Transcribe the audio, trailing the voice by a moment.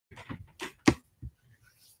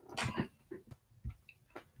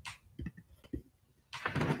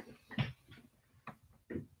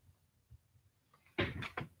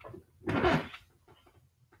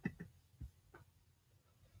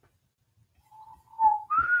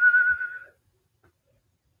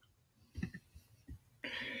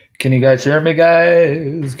Can you guys hear me,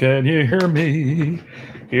 guys? Can you hear me?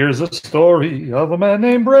 Here's a story of a man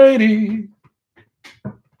named Brady.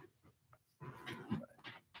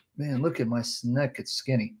 Man, look at my neck. It's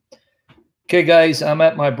skinny. Okay, guys, I'm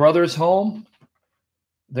at my brother's home.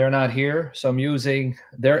 They're not here, so I'm using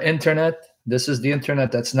their internet. This is the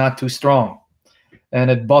internet that's not too strong,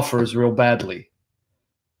 and it buffers real badly.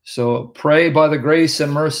 So pray by the grace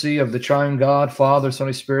and mercy of the triune God, Father, Son,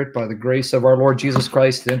 Holy Spirit, by the grace of our Lord Jesus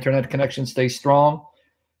Christ, the internet connection stays strong.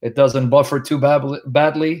 It doesn't buffer too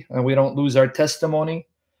badly, and we don't lose our testimony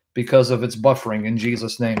because of its buffering in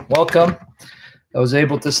Jesus' name. Welcome. I was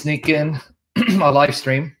able to sneak in a live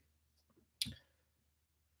stream.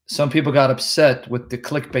 Some people got upset with the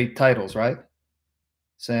clickbait titles, right?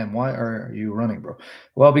 Sam, why are you running, bro?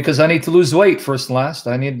 Well, because I need to lose weight first and last.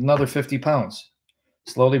 I need another 50 pounds.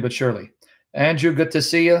 Slowly but surely. Andrew, good to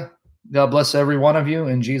see you. God bless every one of you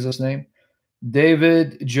in Jesus' name.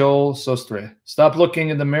 David Joel Sostre. Stop looking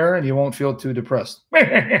in the mirror and you won't feel too depressed.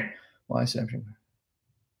 Why, Sam?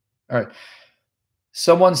 All right.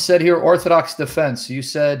 Someone said here, Orthodox defense. You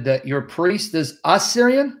said that your priest is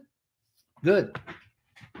Assyrian? Good.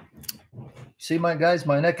 See, my guys,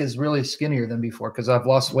 my neck is really skinnier than before because I've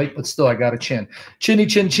lost weight, but still I got a chin. Chinny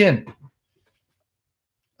chin chin.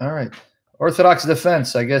 All right. Orthodox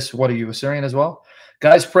defense, I guess. What are you, Assyrian as well?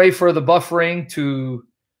 Guys, pray for the buffering to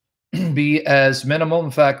be as minimal. In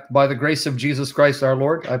fact, by the grace of Jesus Christ our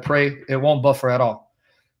Lord, I pray it won't buffer at all.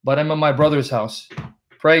 But I'm in my brother's house.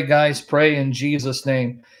 Pray, guys, pray in Jesus'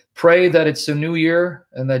 name. Pray that it's a new year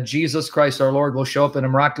and that Jesus Christ our Lord will show up in a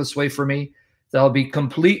miraculous way for me. That I'll be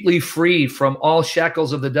completely free from all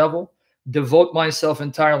shackles of the devil. Devote myself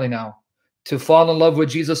entirely now to fall in love with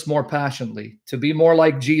Jesus more passionately, to be more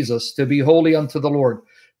like Jesus, to be holy unto the Lord,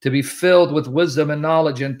 to be filled with wisdom and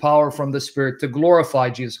knowledge and power from the Spirit, to glorify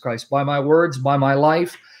Jesus Christ by my words, by my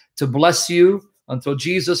life, to bless you until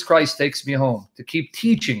Jesus Christ takes me home, to keep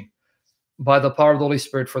teaching by the power of the Holy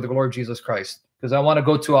Spirit for the glory of Jesus Christ, because I want to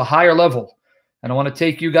go to a higher level, and I want to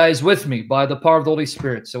take you guys with me by the power of the Holy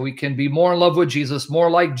Spirit so we can be more in love with Jesus, more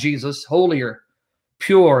like Jesus, holier,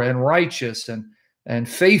 pure, and righteous, and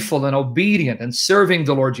faithful and obedient and serving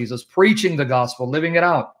the Lord Jesus, preaching the gospel, living it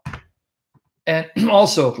out. And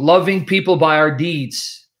also loving people by our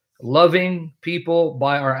deeds, loving people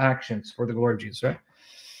by our actions for the glory of Jesus, right?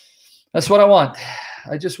 That's what I want.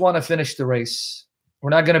 I just want to finish the race.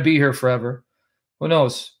 We're not going to be here forever. Who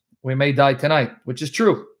knows? We may die tonight, which is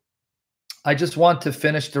true. I just want to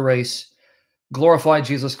finish the race, glorify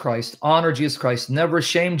Jesus Christ, honor Jesus Christ, never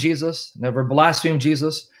shame Jesus, never blaspheme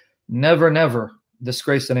Jesus, never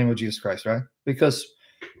disgrace the name of Jesus Christ, right? Because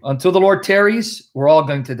until the Lord tarries, we're all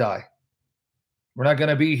going to die. We're not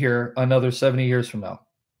going to be here another 70 years from now,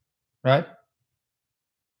 right?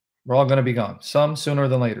 We're all going to be gone. Some sooner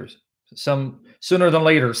than later. Some sooner than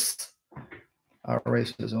later. Our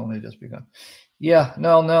race has only just begun. Yeah,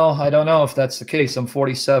 no, I don't know if that's the case. I'm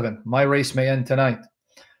 47. My race may end tonight.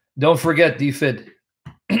 Don't forget, DFID.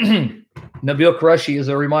 Nabil Qureshi is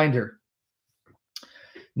a reminder.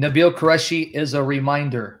 Nabil Qureshi is a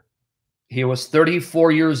reminder. He was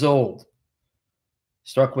 34 years old,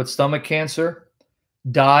 struck with stomach cancer,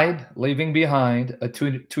 died, leaving behind a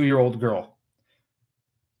two-year-old girl.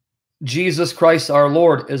 Jesus Christ, our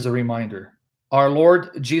Lord, is a reminder. Our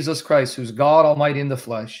Lord Jesus Christ, who's God Almighty in the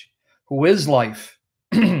flesh, who is life.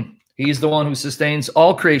 He's the one who sustains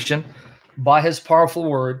all creation by his powerful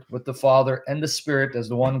word with the Father and the Spirit as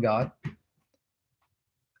the one God.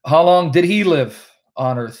 How long did he live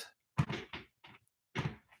on earth?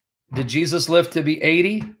 Did Jesus live to be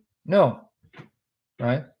 80? No.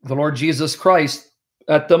 Right? The Lord Jesus Christ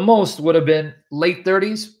at the most would have been late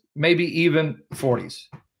 30s, maybe even 40s.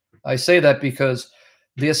 I say that because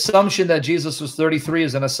the assumption that Jesus was 33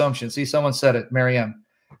 is an assumption. See, someone said it, Marianne.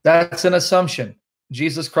 That's an assumption.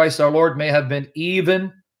 Jesus Christ, our Lord, may have been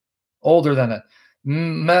even older than that.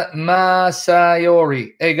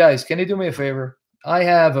 Masayori. Hey, guys, can you do me a favor? I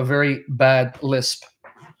have a very bad lisp.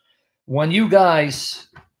 When you guys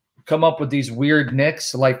come up with these weird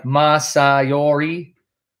nicks like Masayori,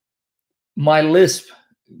 my lisp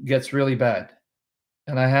gets really bad.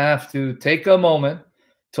 And I have to take a moment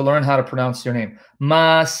to learn how to pronounce your name.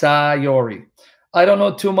 Masayori. I don't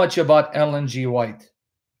know too much about Ellen G. White.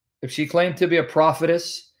 If she claimed to be a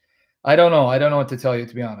prophetess, I don't know. I don't know what to tell you,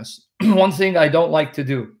 to be honest. One thing I don't like to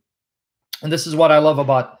do, and this is what I love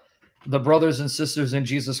about the brothers and sisters in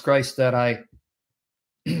Jesus Christ that I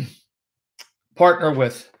partner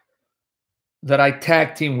with, that I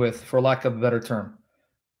tag team with, for lack of a better term.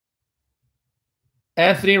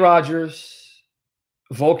 Anthony Rogers,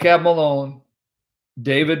 Vocab Malone,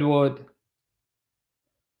 David Wood,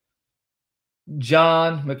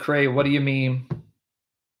 John McCrae, what do you mean?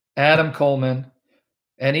 Adam Coleman,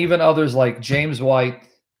 and even others like James White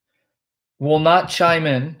will not chime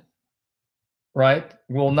in, right?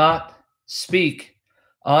 Will not speak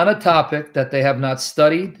on a topic that they have not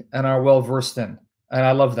studied and are well versed in. And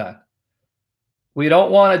I love that. We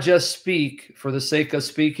don't want to just speak for the sake of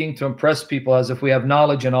speaking to impress people as if we have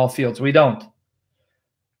knowledge in all fields. We don't.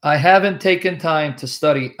 I haven't taken time to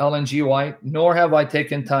study Ellen G. White, nor have I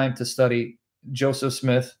taken time to study Joseph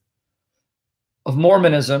Smith of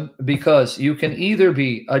Mormonism, because you can either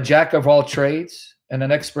be a jack of all trades and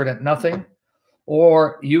an expert at nothing,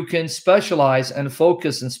 or you can specialize and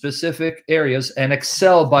focus in specific areas and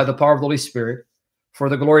excel by the power of the Holy Spirit for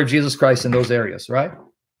the glory of Jesus Christ in those areas, right?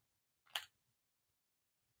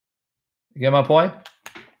 You get my point?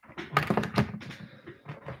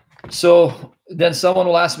 So then someone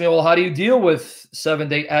will ask me, well, how do you deal with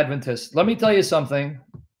Seventh-day Adventists? Let me tell you something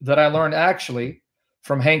that I learned actually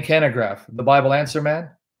from Hank Hanegraaff, the Bible Answer Man,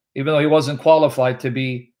 even though he wasn't qualified to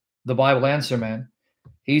be the Bible Answer Man.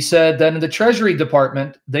 He said that in the Treasury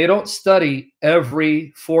Department, they don't study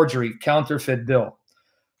every forgery, counterfeit bill.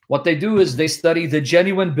 What they do is they study the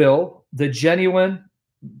genuine bill, the genuine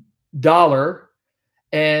dollar,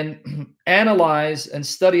 and analyze and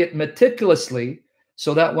study it meticulously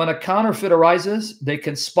so that when a counterfeit arises, they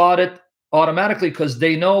can spot it automatically because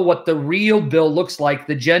they know what the real bill looks like,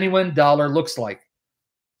 the genuine dollar looks like.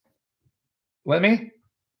 With me?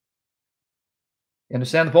 You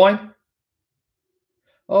understand the point?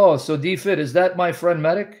 Oh, so D-Fit, is that my friend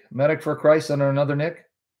Medic? Medic for Christ under another Nick?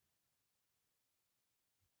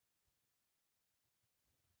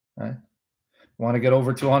 All right. Want to get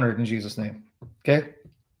over 200 in Jesus' name. Okay?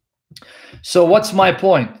 So what's my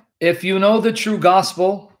point? If you know the true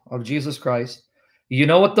gospel of Jesus Christ, you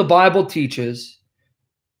know what the Bible teaches,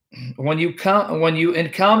 when you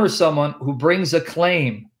encounter someone who brings a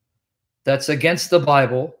claim that's against the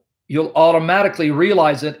Bible, you'll automatically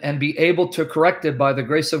realize it and be able to correct it by the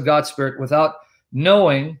grace of God's Spirit without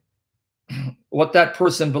knowing what that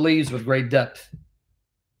person believes with great depth.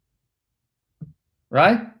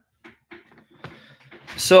 Right?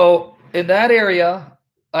 So in that area,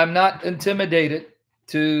 I'm not intimidated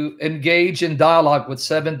to engage in dialogue with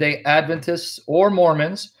Seventh-day Adventists or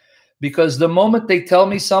Mormons, because the moment they tell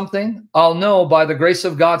me something, I'll know by the grace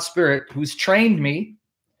of God's Spirit, who's trained me,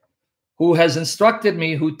 who has instructed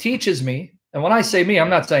me, who teaches me. And when I say me, I'm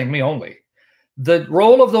not saying me only. The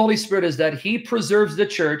role of the Holy Spirit is that he preserves the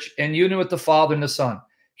church in union with the Father and the Son.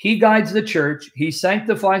 He guides the church. He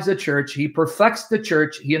sanctifies the church. He perfects the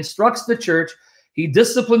church. He instructs the church. He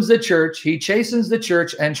disciplines the church. He chastens the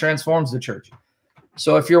church and transforms the church.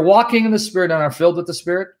 So if you're walking in the Spirit and are filled with the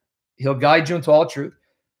Spirit, he'll guide you into all truth.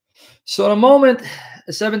 So in a moment,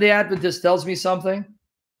 a Seventh-day Adventist tells me something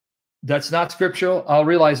that's not scriptural, I'll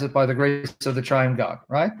realize it by the grace of the triune God,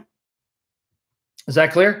 right? Is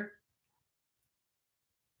that clear?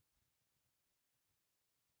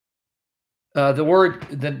 The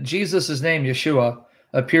word, Jesus' name, Yeshua,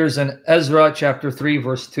 appears in Ezra chapter 3,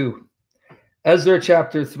 verse 2. Ezra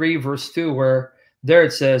chapter 3, verse 2, where there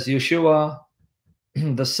it says, Yeshua,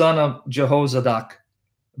 the son of Jehozadak,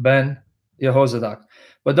 ben Jehozadak.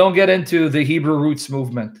 But don't get into the Hebrew roots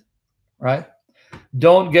movement, right?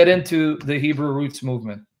 Don't get into the Hebrew roots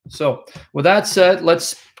movement. So with that said,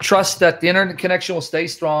 let's trust that the internet connection will stay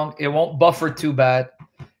strong. It won't buffer too bad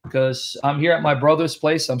because I'm here at my brother's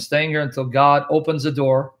place. I'm staying here until God opens the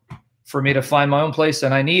door for me to find my own place.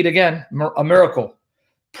 And I need, again, a miracle.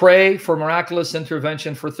 Pray for miraculous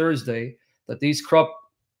intervention for Thursday, that these corrupt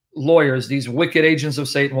lawyers, these wicked agents of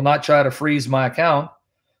Satan will not try to freeze my account,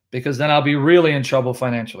 because then I'll be really in trouble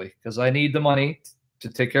financially, because I need the money to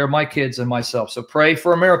take care of my kids and myself. So pray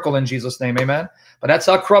for a miracle in Jesus' name, amen? But that's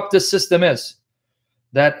how corrupt this system is,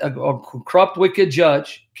 that a corrupt, wicked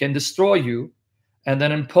judge can destroy you and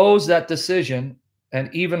then impose that decision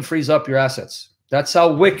and even freeze up your assets. That's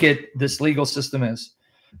how wicked this legal system is.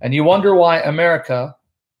 And you wonder why America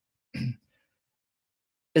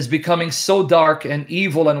is becoming so dark and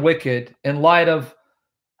evil and wicked in light of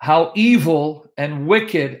how evil and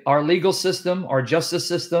wicked our legal system, our justice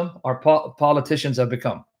system, our politicians have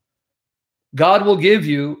become. God will give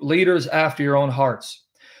you leaders after your own hearts.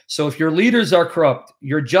 So if your leaders are corrupt,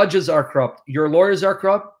 your judges are corrupt, your lawyers are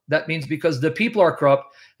corrupt, that means because the people are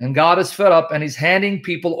corrupt and God is fed up and he's handing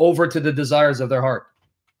people over to the desires of their heart.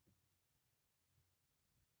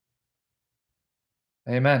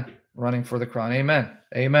 Amen. Running for the crown. Amen.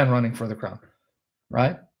 Amen. Running for the crown.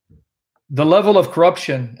 Right? The level of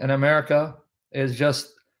corruption in America is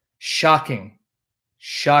just shocking.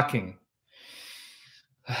 Shocking.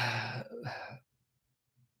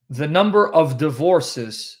 the number of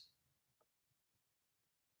divorces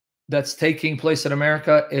that's taking place in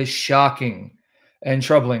America is shocking and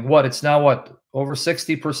troubling. What? It's now what? Over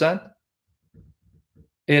 60%?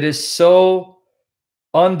 It is so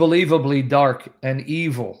unbelievably dark and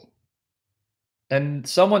evil. And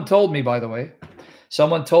someone told me, by the way,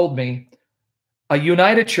 someone told me a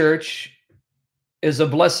united church is a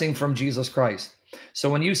blessing from Jesus Christ. So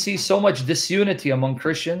when you see so much disunity among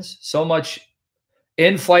Christians, so much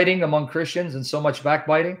infighting among Christians, and so much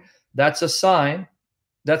backbiting, that's a sign.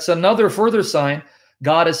 That's another further sign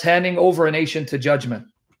God is handing over a nation to judgment.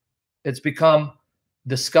 It's become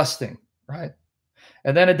disgusting, right?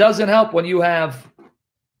 And then it doesn't help when you have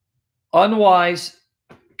unwise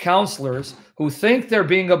counselors who think they're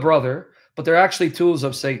being a brother, but they're actually tools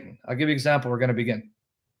of Satan. I'll give you an example. We're going to begin.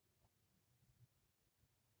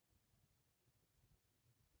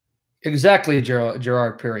 Exactly,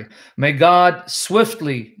 Gerard Perry. May God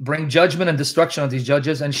swiftly bring judgment and destruction on these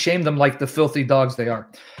judges and shame them like the filthy dogs they are.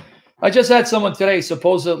 I just had someone today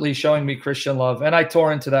supposedly showing me Christian love, and I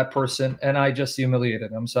tore into that person, and I just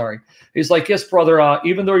humiliated him. I'm sorry. He's like, yes, brother,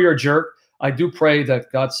 even though you're a jerk, I do pray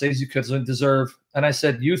that God saves you because you deserve. And I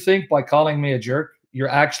said, you think by calling me a jerk, you're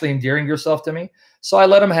actually endearing yourself to me? So I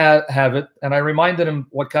let him have it, and I reminded him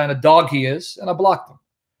what kind of dog he is, and I blocked him.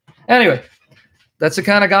 Anyway, that's the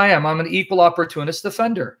kind of guy I am. I'm an equal opportunist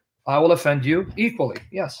offender. I will offend you equally.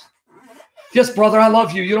 Yes. Yes, brother, I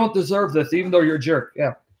love you. You don't deserve this, even though you're a jerk.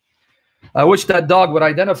 Yeah. I wish that dog would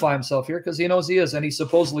identify himself here because he knows he is, and he's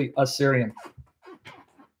supposedly Assyrian.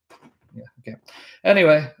 Yeah, okay.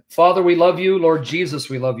 Anyway, Father, we love you. Lord Jesus,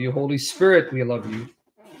 we love you. Holy Spirit, we love you.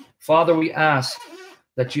 Father, we ask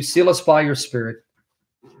that you seal us by your Spirit,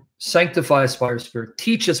 sanctify us by your Spirit,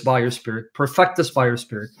 teach us by your Spirit, perfect us by your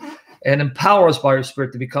Spirit, and empower us by your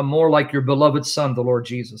Spirit to become more like your beloved Son, the Lord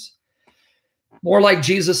Jesus. More like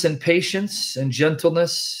Jesus in patience and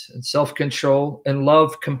gentleness and self-control and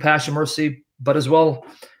love, compassion, mercy, but as well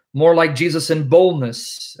more like Jesus in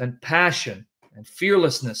boldness and passion and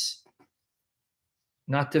fearlessness,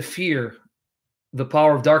 not to fear the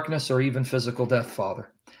power of darkness or even physical death,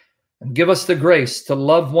 Father. And give us the grace to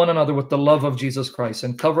love one another with the love of Jesus Christ,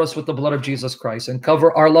 and cover us with the blood of Jesus Christ, and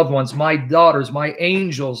cover our loved ones, my daughters, my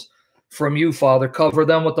angels, from you, Father. Cover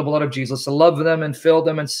them with the blood of Jesus. Love them and fill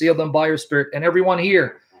them and seal them by your Spirit. And everyone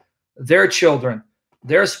here, their children,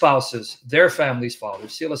 their spouses, their families, Father,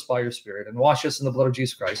 seal us by your Spirit and wash us in the blood of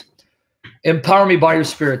Jesus Christ. Empower me by your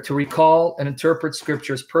Spirit to recall and interpret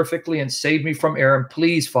scriptures perfectly and save me from error. And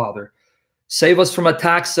please, Father, save us from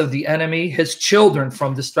attacks of the enemy, his children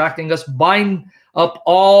from distracting us. Bind up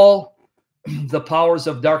all the powers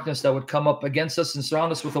of darkness that would come up against us and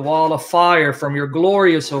surround us with a wall of fire from your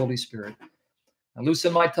glorious Holy Spirit. And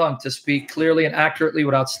loosen my tongue to speak clearly and accurately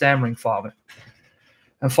without stammering, Father.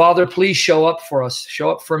 And Father, please show up for us. Show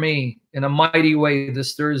up for me in a mighty way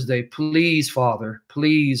this Thursday. Please, Father,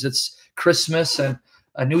 please. It's Christmas and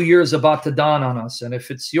a new year is about to dawn on us. And if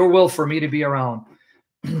it's your will for me to be around,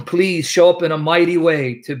 please show up in a mighty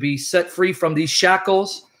way to be set free from these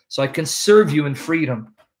shackles so I can serve you in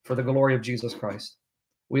freedom for the glory of Jesus Christ.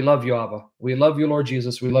 We love you, Abba. We love you, Lord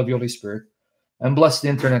Jesus. We love you, Holy Spirit. And bless the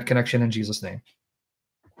internet connection in Jesus' name.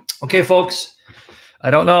 Okay, folks. I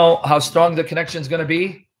don't know how strong the connection is going to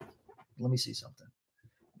be. Let me see something.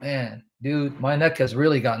 Man, dude, my neck has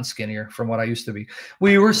really gotten skinnier from what I used to be.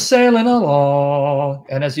 We were sailing along.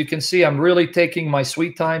 And as you can see, I'm really taking my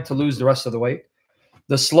sweet time to lose the rest of the weight.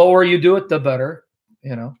 The slower you do it, the better,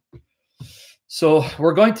 you know. So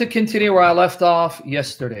we're going to continue where I left off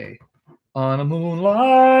yesterday. On a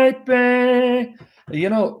moonlight bay. You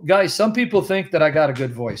know, guys, some people think that I got a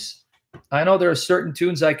good voice. I know there are certain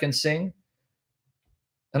tunes I can sing.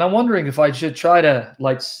 And I'm wondering if I should try to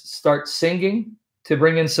like start singing to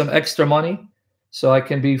bring in some extra money so I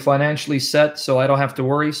can be financially set, so I don't have to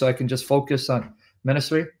worry, so I can just focus on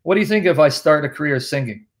ministry. What do you think if I start a career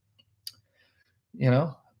singing? You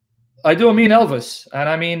know, I do a mean Elvis, and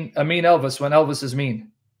I mean a mean Elvis when Elvis is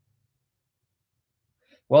mean.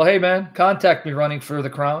 Well, hey, man, contact me running for the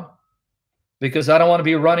crown because I don't want to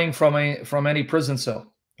be running from any prison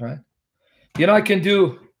cell, right? You know, I can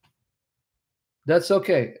do, that's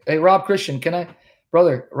okay. Hey, Rob Christian, can I,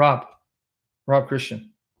 brother, Rob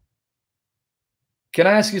Christian, can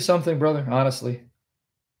I ask you something, brother, honestly?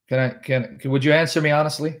 Would you answer me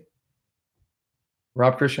honestly?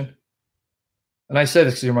 Rob Christian? And I said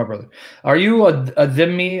this because you're my brother. Are you a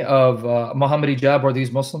dhimmi of Muhammad Hijab or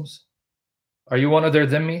these Muslims? Are you one of their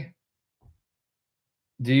dhimmi?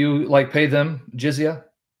 Do you like pay them jizya?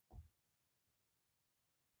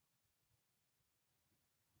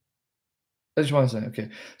 I just want to say, okay.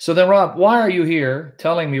 So then, Rob, why are you here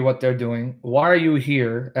telling me what they're doing? Why are you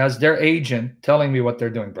here as their agent telling me what they're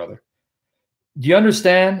doing, brother? Do you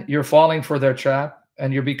understand you're falling for their trap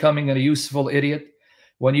and you're becoming a useful idiot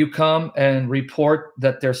when you come and report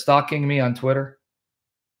that they're stalking me on Twitter?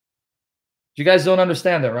 You guys don't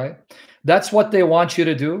understand that, right? That's what they want you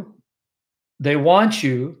to do. They want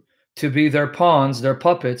you to be their pawns, their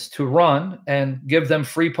puppets, to run and give them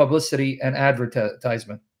free publicity and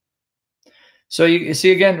advertisement. So you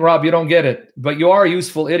see, again, Rob, you don't get it, but you are a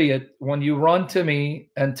useful idiot when you run to me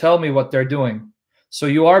and tell me what they're doing. So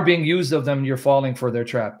you are being used of them and you're falling for their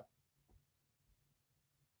trap.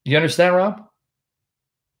 You understand, Rob?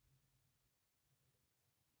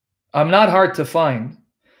 I'm not hard to find.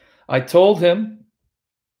 I told him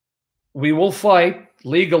we will fight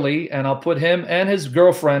legally and I'll put him and his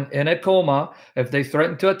girlfriend in a coma if they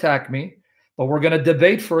threaten to attack me. But we're going to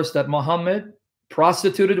debate first that Muhammad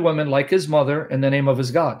prostituted women like his mother in the name of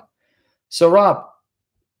his God. So, Rob,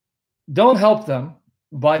 don't help them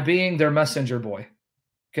by being their messenger boy.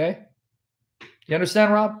 Okay? You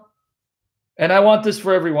understand, Rob? And I want this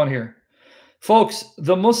for everyone here. Folks,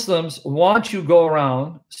 the Muslims want you go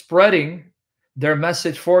around spreading their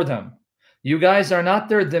message for them. You guys are not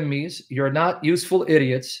their dhimmis. You're not useful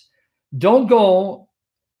idiots. Don't go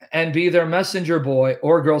and be their messenger boy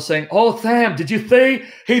or girl saying, oh, Sam, did you see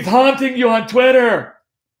he's haunting you on Twitter?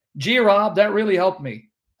 Gee, Rob, that really helped me.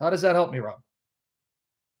 How does that help me, Rob?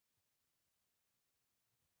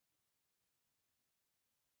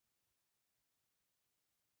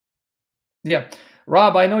 Yeah.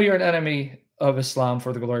 Rob, I know you're an enemy of Islam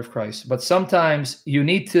for the glory of Christ, but sometimes you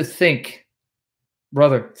need to think,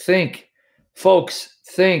 brother, think. Folks,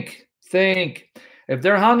 think. If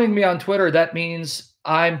they're hounding me on Twitter, that means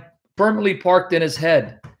I'm permanently parked in his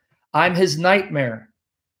head. I'm his nightmare.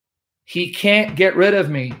 He can't get rid of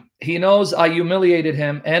me. He knows I humiliated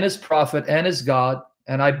him and his prophet and his God,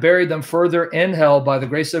 and I buried them further in hell by the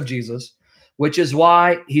grace of Jesus, which is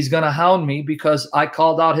why he's going to hound me, because I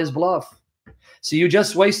called out his bluff. So you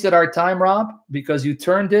just wasted our time, Rob, because you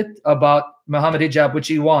turned it about Muhammad Hijab, which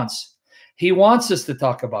he wants. He wants us to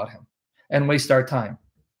talk about him and waste our time.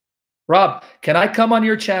 Rob, can I come on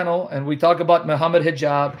your channel and we talk about Muhammad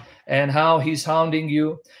Hijab and how he's hounding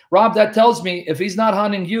you? Rob, that tells me if he's not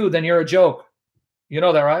hounding you, then you're a joke. You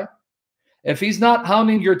know that, right? If he's not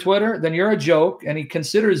hounding your Twitter, then you're a joke and he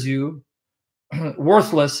considers you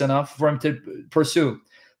worthless enough for him to pursue.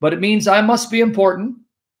 But it means I must be important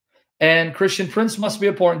and Christian Prince must be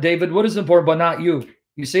important. David Wood is important, but not you.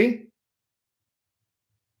 You see?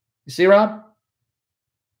 You see, Rob?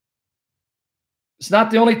 It's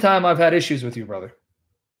not the only time I've had issues with you, brother.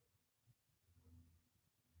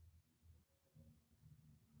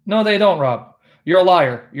 No, they don't, Rob. You're a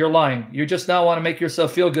liar. You're lying. You just now want to make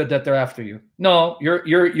yourself feel good that they're after you. No,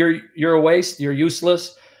 you're a waste. You're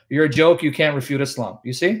useless. You're a joke. You can't refute Islam.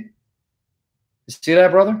 You see? You see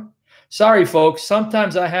that, brother? Sorry, folks.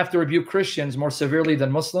 Sometimes I have to rebuke Christians more severely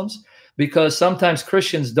than Muslims because sometimes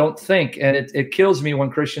Christians don't think, and it kills me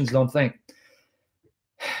when Christians don't think.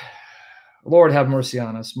 Lord, have mercy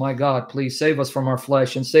on us. My God, please save us from our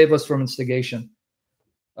flesh and save us from instigation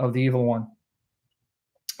of the evil one.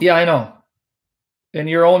 Yeah, I know. In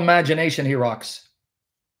your own imagination, he rocks.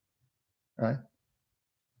 Right?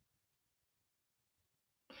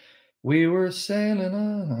 We were sailing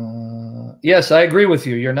on. Yes, I agree with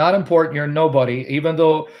you. You're not important. You're nobody, even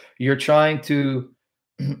though you're trying to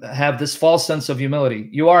have this false sense of humility.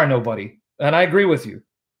 You are a nobody. And I agree with you.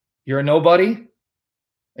 You're a nobody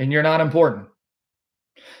and you're not important.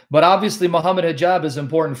 But obviously, Muhammad Hijab is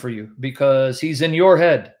important for you because he's in your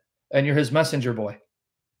head and you're his messenger boy.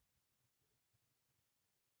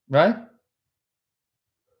 Right?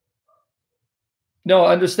 No,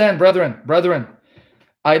 understand, brethren.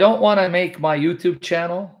 I don't want to make my YouTube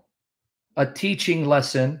channel a teaching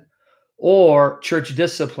lesson or church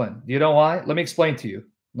discipline. Do you know why? Let me explain to you.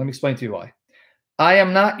 Let me explain to you why. I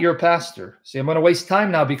am not your pastor. See, I'm going to waste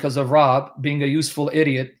time now because of Rob being a useful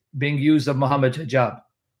idiot, being used of Muhammad Hijab,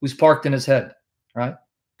 who's parked in his head, right?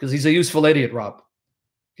 Because he's a useful idiot, Rob.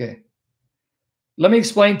 Okay. Let me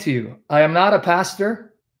explain to you. I am not a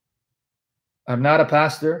pastor. I'm not a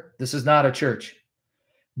pastor. This is not a church.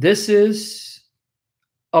 This is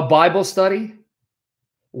a Bible study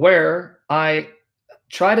where I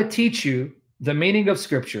try to teach you the meaning of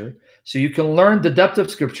Scripture so you can learn the depth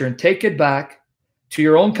of Scripture and take it back to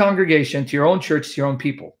your own congregation, to your own church, to your own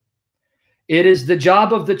people. It is the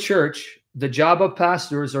job of the church, the job of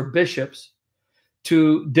pastors or bishops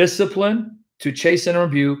to discipline, to chasten and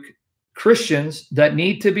rebuke Christians that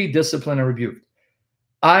need to be disciplined and rebuked.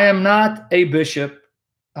 I am not a bishop.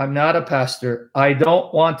 I'm not a pastor. I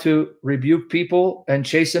don't want to rebuke people and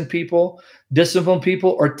chasten people, discipline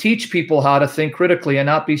people, or teach people how to think critically and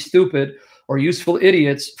not be stupid or useful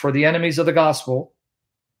idiots for the enemies of the gospel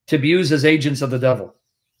to be used as agents of the devil.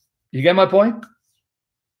 You get my point?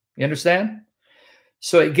 You understand?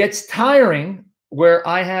 So it gets tiring where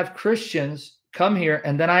I have Christians come here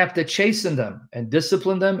and then I have to chasten them and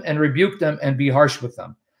discipline them and rebuke them and be harsh with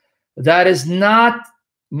them. That is not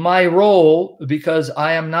my role, because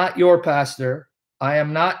I am not your pastor. I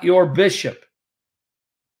am not your bishop.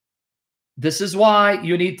 This is why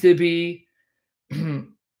you need to be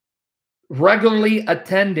regularly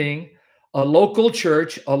attending a local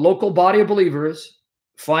church, a local body of believers,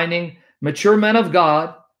 finding mature men of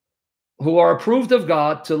God who are approved of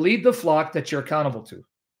God to lead the flock that you're accountable to.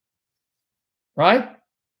 Right?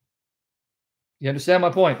 You understand my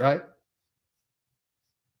point, right?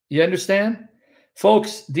 You understand?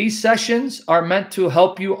 Folks, these sessions are meant to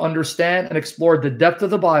help you understand and explore the depth of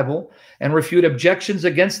the Bible and refute objections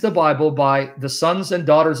against the Bible by the sons and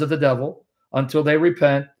daughters of the devil until they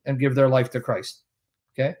repent and give their life to Christ.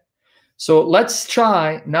 Okay? So let's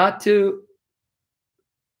try not to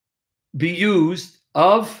be used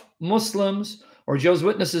of Muslims or Jehovah's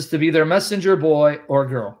Witnesses to be their messenger boy or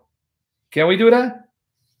girl. Can we do that?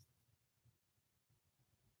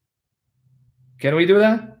 Can we do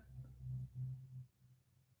that?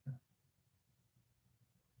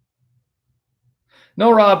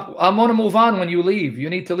 No, Rob, I'm going to move on when you leave. You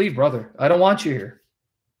need to leave, brother. I don't want you here.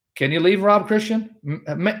 Can you leave, Rob Christian?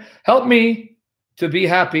 Help me to be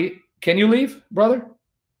happy. Can you leave, brother?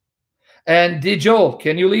 And D. Joel,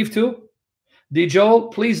 can you leave too? D. Joel,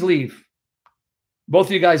 please leave. Both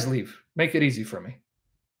of you guys leave. Make it easy for me.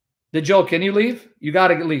 D. Joel, can you leave? You got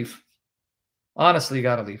to leave. Honestly, you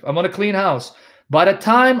got to leave. I'm going to clean house. By the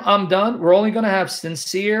time I'm done, we're only going to have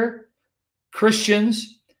sincere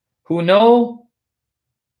Christians who know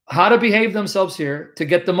how to behave themselves here to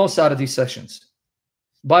get the most out of these sessions.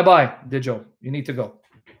 Bye-bye, Dijo. You need to go.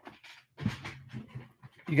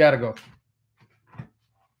 You got to go.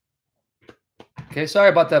 Okay, sorry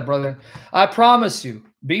about that, brother. I promise you,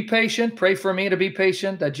 be patient. Pray for me to be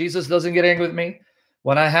patient, that Jesus doesn't get angry with me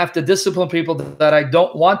when I have to discipline people that I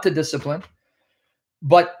don't want to discipline.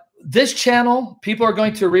 But this channel, people are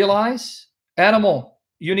going to realize, Animal,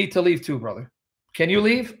 you need to leave too, brother. Can you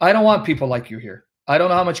leave? I don't want people like you here. I don't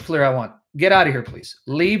know how much clear I want. Get out of here, please.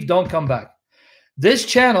 Leave. Don't come back. This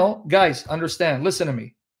channel, guys, understand. Listen to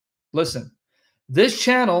me. Listen. This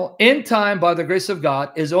channel, in time, by the grace of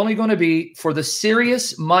God, is only going to be for the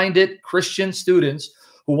serious-minded Christian students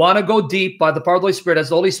who want to go deep by the power of the Holy Spirit as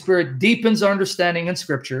the Holy Spirit deepens our understanding in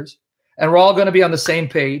scriptures. And we're all going to be on the same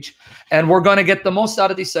page. And we're going to get the most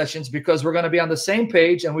out of these sessions because we're going to be on the same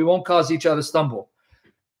page and we won't cause each other stumble.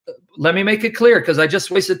 Let me make it clear, because I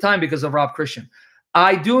just wasted time because of Rob Christian.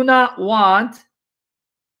 I do not want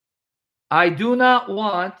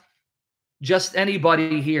just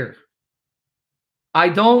anybody here. I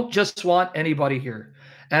don't just want anybody here.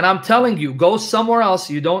 And I'm telling you, go somewhere else.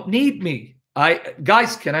 You don't need me.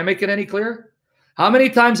 Guys, can I make it any clearer? How many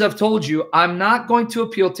times I've told you I'm not going to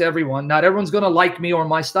appeal to everyone. Not everyone's going to like me or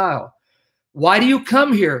my style. Why do you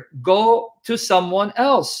come here? Go to someone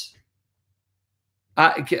else.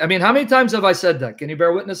 I mean, how many times have I said that? Can you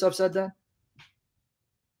bear witness I've said that?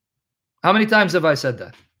 How many times have I said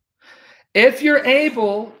that? If you're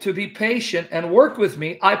able to be patient and work with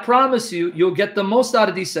me, I promise you, you'll get the most out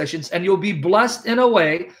of these sessions and you'll be blessed in a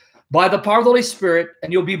way by the power of the Holy Spirit,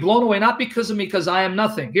 and you'll be blown away, not because of me, because I am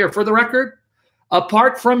nothing. Here, for the record,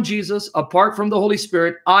 apart from Jesus, apart from the Holy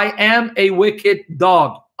Spirit, I am a wicked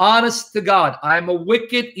dog. Honest to God, I am a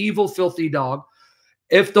wicked, evil, filthy dog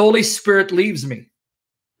if the Holy Spirit leaves me.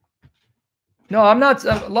 No, I'm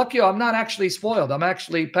not lucky. I'm not actually spoiled. I'm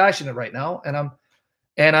actually passionate right now, and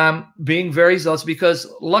I'm being very zealous because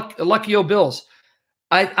lucky Bills.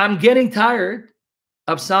 I'm getting tired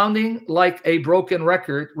of sounding like a broken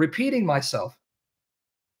record, repeating myself.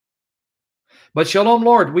 But shalom,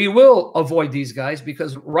 Lord, we will avoid these guys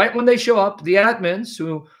because right when they show up, the admins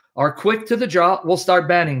who are quick to the draw will start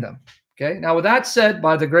banning them. Okay. Now, with that said,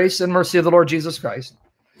 by the grace and mercy of the Lord Jesus Christ,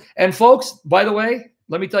 and folks, by the way,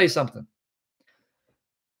 let me tell you something.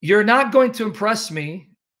 You're not going to impress me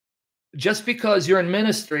just because you're in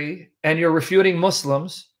ministry and you're refuting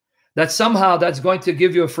Muslims, that somehow that's going to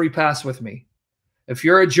give you a free pass with me. If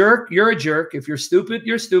you're a jerk, you're a jerk. If you're stupid,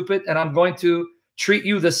 you're stupid. And I'm going to treat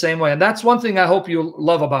you the same way. And that's one thing I hope you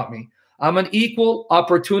love about me. I'm an equal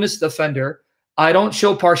opportunist offender. I don't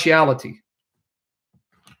show partiality.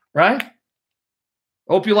 Right?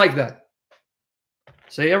 Hope you like that.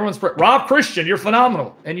 Say everyone's Rob Christian, you're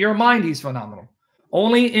phenomenal. In your mind, he's phenomenal.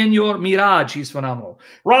 Only in your mirage, he's phenomenal.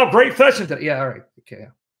 Rob, great session today. Yeah, all right. Okay.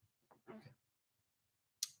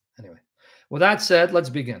 Anyway, with that said, let's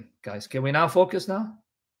begin, guys. Can we now focus now?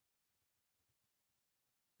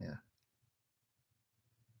 Yeah.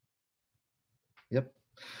 Yep.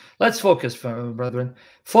 Let's focus, brethren.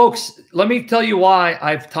 Folks, let me tell you why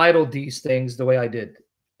I've titled these things the way I did.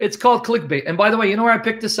 It's called clickbait. And by the way, you know where I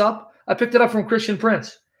picked this up? I picked it up from Christian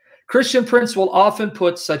Prince. Christian Prince will often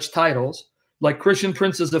put such titles like Christian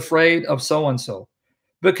Prince is afraid of so-and-so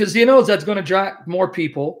because he knows that's going to attract more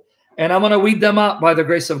people. And I'm going to weed them out by the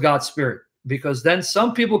grace of God's Spirit, because then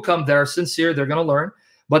some people come there sincere, they're going to learn,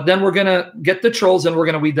 but then we're going to get the trolls and we're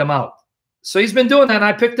going to weed them out. So he's been doing that, and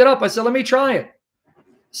I picked it up. I said, let me try it.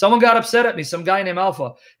 Someone got upset at me, some guy named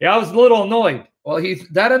Alpha. Yeah, I was a little annoyed. Well,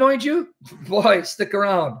 that annoyed you? Boy, stick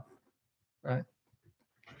around. Right?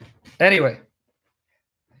 Anyway,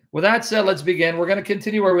 with that said, let's begin. We're going to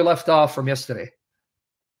continue where we left off from yesterday.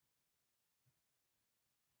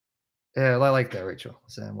 Yeah, I like that, Rachel.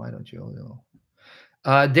 Sam, why don't you?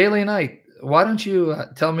 Daily Night, why don't you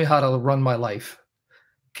tell me how to run my life?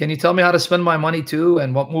 Can you tell me how to spend my money too,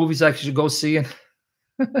 and what movies I should go see? And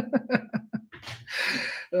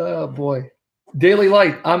oh boy, Daily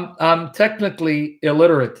Light. I'm technically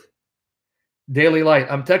illiterate. Daily Light.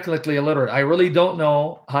 I'm technically illiterate. I really don't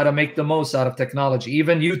know how to make the most out of technology,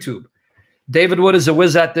 even YouTube. David Wood is a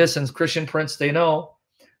whiz at this, and Christian Prince, they know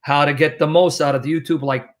how to get the most out of the YouTube,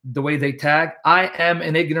 like the way they tag. I am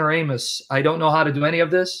an ignoramus. I don't know how to do any of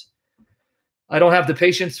this. I don't have the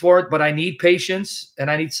patience for it, but I need patience, and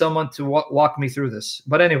I need someone to walk me through this.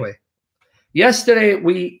 But anyway, yesterday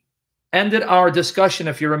we ended our discussion,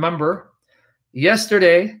 if you remember.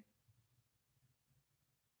 Yesterday,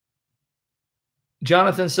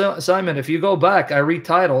 Jonathan Simon, if you go back, I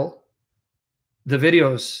retitled the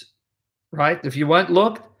videos, right? If you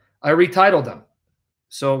looked, I retitled them.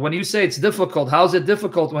 So when you say it's difficult, how's it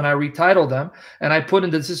difficult when I retitle them and I put in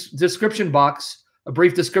the description box a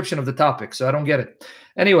brief description of the topic? So I don't get it.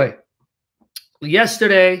 Anyway,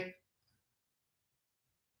 yesterday,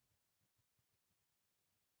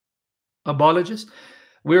 apologies,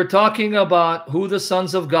 we were talking about who the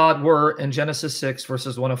sons of God were in Genesis 6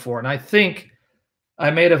 verses 1 and 4. And I think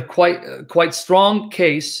I made a quite strong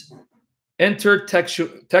case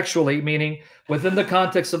intertextually, meaning within the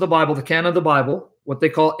context of the Bible, the canon of the Bible, what they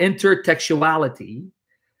call intertextuality,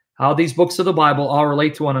 how these books of the Bible all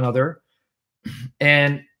relate to one another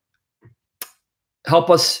and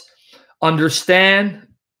help us understand.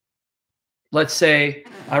 Let's say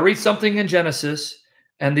I read something in Genesis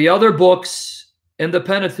and the other books in the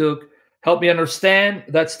Pentateuch help me understand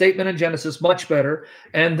that statement in Genesis much better.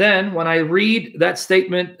 And then when I read that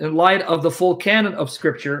statement in light of the full canon of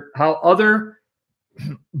Scripture, how other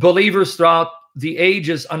believers throughout the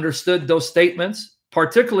ages understood those statements,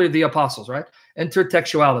 particularly the apostles, right?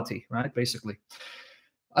 Intertextuality, right? Basically.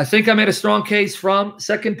 I think I made a strong case from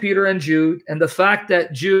 2 Peter and Jude, and the fact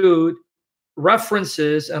that Jude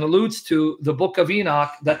references and alludes to the book of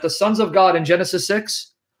Enoch, that the sons of God in Genesis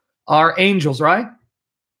 6 are angels, right?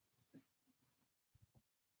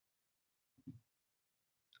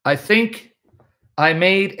 I think I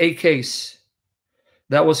made a case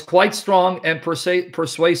that was quite strong and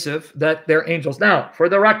persuasive that they're angels. Now, for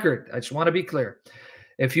the record, I just want to be clear.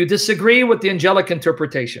 If you disagree with the angelic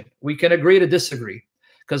interpretation, we can agree to disagree,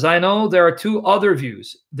 because I know there are two other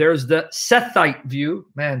views. There's the Sethite view.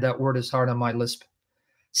 Man, that word is hard on my lisp.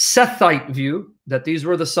 Sethite view, that these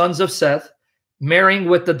were the sons of Seth, marrying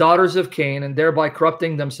with the daughters of Cain and thereby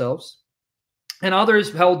corrupting themselves. And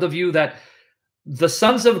others held the view that the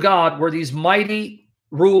sons of God were these mighty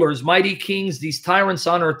rulers, mighty kings, these tyrants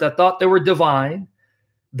on earth that thought they were divine,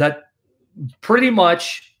 that pretty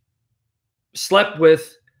much slept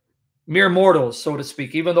with mere mortals, so to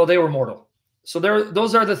speak, even though they were mortal. So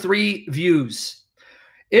those are the three views.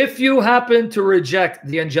 If you happen to reject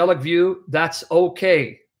the angelic view, that's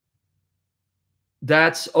okay.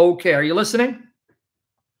 That's okay. Are you listening?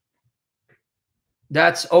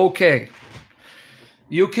 That's okay.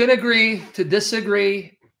 You can agree to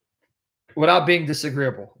disagree without being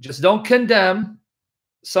disagreeable. Just don't condemn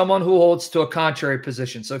someone who holds to a contrary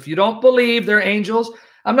position. So if you don't believe they're angels,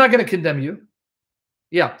 I'm not going to condemn you.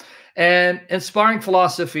 Yeah. And inspiring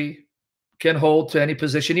philosophy can hold to any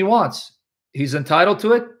position he wants. He's entitled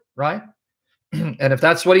to it, right? And if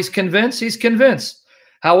that's what he's convinced, he's convinced.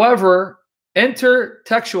 However,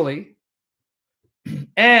 intertextually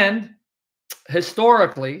and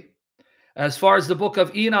historically, as far as the book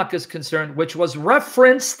of Enoch is concerned, which was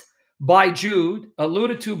referenced by Jude,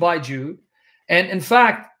 alluded to by Jude, and in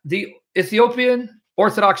fact, the Ethiopian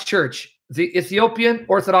Orthodox Church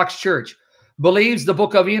believes the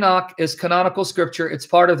book of Enoch is canonical scripture. It's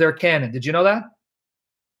part of their canon. Did you know that?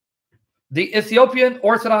 The Ethiopian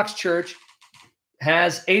Orthodox Church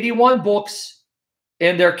has 81 books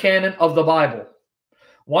in their canon of the Bible.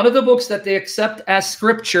 One of the books that they accept as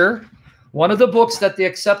scripture,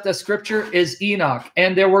 is Enoch.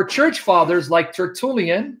 And there were church fathers like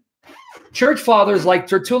Tertullian,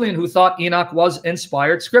 who thought Enoch was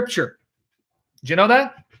inspired scripture. Did you know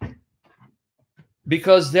that?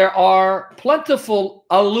 Because there are plentiful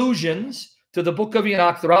allusions to the book of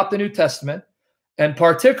Enoch throughout the New Testament, and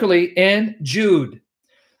particularly in Jude.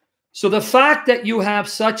 So the fact that you have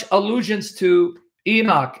such allusions to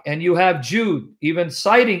Enoch, and you have Jude even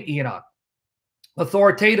citing Enoch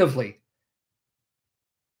authoritatively,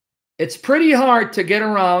 it's pretty hard to get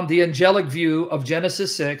around the angelic view of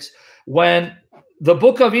Genesis 6 when the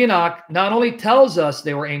book of Enoch not only tells us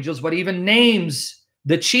they were angels, but even names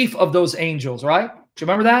the chief of those angels, right? Do you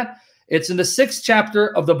remember that? It's in the 6th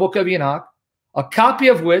chapter of the book of Enoch, a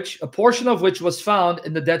portion of which was found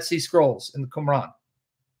in the Dead Sea Scrolls, in the Qumran.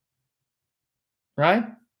 Right?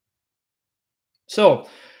 So,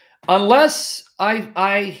 unless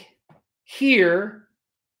I hear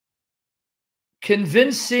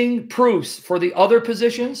convincing proofs for the other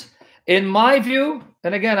positions, in my view,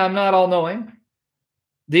 and again, I'm not all-knowing,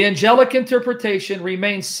 the angelic interpretation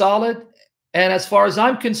remains solid and, as far as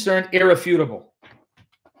I'm concerned, irrefutable.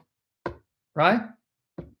 Right?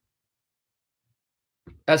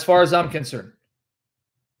 As far as I'm concerned.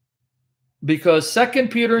 Because 2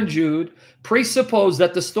 Peter and Jude presuppose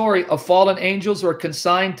that the story of fallen angels who are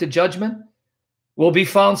consigned to judgment will be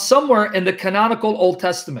found somewhere in the canonical Old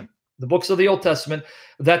Testament, the books of the Old Testament,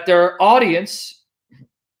 that their audience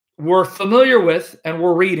were familiar with and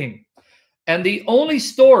were reading. And the only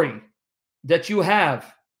story that you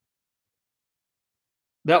have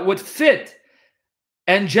that would fit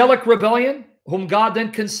angelic rebellion, whom God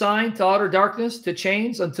then consigned to outer darkness, to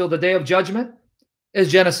chains until the day of judgment,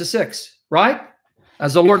 is Genesis 6, right?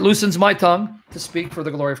 As the Lord loosens my tongue to speak for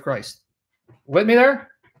the glory of Christ. With me there?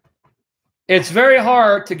 It's very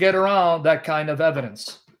hard to get around that kind of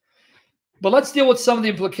evidence. But let's deal with some of the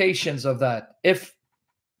implications of that. If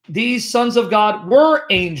these sons of God were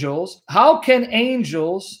angels, how can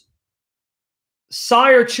angels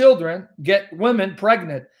sire children, get women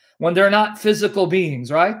pregnant, when they're not physical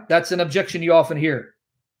beings, right? That's an objection you often hear.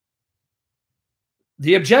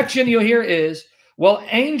 The objection you hear is, well,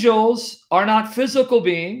 angels are not physical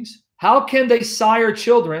beings. How can they sire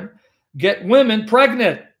children, get women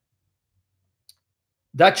pregnant?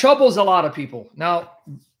 That troubles a lot of people. Now,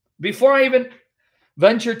 before I even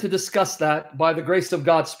venture to discuss that, by the grace of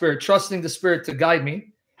God's Spirit, trusting the Spirit to guide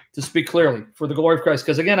me to speak clearly for the glory of Christ,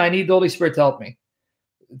 because again, I need the Holy Spirit to help me,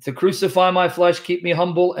 to crucify my flesh, keep me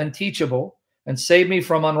humble and teachable, and save me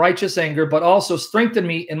from unrighteous anger, but also strengthen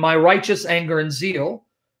me in my righteous anger and zeal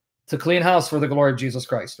to clean house for the glory of Jesus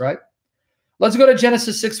Christ, right? Let's go to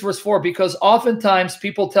Genesis 6, verse 4, because oftentimes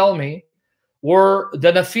people tell me, were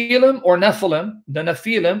the Nephilim or Nephilim,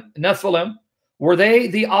 Nephilim, were they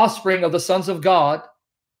the offspring of the sons of God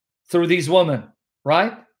through these women,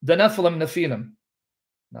 right? The Nephilim.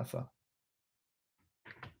 Nepha.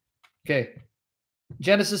 Okay.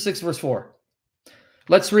 Genesis 6, verse 4.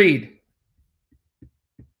 Let's read.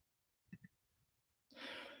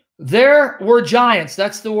 There were giants.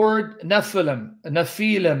 That's the word Nephilim.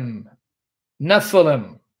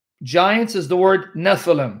 Nephilim. Giants is the word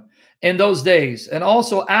Nephilim in those days. And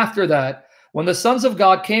also after that, when the sons of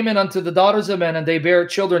God came in unto the daughters of men, and they bare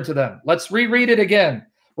children to them. Let's reread it again.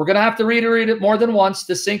 We're going to have to read it more than once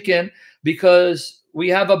to sink in, because we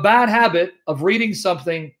have a bad habit of reading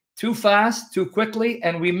something too fast, too quickly,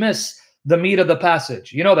 and we miss the meat of the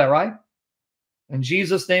passage. You know that, right? In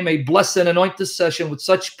Jesus' name, may bless and anoint this session with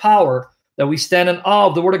such power that we stand in awe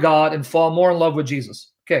of the Word of God and fall more in love with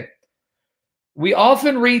Jesus. Okay. We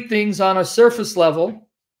often read things on a surface level,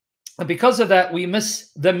 and because of that, we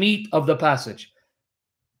miss the meat of the passage.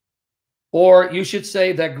 Or you should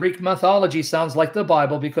say that Greek mythology sounds like the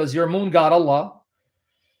Bible, because your moon god Allah.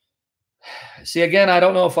 See, again, I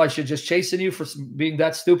don't know if I should just chasten you for being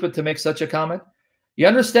that stupid to make such a comment. You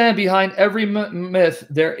understand, behind every myth,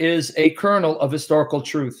 there is a kernel of historical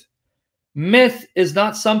truth. Myth is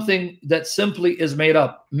not something that simply is made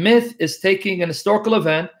up. Myth is taking an historical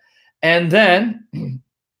event and then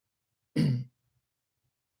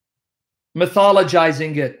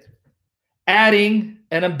mythologizing it, adding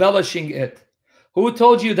and embellishing it. Who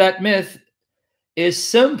told you that myth is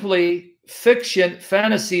simply fiction,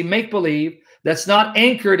 fantasy, make-believe that's not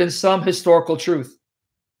anchored in some historical truth?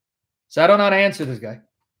 So I don't know how to answer this guy.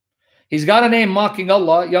 He's got a name mocking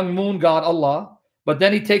Allah, young moon god Allah, but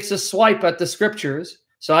then he takes a swipe at the scriptures.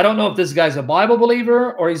 So I don't know if this guy's a Bible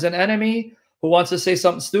believer or he's an enemy who wants to say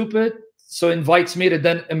something stupid, so invites me to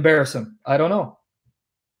then embarrass him. I don't know.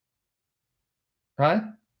 Right?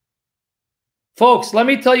 Folks, let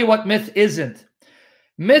me tell you what myth isn't.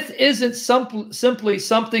 Myth isn't simply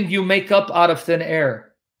something you make up out of thin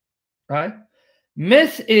air. Right?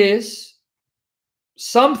 Myth is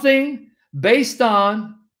something based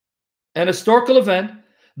on an historical event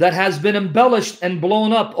that has been embellished and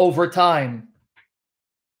blown up over time.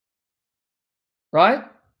 Right?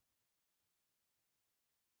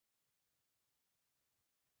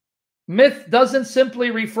 Myth doesn't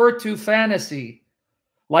simply refer to fantasy,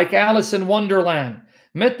 like Alice in Wonderland.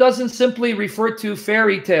 Myth doesn't simply refer to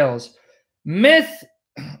fairy tales. Myth,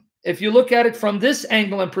 if you look at it from this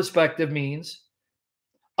angle and perspective, means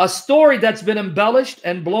a story that's been embellished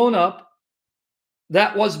and blown up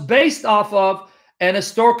that was based off of an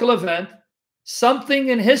historical event, something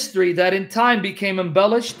in history that in time became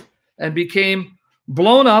embellished and became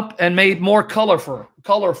blown up and made more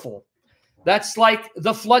colorful. That's like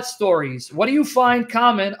the flood stories. What do you find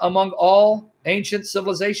common among all ancient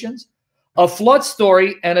civilizations? A flood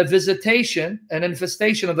story and a visitation, an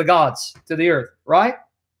infestation of the gods to the earth, right?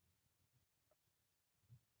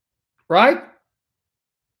 Right?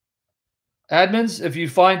 Admins, if you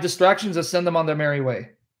find distractions, just send them on their merry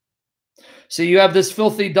way. See, you have this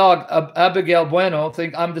filthy dog, Abigail Bueno,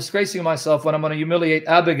 think I'm disgracing myself when I'm going to humiliate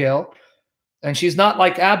Abigail. And she's not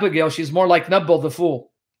like Abigail. She's more like Nebel the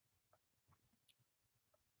fool.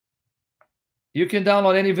 You can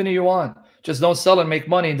download any video you want. Just don't sell and make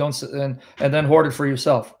money and then hoard it for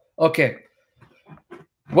yourself. Okay.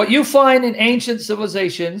 What you find in ancient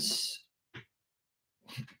civilizations,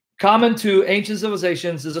 common to ancient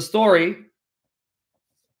civilizations, is a story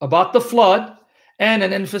about the flood and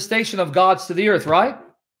an infestation of gods to the earth, right?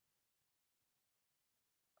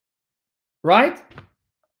 Right?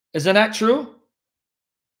 Isn't that true?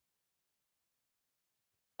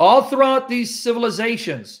 All throughout these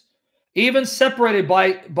civilizations, even separated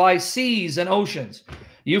by seas and oceans,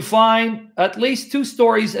 you find at least two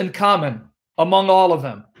stories in common among all of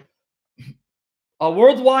them. A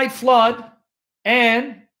worldwide flood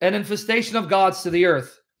and an infestation of gods to the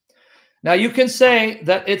earth. Now, you can say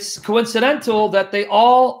that it's coincidental that they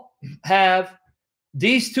all have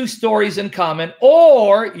these two stories in common,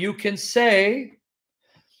 or you can say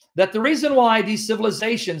that the reason why these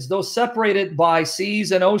civilizations, though separated by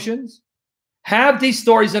seas and oceans, have these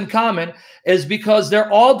stories in common is because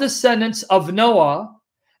they're all descendants of Noah.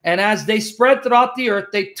 And as they spread throughout the earth,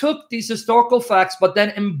 they took these historical facts, but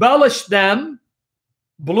then embellished them,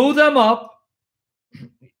 blew them up,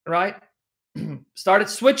 right? Started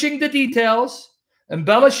switching the details,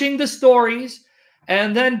 embellishing the stories,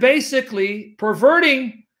 and then basically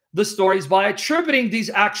perverting the stories by attributing these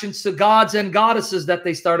actions to gods and goddesses that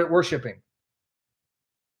they started worshiping.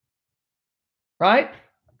 Right?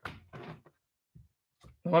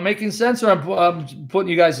 Am I making sense, or I'm putting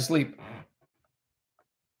you guys to sleep?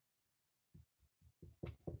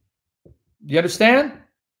 Do you understand?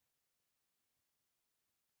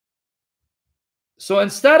 So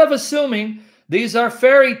instead of assuming these are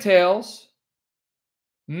fairy tales,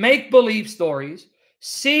 make-believe stories,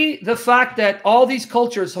 see the fact that all these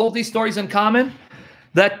cultures hold these stories in common,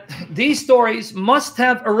 that these stories must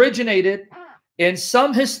have originated in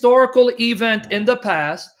some historical event in the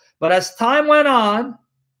past, but as time went on,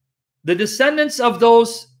 the descendants of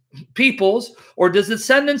those peoples, or the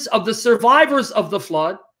descendants of the survivors of the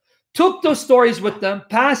flood, took those stories with them,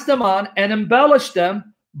 passed them on, and embellished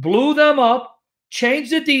them, blew them up,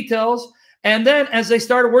 changed the details, and then as they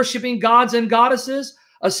started worshiping gods and goddesses,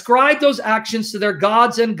 ascribed those actions to their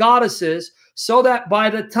gods and goddesses, so that by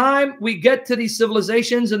the time we get to these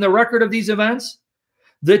civilizations and the record of these events,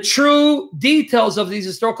 the true details of these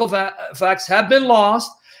historical facts have been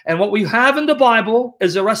lost, and what we have in the Bible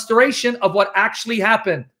is a restoration of what actually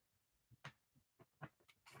happened.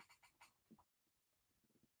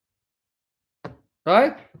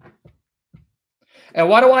 Right? And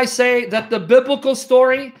why do I say that the biblical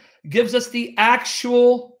story gives us the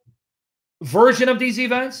actual version of these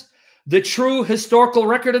events, the true historical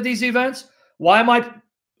record of these events? Why am I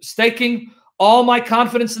staking all my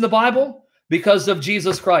confidence in the Bible? Because of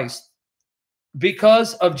Jesus Christ.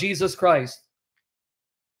 Because of Jesus Christ.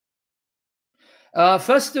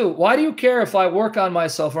 Festu, why do you care if I work on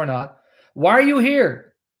myself or not? Why are you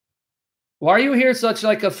here? Why are you here such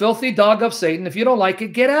like a filthy dog of Satan? If you don't like it,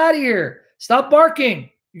 get out of here. Stop barking.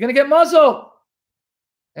 You're going to get muzzled.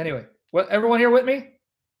 Anyway, everyone here with me?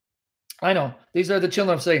 I know. These are the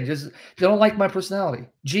children of Satan. Just, they don't like my personality.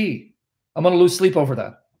 Gee, I'm going to lose sleep over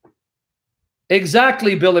that.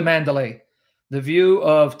 Exactly, Billy Mandalay. The view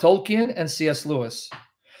of Tolkien and C.S. Lewis.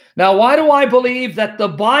 Now, why do I believe that the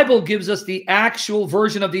Bible gives us the actual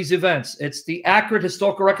version of these events? It's the accurate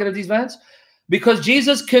historical record of these events. Because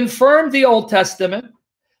Jesus confirmed the Old Testament,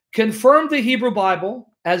 confirmed the Hebrew Bible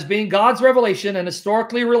as being God's revelation and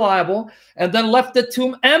historically reliable, and then left the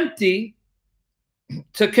tomb empty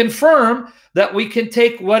to confirm that we can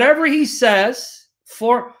take whatever he says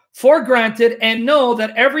for granted and know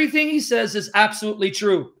that everything he says is absolutely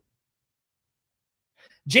true.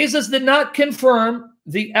 Jesus did not confirm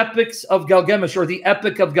the epics of Gilgamesh or the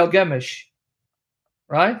epic of Gilgamesh,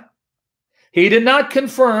 right? He did not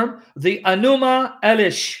confirm the Enuma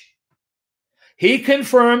Elish. He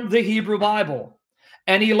confirmed the Hebrew Bible.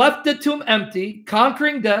 And he left the tomb empty,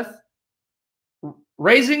 conquering death,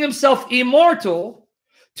 raising himself immortal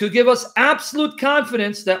to give us absolute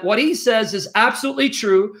confidence that what he says is absolutely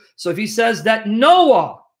true. So if he says that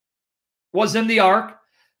Noah was in the ark,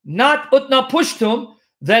 not Utnapishtim,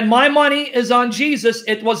 then my money is on Jesus.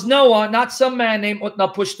 It was Noah, not some man named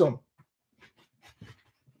Utnapishtim.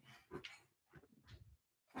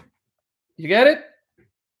 You get it?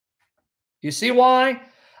 You see why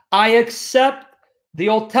I accept the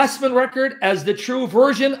Old Testament record as the true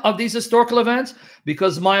version of these historical events?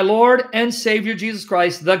 Because my Lord and Savior Jesus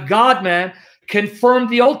Christ, the God-man, confirmed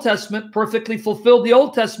the Old Testament, perfectly fulfilled the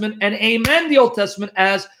Old Testament, and amen the Old Testament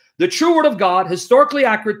as the true word of God, historically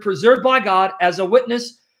accurate, preserved by God as a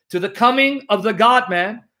witness to the coming of the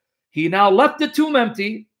God-man. He now left the tomb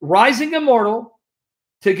empty, rising immortal,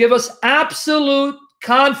 to give us absolute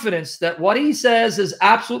confidence that what he says is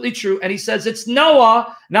absolutely true. And he says it's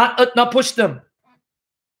Noah, not Utnapishtim.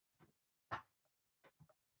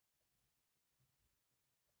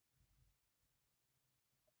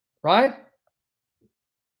 Right?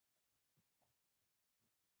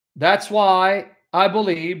 That's why I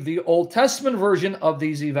believe the Old Testament version of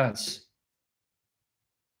these events.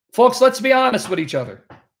 Folks, let's be honest with each other.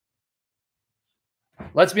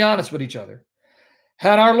 Let's be honest with each other.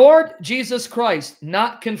 Had our Lord Jesus Christ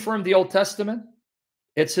not confirmed the Old Testament,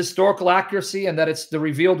 its historical accuracy, and that it's the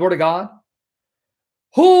revealed word of God,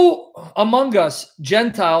 who among us,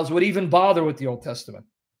 Gentiles, would even bother with the Old Testament?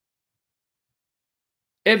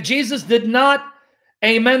 If Jesus did not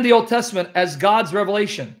amen the Old Testament as God's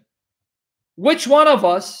revelation, which one of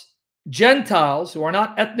us, Gentiles, who are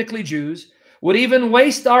not ethnically Jews, would even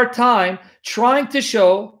waste our time trying to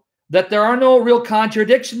show that there are no real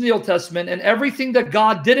contradictions in the Old Testament and everything that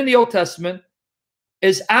God did in the Old Testament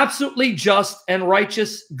is absolutely just and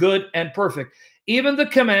righteous, good, and perfect? Even the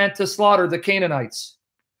command to slaughter the Canaanites.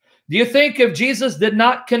 Do you think if Jesus did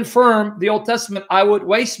not confirm the Old Testament, I would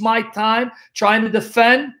waste my time trying to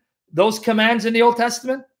defend those commands in the Old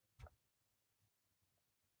Testament?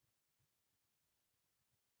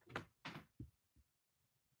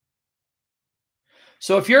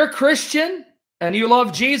 So if you're a Christian and you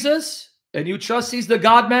love Jesus and you trust he's the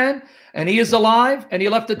God-man and he is alive and he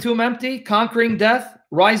left the tomb empty, conquering death,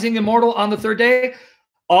 rising immortal on the third day,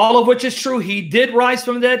 all of which is true. He did rise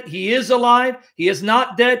from the dead. He is alive. He is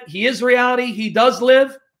not dead. He is reality. He does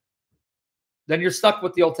live. Then you're stuck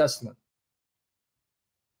with the Old Testament.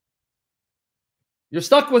 You're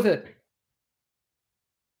stuck with it.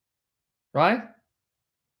 Right?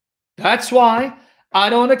 That's why I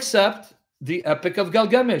don't accept the Epic of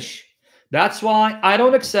Gilgamesh. That's why I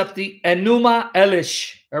don't accept the Enuma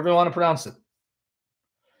Elish, however you want to pronounce it.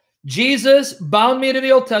 Jesus bound me to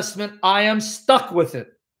the Old Testament. I am stuck with it.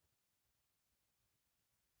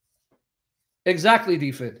 Exactly,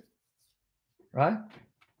 DFID. Right?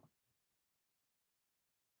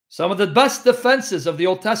 Some of the best defenses of the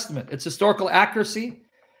Old Testament, its historical accuracy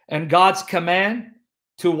and God's command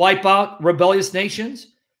to wipe out rebellious nations,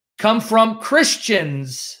 come from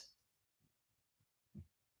Christians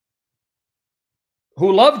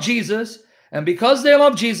who love Jesus, and because they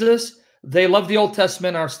love Jesus, they love the Old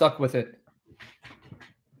Testament and are stuck with it.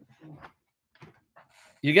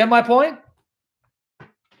 You get my point?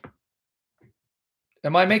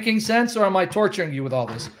 Am I making sense, or am I torturing you with all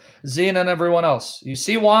this? Zine and everyone else. You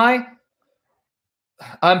see why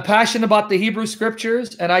I'm passionate about the Hebrew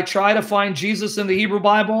scriptures, and I try to find Jesus in the Hebrew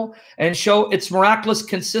Bible and show its miraculous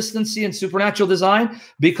consistency and supernatural design?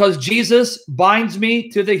 Because Jesus binds me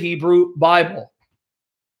to the Hebrew Bible.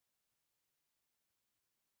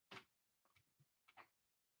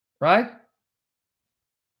 Right?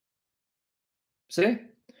 See?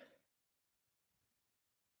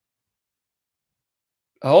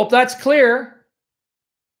 I hope that's clear.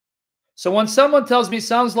 So when someone tells me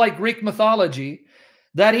sounds like Greek mythology,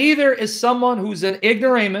 that either is someone who's an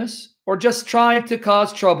ignoramus or just trying to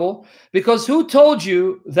cause trouble, because who told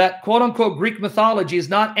you that quote-unquote Greek mythology is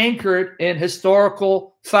not anchored in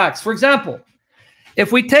historical facts? For example,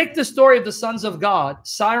 if we take the story of the sons of God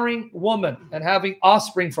siring woman and having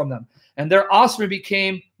offspring from them, and their offspring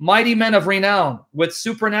became mighty men of renown with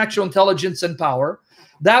supernatural intelligence and power,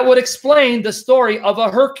 that would explain the story of a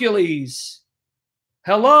Hercules.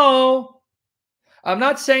 Hello? I'm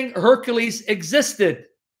not saying Hercules existed,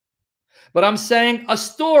 but I'm saying a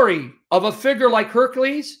story of a figure like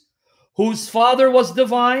Hercules, whose father was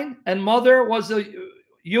divine and mother was a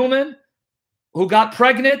human, who got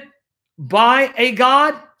pregnant by a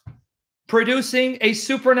god, producing a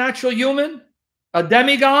supernatural human, a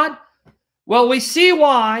demigod. Well, we see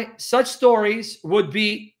why such stories would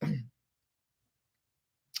be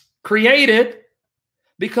created,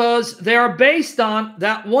 because they are based on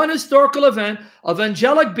that one historical event of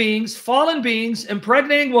angelic beings, fallen beings,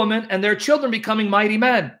 impregnating women and their children becoming mighty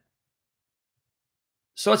men.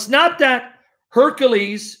 So it's not that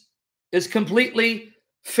Hercules is completely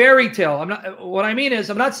fairy tale. What I mean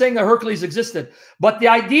is, I'm not saying that Hercules existed, but the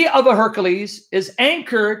idea of a Hercules is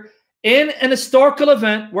anchored in an historical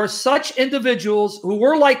event where such individuals who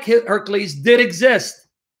were like Hercules did exist.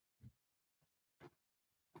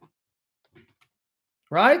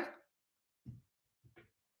 Right?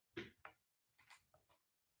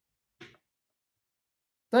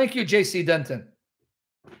 Thank you, JC Denton.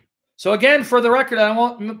 So again, for the record, I don't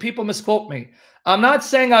want people misquote me. I'm not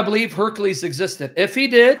saying I believe Hercules existed. If he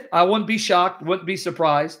did, I wouldn't be shocked, wouldn't be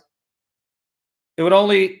surprised. It would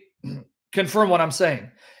only confirm what I'm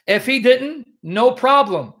saying. If he didn't, no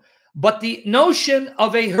problem. But the notion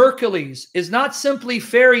of a Hercules is not simply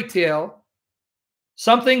fairy tale,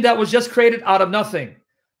 something that was just created out of nothing.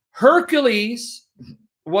 Hercules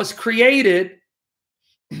was created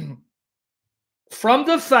from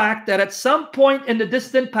the fact that at some point in the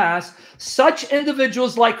distant past, such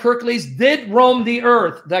individuals like Hercules did roam the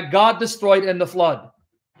earth that God destroyed in the flood.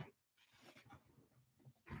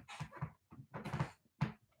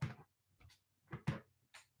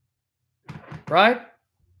 Right?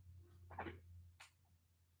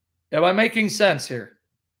 Am I making sense here?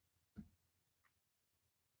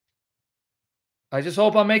 I just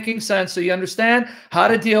hope I'm making sense so you understand how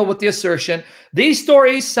to deal with the assertion. These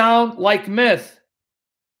stories sound like myth.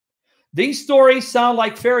 These stories sound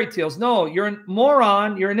like fairy tales. No, you're a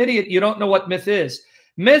moron. You're an idiot. You don't know what myth is.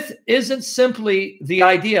 Myth isn't simply the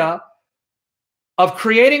idea of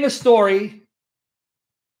creating a story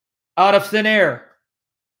out of thin air,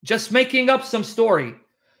 just making up some story.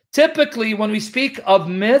 Typically, when we speak of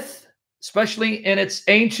myth, especially in its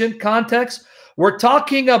ancient context, we're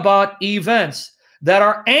talking about events that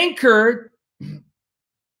are anchored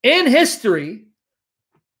in history,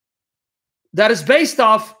 that is based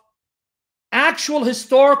off actual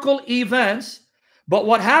historical events. But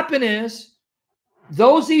what happened is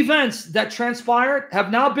those events that transpired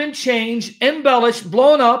have now been changed, embellished,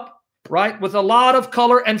 blown up, right, with a lot of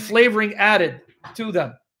color and flavoring added to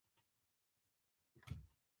them.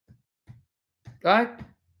 Right?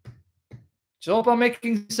 So I hope I'm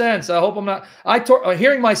making sense. I hope I'm not.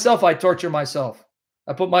 Hearing myself, I torture myself.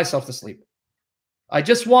 I put myself to sleep. I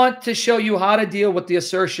just want to show you how to deal with the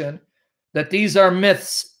assertion that these are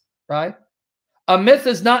myths, right? A myth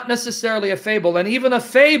is not necessarily a fable. And even a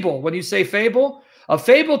fable, when you say fable, a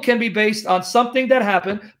fable can be based on something that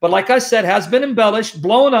happened, but like I said, has been embellished,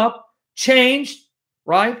 blown up, changed,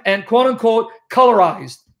 right? And quote unquote,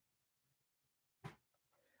 colorized.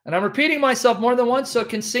 And I'm repeating myself more than once so it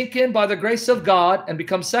can sink in by the grace of God and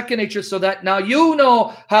become second nature, so that now you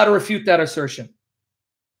know how to refute that assertion.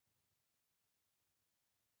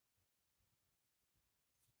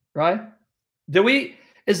 Right?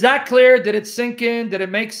 Is that clear? Did it sink in? Did it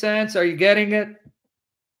make sense? Are you getting it?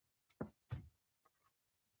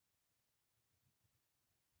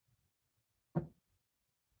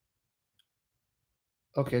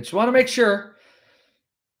 Okay, just want to make sure.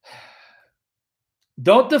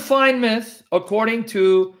 Don't define myth according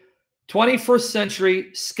to 21st century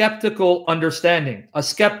skeptical understanding. A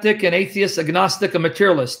skeptic, an atheist, agnostic, a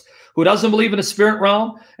materialist who doesn't believe in the spirit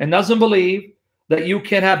realm and doesn't believe that you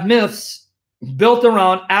can have myths built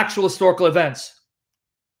around actual historical events.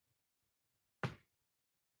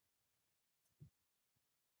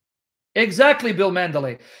 Exactly, Bill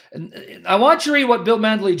Mandalay. And I want you to read what Bill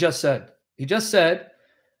Mandalay just said. He just said,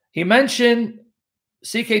 he mentioned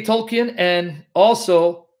C.K. Tolkien and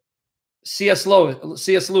also C.S.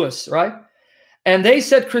 Lewis, right? And they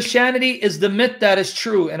said Christianity is the myth that is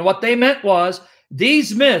true. And what they meant was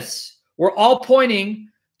these myths were all pointing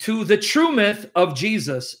to the true myth of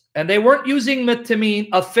Jesus. And they weren't using myth to mean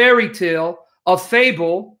a fairy tale, a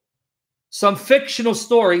fable, some fictional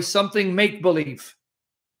story, something make-believe.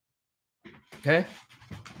 Okay?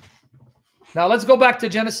 Now let's go back to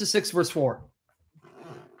Genesis 6, verse 4.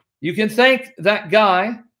 You can thank that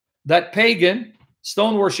guy, that pagan,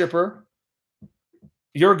 stone worshiper,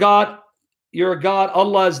 your God,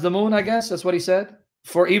 Allah is the moon, I guess. That's what he said.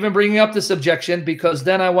 For even bringing up this objection, because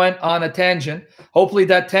then I went on a tangent. Hopefully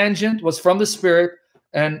that tangent was from the Spirit,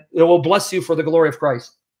 and it will bless you for the glory of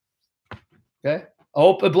Christ. Okay? I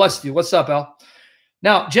hope it blessed you. What's up, Al?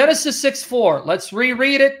 Now, Genesis 6:4. Let's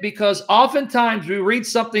reread it, because oftentimes we read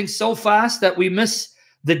something so fast that we miss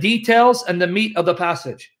the details and the meat of the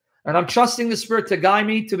passage. And I'm trusting the Spirit to guide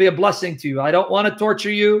me to be a blessing to you. I don't want to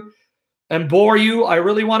torture you and bore you. I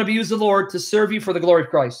really want to be used of the Lord to serve you for the glory of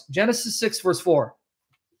Christ. Genesis 6, verse 4.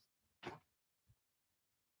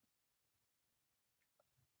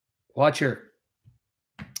 Watch here.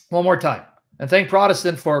 One more time. And thank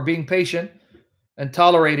Protestant for being patient and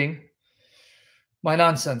tolerating my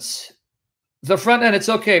nonsense. The front end, it's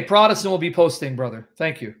okay. Protestant will be posting, brother.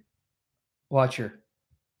 Thank you. Watch here.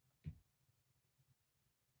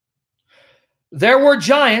 There were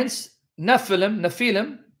giants,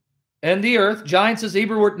 Nephilim, in the earth. Giants is the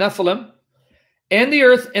Hebrew word Nephilim. In the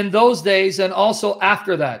earth in those days and also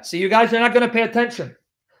after that. So you guys are not going to pay attention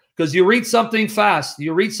because you read something fast.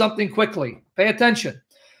 You read something quickly. Pay attention.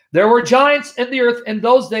 There were giants in the earth in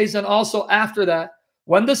those days and also after that,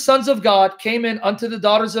 when the sons of God came in unto the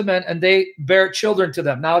daughters of men, and they bare children to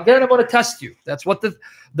them. Now, again, I'm going to test you. That's what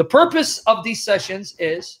the purpose of these sessions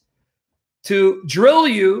is, to drill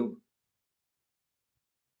you,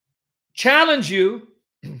 challenge you,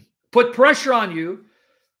 put pressure on you,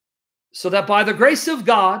 so that by the grace of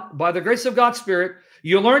God, by the grace of God's Spirit,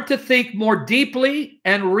 you learn to think more deeply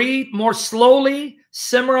and read more slowly,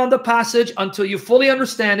 simmer on the passage until you fully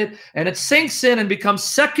understand it, and it sinks in and becomes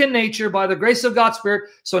second nature by the grace of God's Spirit,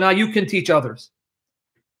 so now you can teach others.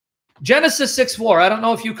 Genesis 6:4, I don't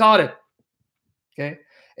know if you caught it. Okay.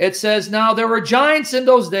 It says, now there were giants in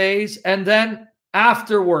those days, and then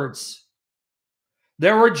afterwards.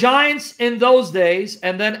 There were giants in those days,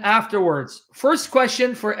 and then afterwards. First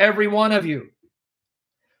question for every one of you.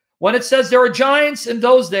 When it says there were giants in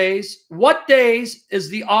those days, what days is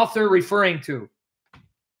the author referring to?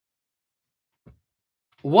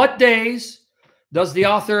 What days does the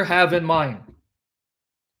author have in mind?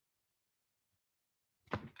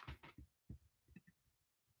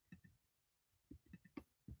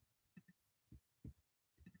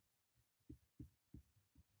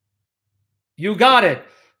 You got it.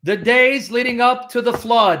 The days leading up to the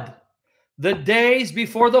flood. The days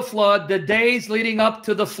before the flood. The days leading up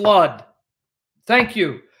to the flood. Thank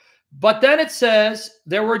you. But then it says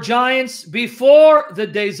there were giants before the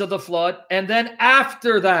days of the flood and then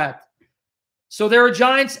after that. So there were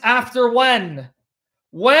giants after when?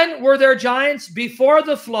 When were there giants? Before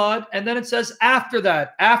the flood, and then it says after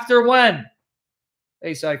that. After when?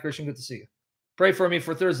 Hey, Sai Christian, good to see you. Pray for me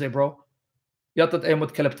for Thursday, bro.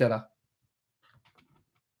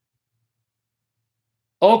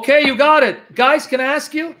 Okay, you got it. Guys, can I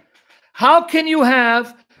ask you? How can you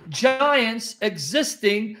have giants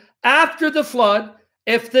existing after the flood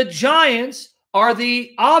if the giants are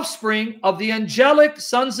the offspring of the angelic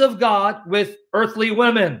sons of God with earthly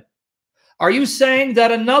women? Are you saying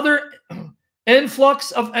that another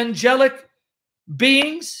influx of angelic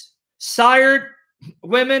beings sired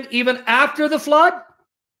women even after the flood?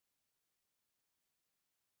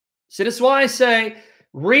 See, this is why I say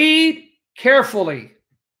read carefully.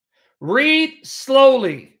 Read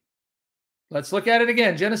slowly. Let's look at it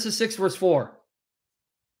again. Genesis 6, verse 4.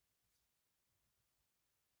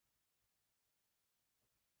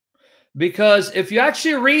 Because if you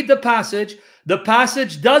actually read the passage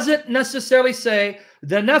doesn't necessarily say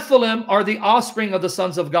the Nephilim are the offspring of the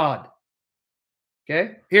sons of God.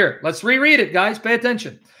 Okay? Here, let's reread it, guys. Pay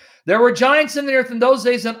attention. There were giants in the earth in those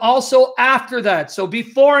days and also after that. So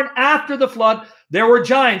before and after the flood, there were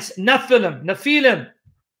giants, Nephilim.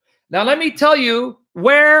 Now, let me tell you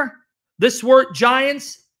where this word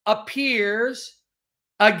giants appears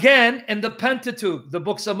again in the Pentateuch, the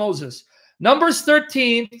books of Moses. Numbers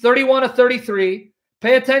 13, 31 to 33.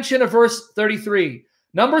 Pay attention to verse 33.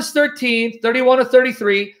 Numbers 13, 31 to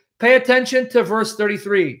 33. Pay attention to verse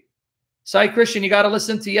 33. Sai Christian, you got to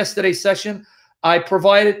listen to yesterday's session. I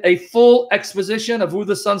provided a full exposition of who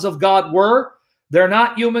the sons of God were. They're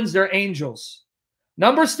not humans, they're angels.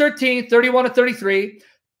 Numbers 13, 31 to 33.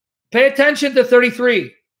 Pay attention to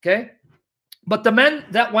 33, okay? But the men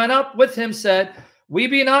that went up with him said, we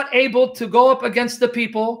be not able to go up against the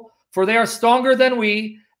people, for they are stronger than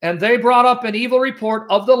we. And they brought up an evil report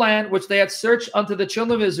of the land which they had searched unto the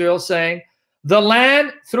children of Israel, saying, The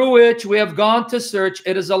land through which we have gone to search,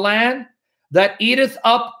 it is a land that eateth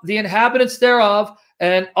up the inhabitants thereof,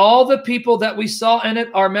 and all the people that we saw in it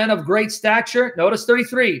are men of great stature. Notice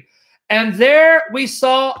 33. And there we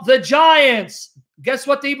saw the giants. Guess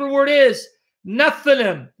what the Hebrew word is?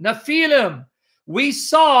 Nephilim. Nephilim. We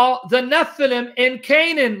saw the Nephilim in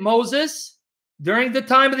Canaan, Moses, during the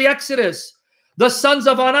time of the Exodus. The sons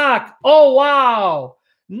of Anak. Oh, wow.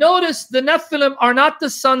 Notice the Nephilim are not the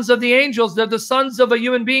sons of the angels. They're the sons of a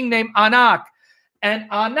human being named Anak. And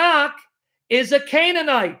Anak is a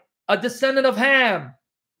Canaanite, a descendant of Ham.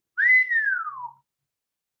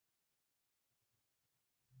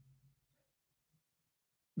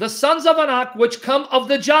 The sons of Anak, which come of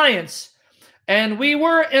the giants. And we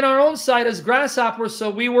were in our own sight as grasshoppers, so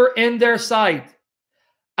we were in their sight.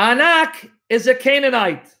 Anak is a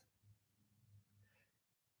Canaanite.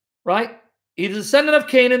 Right? He's a descendant of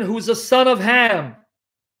Canaan, who's a son of Ham.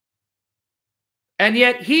 And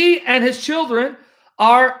yet he and his children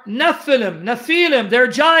are Nephilim, they're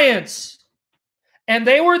giants. And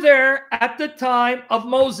they were there at the time of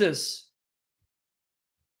Moses.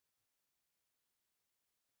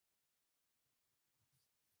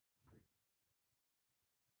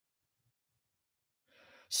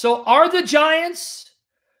 So are the giants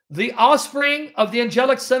the offspring of the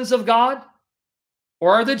angelic sons of God?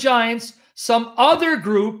 Or are the giants some other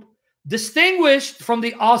group distinguished from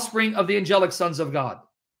the offspring of the angelic sons of God?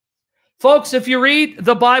 Folks, if you read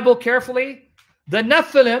the Bible carefully, the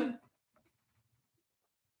Nephilim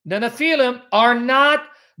are not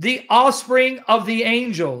the offspring of the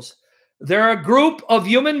angels. They're a group of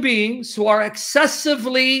human beings who are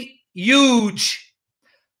excessively huge.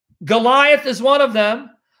 Goliath is one of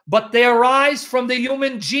them, but they arise from the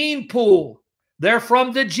human gene pool. They're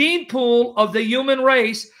from the gene pool of the human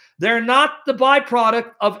race. They're not the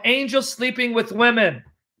byproduct of angels sleeping with women.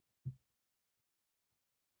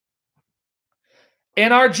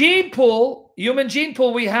 In our gene pool, human gene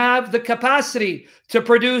pool, we have the capacity to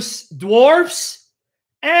produce dwarfs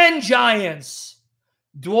and giants.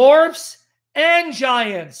 Dwarfs and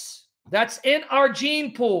giants. That's in our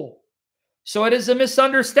gene pool. So it is a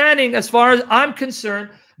misunderstanding, as far as I'm concerned,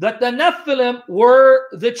 that the Nephilim were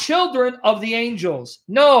the children of the angels.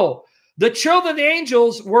 No, the children of the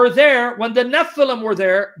angels were there when the Nephilim were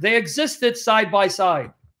there. They existed side by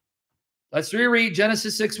side. Let's reread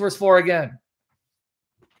Genesis 6, verse 4 again.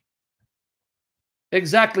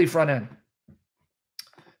 Exactly, front end.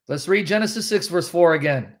 Let's read Genesis 6, verse 4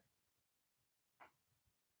 again.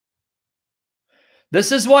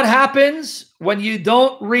 This is what happens when you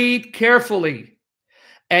don't read carefully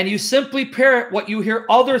and you simply parrot what you hear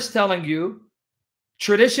others telling you,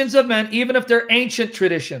 traditions of men, even if they're ancient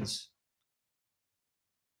traditions.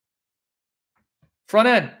 Front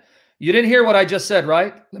end, you didn't hear what I just said,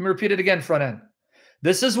 right? Let me repeat it again, front end.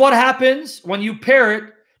 This is what happens when you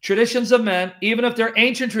parrot traditions of men, even if they're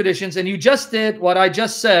ancient traditions, and you just did what I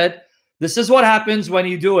just said. This is what happens when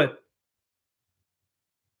you do it.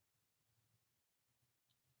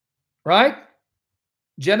 Right?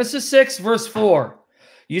 Genesis 6, verse 4.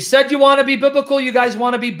 You said you want to be biblical. You guys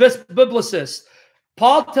want to be biblicists.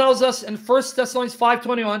 Paul tells us in 1 Thessalonians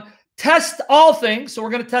 5:21, test all things. So we're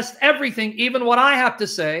going to test everything, even what I have to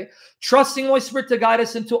say, trusting the Holy Spirit to guide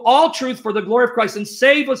us into all truth for the glory of Christ and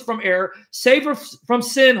save us from error, save us from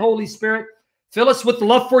sin, Holy Spirit. Fill us with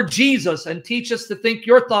love for Jesus and teach us to think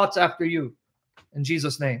your thoughts after you. In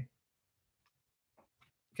Jesus' name.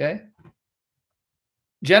 Okay?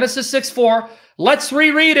 Genesis 6:4. Let's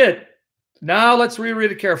reread it. Now let's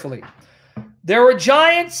reread it carefully. There were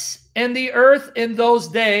giants in the earth in those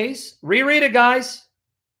days. Reread it, guys.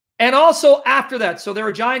 And also after that. So there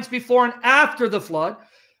were giants before and after the flood.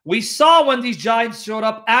 We saw when these giants showed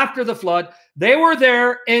up after the flood. They were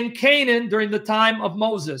there in Canaan during the time of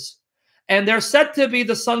Moses. And they're said to be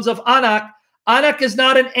the sons of Anak. Anak is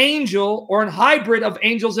not an angel or a hybrid of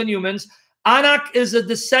angels and humans. Anak is a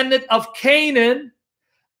descendant of Canaan.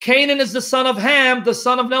 Canaan is the son of Ham, the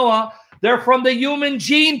son of Noah. They're from the human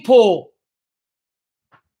gene pool.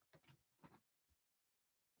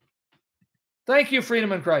 Thank you,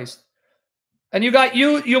 freedom in Christ. And you got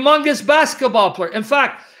humongous basketball player. In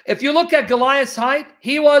fact, if you look at Goliath's height,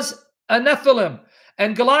 he was a Nephilim.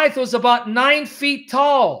 And Goliath was about 9 feet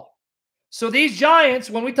tall. So these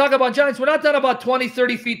giants, when we talk about giants, we're not talking about 20,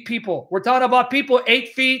 30 feet people. We're talking about people 8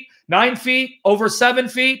 feet, 9 feet, over 7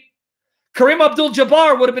 feet. Kareem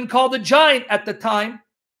Abdul-Jabbar would have been called a giant at the time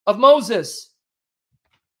of Moses.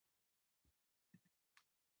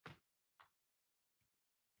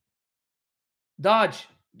 Dodge,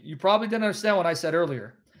 you probably didn't understand what I said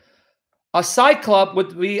earlier. A cyclop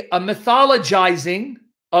would be a mythologizing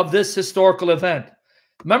of this historical event.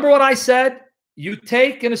 Remember what I said? You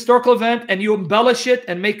take an historical event and you embellish it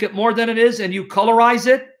and make it more than it is, and you colorize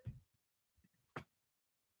it.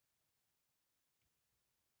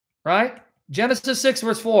 Right? Genesis 6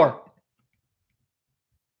 verse 4.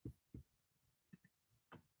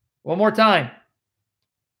 One more time.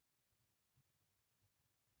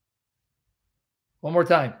 One more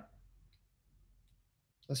time.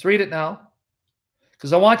 Let's read it now,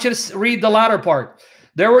 because I want you to read the latter part.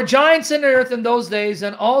 There were giants in the earth in those days,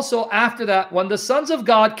 and also after that, when the sons of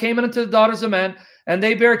God came into the daughters of men, and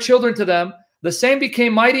they bare children to them, the same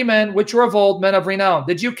became mighty men, which were of old, men of renown.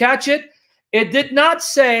 Did you catch it? It did not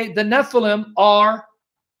say the Nephilim are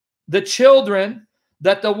the children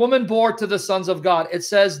that the woman bore to the sons of God. It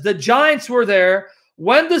says the giants were there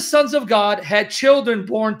when the sons of God had children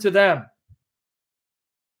born to them.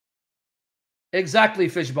 Exactly,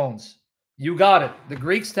 fish bones. You got it. The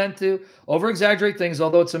Greeks tend to over-exaggerate things,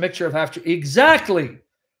 although it's a mixture of half-truth. Exactly.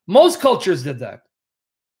 Most cultures did that.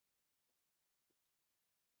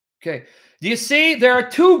 Okay. Do you see? There are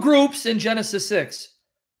two groups in Genesis 6.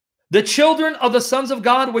 The children of the sons of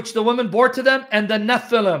God, which the women bore to them, and the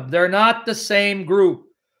Nephilim. They're not the same group.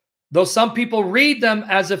 Though some people read them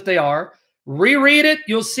as if they are. Reread it,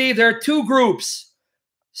 you'll see there are two groups.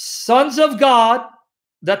 Sons of God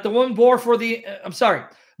that the woman bore for the,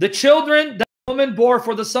 the children that the woman bore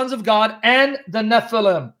for the sons of God, and the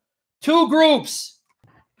Nephilim. Two groups.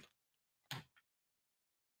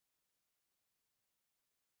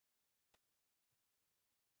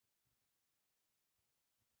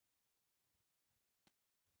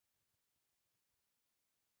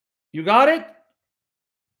 You got it?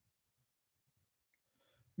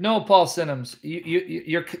 No, Paul Simmons.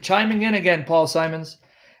 You're chiming in again, Paul Simons,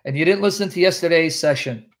 and you didn't listen to yesterday's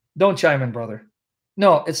session. Don't chime in, brother.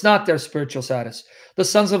 No, it's not their spiritual status. The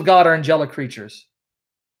sons of God are angelic creatures.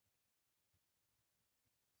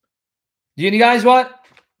 Do you guys want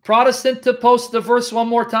Protestant to post the verse one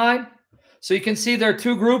more time? So you can see there are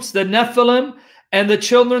two groups, the Nephilim and the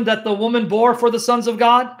children that the woman bore for the sons of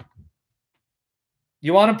God.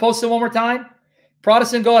 You want to post it one more time?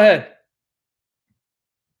 Protestant, go ahead.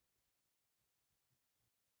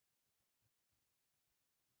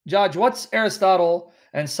 Judge, what's Aristotle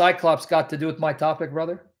and Cyclops got to do with my topic,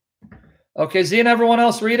 brother? Okay, Z and everyone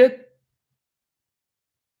else read it.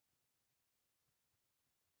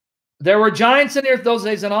 There were giants in the earth those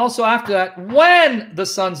days, and also after that, when the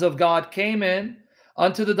sons of God came in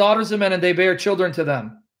unto the daughters of men, and they bare children to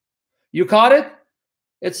them. You caught it?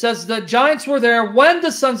 It says the giants were there when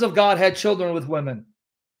the sons of God had children with women.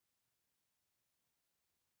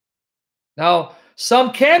 Now,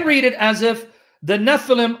 some can read it as if the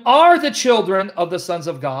Nephilim are the children of the sons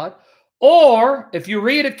of God. Or, if you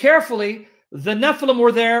read it carefully, the Nephilim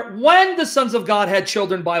were there when the sons of God had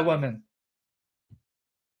children by women.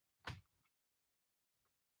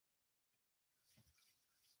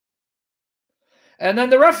 And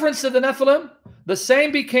then the reference to the Nephilim, the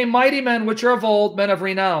same became mighty men which are of old, men of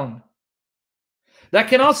renown. That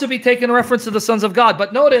can also be taken in reference to the sons of God.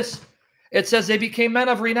 But notice, it says they became men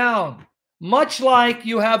of renown. Much like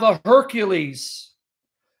you have a Hercules.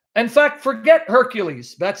 In fact, forget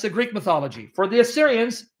Hercules. That's the Greek mythology. For the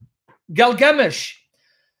Assyrians, Gilgamesh.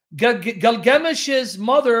 Gilgamesh's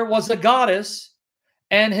mother was a goddess,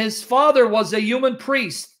 and his father was a human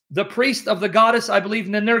priest. The priest of the goddess, I believe,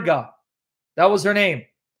 Ninurga. That was her name.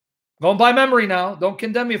 Going by memory now. Don't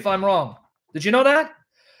condemn me if I'm wrong. Did you know that?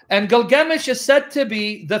 And Gilgamesh is said to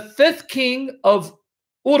be the fifth king of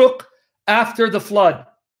Uruk after the flood.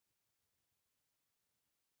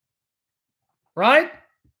 Right?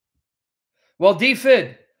 Well,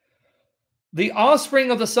 Defid, the offspring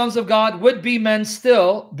of the sons of God would be men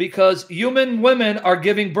still, because human women are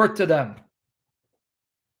giving birth to them.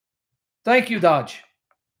 Thank you, Dodge.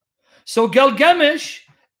 So Gilgamesh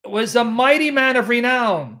was a mighty man of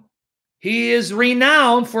renown. He is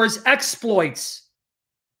renowned for his exploits.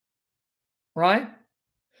 Right?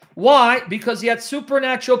 Why? Because he had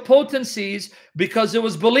supernatural potencies, because it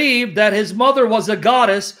was believed that his mother was a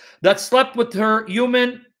goddess that slept with her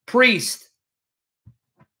human priest.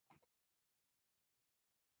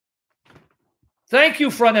 Thank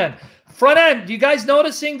you, front end. Front end, you guys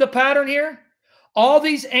noticing the pattern here? All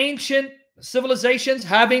these ancient civilizations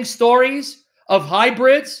having stories of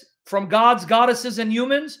hybrids from gods, goddesses, and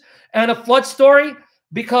humans, and a flood story,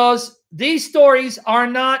 because these stories are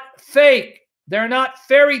not fake. They're not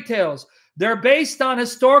fairy tales. They're based on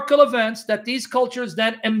historical events that these cultures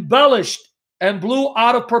then embellished and blew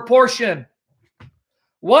out of proportion.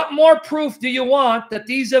 What more proof do you want that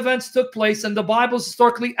these events took place and the Bible is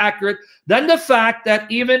historically accurate than the fact that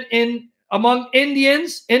even in among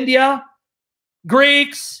Indians, India,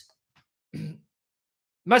 Greeks,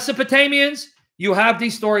 Mesopotamians, you have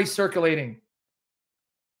these stories circulating.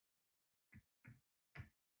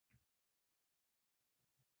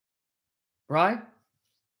 Right?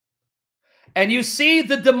 And you see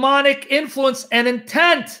the demonic influence and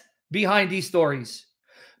intent behind these stories.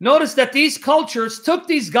 Notice that these cultures took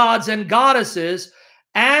these gods and goddesses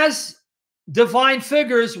as divine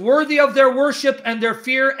figures worthy of their worship and their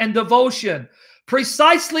fear and devotion.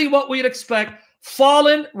 Precisely what we'd expect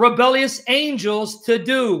fallen, rebellious angels to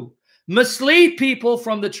do. Mislead people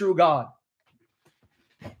from the true God.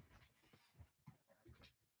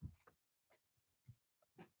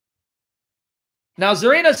 Now,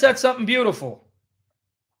 Zarina said something beautiful.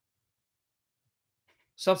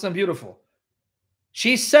 Something beautiful.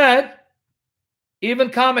 She said,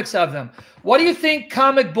 even comics have them. What do you think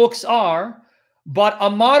comic books are but a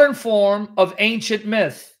modern form of ancient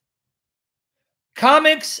myth?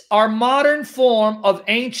 Comics are modern form of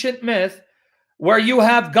ancient myth where you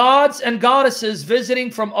have gods and goddesses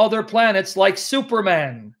visiting from other planets like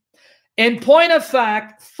Superman. In point of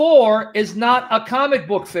fact, Thor is not a comic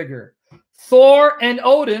book figure. Thor and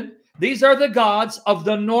Odin, these are the gods of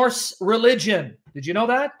the Norse religion. Did you know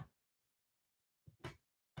that?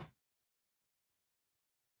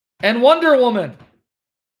 And Wonder Woman,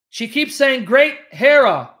 she keeps saying great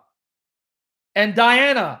Hera and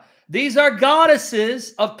Diana. These are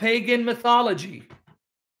goddesses of pagan mythology.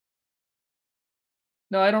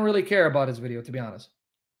 No, I don't really care about his video, to be honest.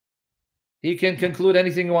 He can conclude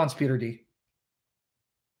anything he wants, Peter D.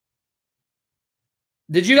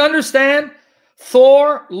 Did you understand?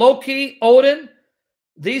 Thor, Loki, Odin,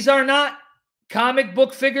 these are not comic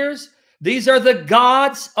book figures. These are the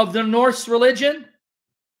gods of the Norse religion.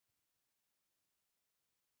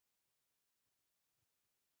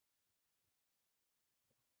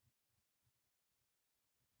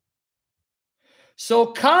 So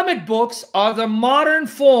comic books are the modern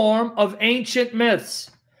form of ancient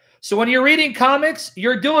myths. So when you're reading comics,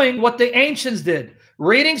 you're doing what the ancients did,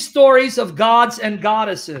 reading stories of gods and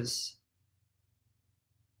goddesses.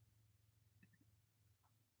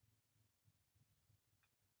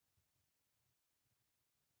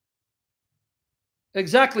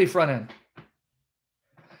 Exactly, front end.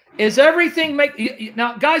 Is everything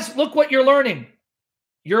now, guys, look what you're learning.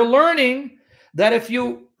 You're learning that if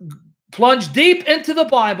you plunge deep into the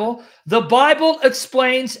Bible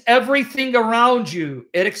explains everything around you.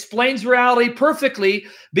 It explains reality perfectly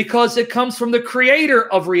because it comes from the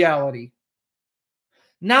creator of reality.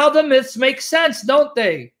 Now the myths make sense, don't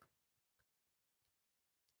they?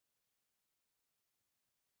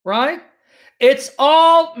 Right? It's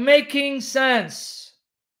all making sense.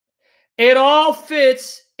 It all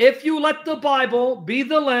fits if you let the Bible be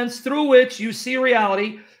the lens through which you see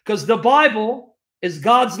reality, because the Bible is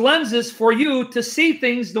God's lenses for you to see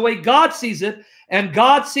things the way God sees it, and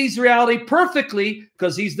God sees reality perfectly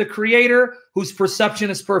because he's the creator whose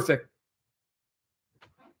perception is perfect.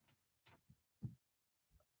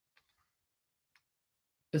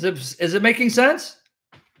 Is it making sense?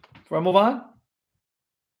 Before I move on?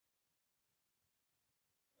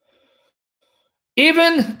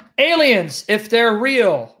 Even aliens, if they're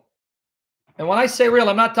real, and when I say real,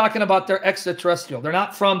 I'm not talking about they're extraterrestrial. They're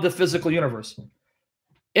not from the physical universe.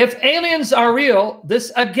 If aliens are real,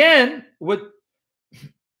 this again would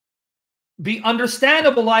be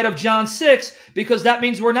understandable in light of John 6, because that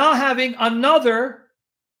means we're now having another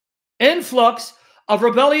influx of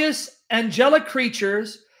rebellious angelic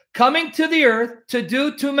creatures coming to the earth to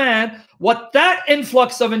do to man what that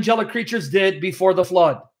influx of angelic creatures did before the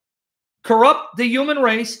flood. Corrupt the human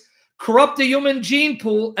race, corrupt the human gene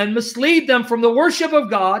pool, and mislead them from the worship of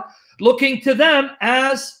God, looking to them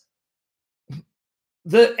as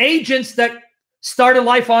the agents that started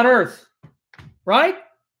life on earth, right?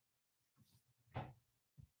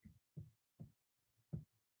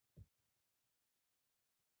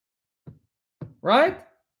 Right?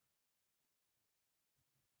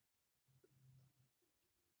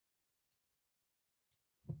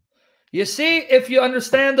 You see, if you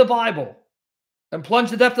understand the Bible and plunge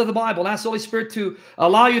the depth of the Bible and ask the Holy Spirit to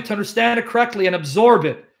allow you to understand it correctly and absorb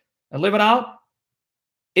it and live it out,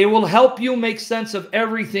 it will help you make sense of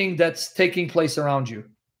everything that's taking place around you.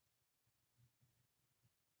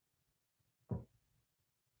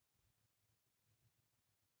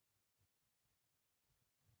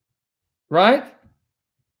 Right?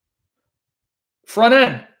 Front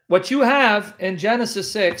end. What you have in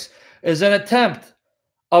Genesis 6 is an attempt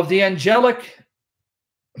of the angelic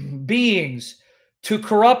beings to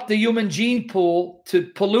corrupt the human gene pool, to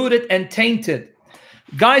pollute it and taint it.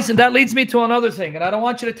 Guys, and that leads me to another thing, and I don't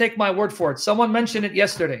want you to take my word for it. Someone mentioned it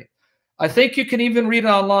yesterday. I think you can even read it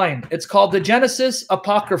online. It's called the Genesis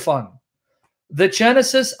Apocryphon. The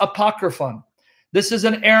Genesis Apocryphon. This is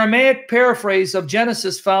an Aramaic paraphrase of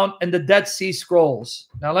Genesis found in the Dead Sea Scrolls.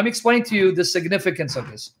 Now, let me explain to you the significance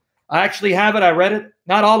of this. I actually have it. I read it.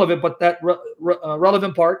 Not all of it, but that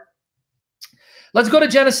relevant part. Let's go to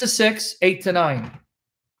Genesis 6, 8 to 9.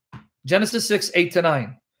 Genesis 6, 8 to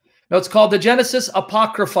 9. Now, it's called the Genesis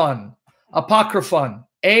Apocryphon. Apocryphon.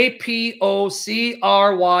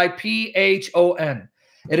 Apocryphon.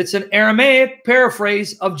 It's an Aramaic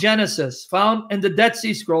paraphrase of Genesis found in the Dead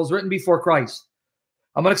Sea Scrolls written before Christ.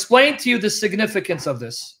 I'm going to explain to you the significance of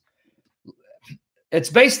this. It's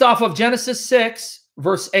based off of Genesis 6,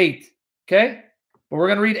 verse 8. Okay? But we're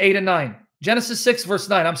going to read 8 and 9. Genesis 6, verse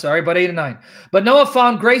 9. I'm sorry, but 8 and 9. But Noah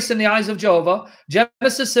found grace in the eyes of Jehovah.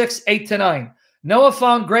 Genesis 6, 8 to 9. Noah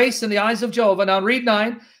found grace in the eyes of Jehovah. Now read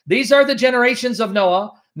 9. These are the generations of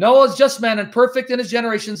Noah. Noah is just man and perfect in his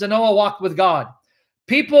generations, and Noah walked with God.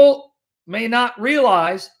 People may not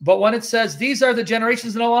realize, but when it says these are the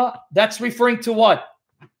generations of Noah, that's referring to what?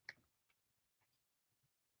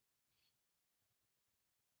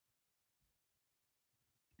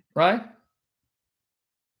 Right?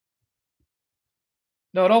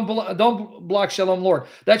 No, don't block Shalom Lord.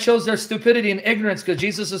 That shows their stupidity and ignorance, because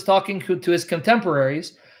Jesus is talking to his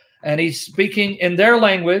contemporaries, and he's speaking in their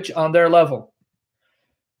language on their level.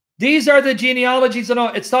 These are the genealogies of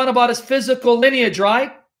Noah. It's talking about his physical lineage,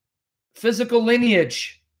 right? Physical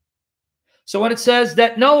lineage. So when it says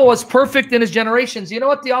that Noah was perfect in his generations, you know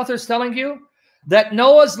what the author is telling you? That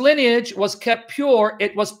Noah's lineage was kept pure.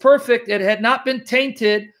 It was perfect. It had not been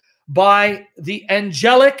tainted by the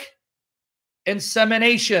angelic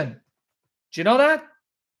insemination. Do you know that?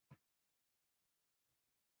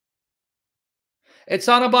 It's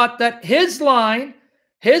on about that his line,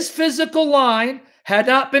 his physical line, had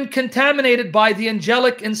not been contaminated by the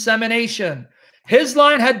angelic insemination. His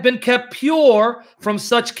line had been kept pure from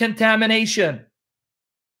such contamination.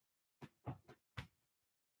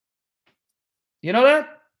 You know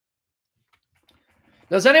that?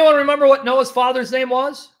 Does anyone remember what Noah's father's name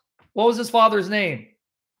was? What was his father's name?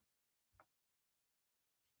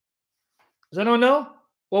 Does anyone know?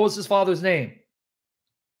 What was his father's name?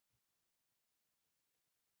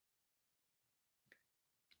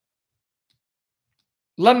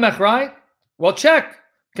 Lamech, right? Well, check.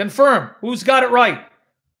 Confirm. Who's got it right?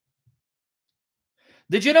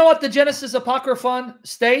 Did you know what the Genesis Apocryphon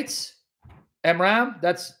states? Amram?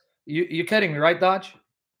 That's, you're kidding me, right, Dodge?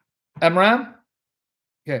 Amram?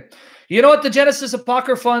 Okay. You know what the Genesis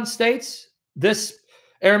Apocryphon states? This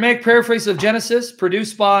Aramaic paraphrase of Genesis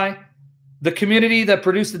produced by the community that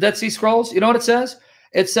produced the Dead Sea Scrolls. You know what it says?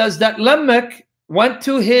 It says that Lamech went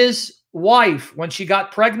to his wife when she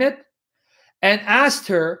got pregnant and asked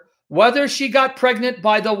her whether she got pregnant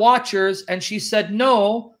by the Watchers, and she said,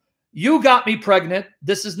 no, you got me pregnant.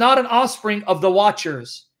 This is not an offspring of the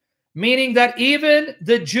Watchers. Meaning that even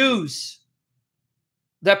the Jews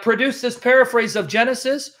that produced this paraphrase of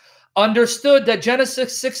Genesis understood that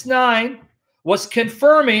Genesis 6:9 was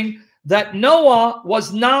confirming that Noah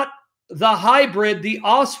was not the hybrid, the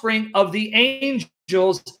offspring of the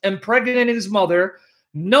angels impregnating his mother.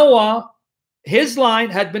 Noah, his line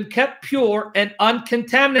had been kept pure and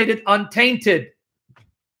uncontaminated, untainted.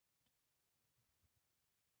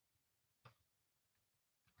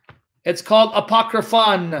 It's called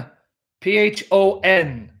Apocryphon.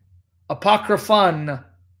 P-H-O-N. Apocryphon,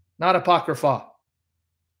 not Apocrypha.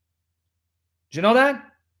 Do you know that?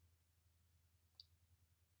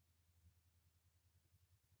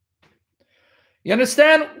 You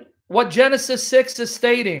understand what Genesis 6 is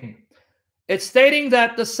stating? It's stating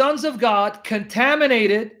that the sons of God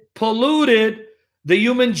contaminated, polluted the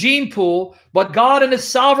human gene pool, but God in his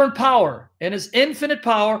sovereign power, in his infinite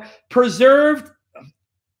power, preserved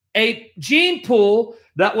a gene pool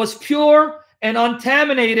that was pure and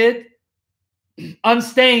uncontaminated,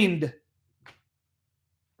 unstained.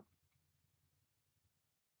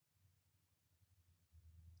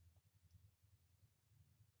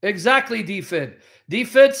 Exactly, DFID.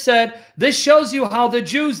 DFID said, this shows you how the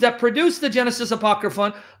Jews that produced the Genesis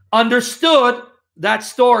Apocryphon understood that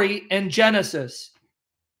story in Genesis.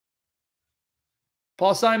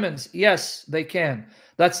 Paul Simons, yes, they can.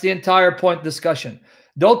 That's the entire point discussion.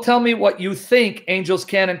 Don't tell me what you think angels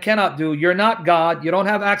can and cannot do. You're not God. You don't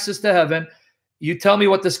have access to heaven. You tell me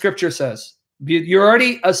what the scripture says. You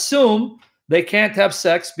already assume they can't have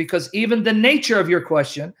sex, because even the nature of your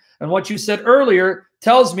question and what you said earlier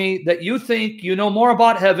tells me that you think you know more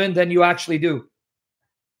about heaven than you actually do.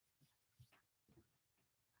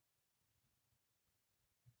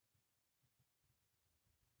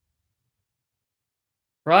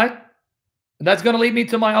 right? And that's going to lead me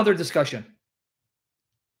to my other discussion.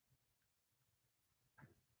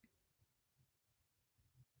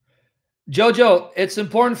 Jojo, it's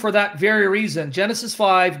important for that very reason. Genesis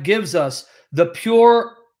 5 gives us the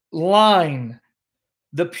pure line,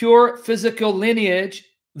 the pure physical lineage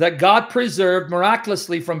that God preserved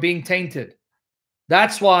miraculously from being tainted.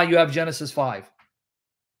 That's why you have Genesis 5.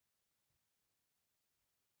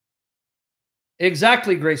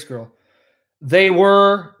 Exactly, Grace Girl. They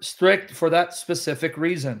were strict for that specific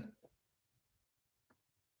reason.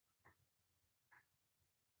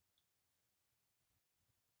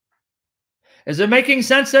 Is it making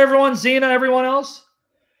sense to everyone? Zena, everyone else?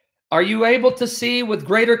 Are you able to see with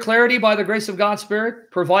greater clarity by the grace of God's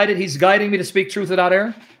Spirit, provided He's guiding me to speak truth without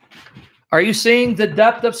error? Are you seeing the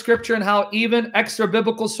depth of Scripture and how even extra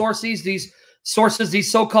biblical sources, these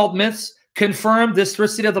so-called myths, confirm the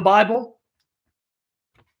historicity of the Bible?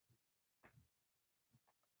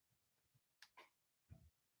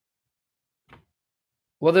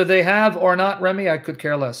 Whether they have or not, Remy, I could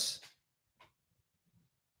care less.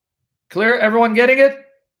 Clear? Everyone getting it?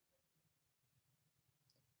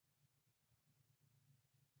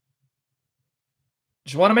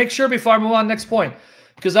 Just want to make sure before I move on to the next point,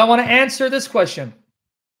 because I want to answer this question.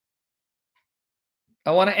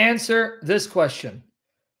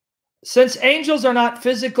 Since angels are not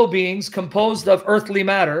physical beings composed of earthly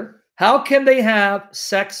matter, how can they have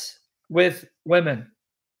sex with women?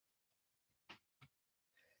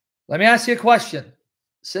 Let me ask you a question.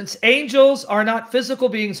 Since angels are not physical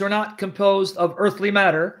beings, are not composed of earthly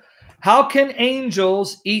matter, how can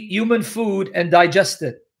angels eat human food and digest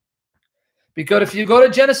it? Because if you go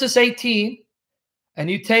to Genesis 18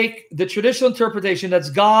 and you take the traditional interpretation, that's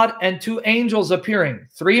God and two angels appearing.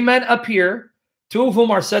 Three men appear, two of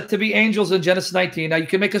whom are said to be angels in Genesis 19. Now, you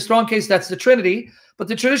can make a strong case that's the Trinity, but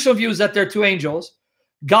the traditional view is that they're two angels.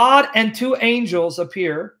 God and two angels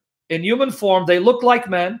appear in human form. They look like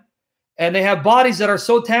men, and they have bodies that are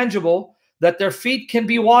so tangible that their feet can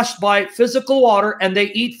be washed by physical water, and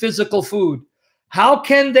they eat physical food. How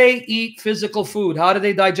can they eat physical food? How do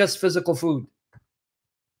they digest physical food?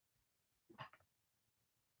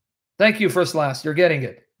 Thank you, First Last. You're getting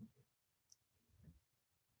it.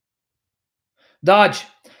 Dodge,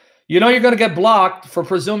 you know you're going to get blocked for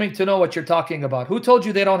presuming to know what you're talking about. Who told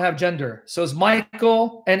you they don't have gender? So is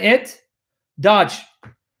Michael and it? Dodge,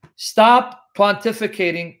 stop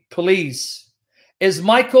pontificating, please. Is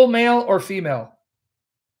Michael male or female?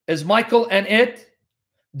 Is Michael and it?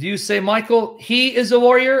 Do you say Michael, he is a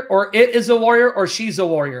warrior, or it is a warrior, or she's a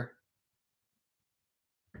warrior?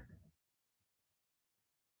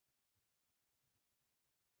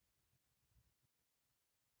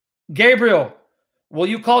 Gabriel, will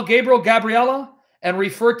you call Gabriel Gabriella and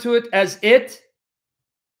refer to it as it?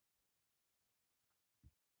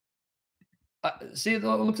 See,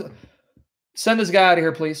 send this guy out of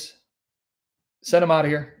here, please. Send him out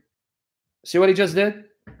of here. See what he just did?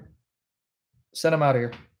 Send him out of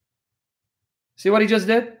here. See what he just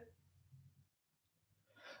did?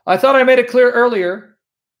 I thought I made it clear earlier.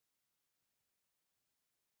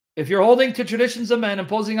 If you're holding to traditions of men,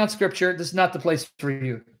 imposing on Scripture, this is not the place for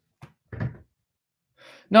you.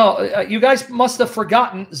 No, you guys must have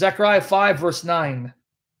forgotten Zechariah 5, verse 9.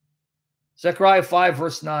 Zechariah 5,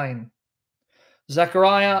 verse 9.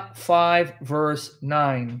 Zechariah 5, verse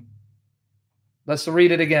 9. Let's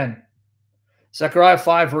read it again. Zechariah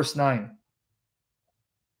 5, verse 9.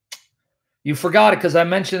 You forgot it because I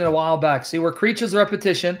mentioned it a while back. See, we're creatures of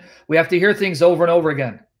repetition. We have to hear things over and over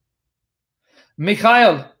again.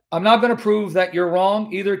 Mikhail, I'm not going to prove that you're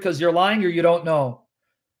wrong either because you're lying or you don't know.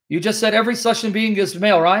 You just said every such being is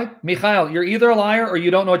male, right? Mikhail, you're either a liar or you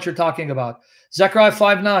don't know what you're talking about. Zechariah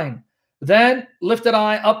 5:9. Then lifted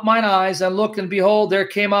I up mine eyes and looked, and behold, there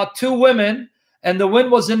came out two women, and the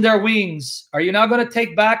wind was in their wings. Are you now going to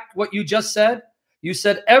take back what you just said? You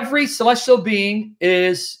said every celestial being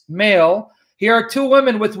is male. Here are two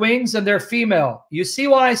women with wings, and they're female. You see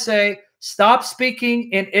why I say stop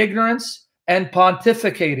speaking in ignorance and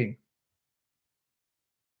pontificating.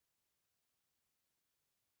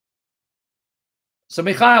 So,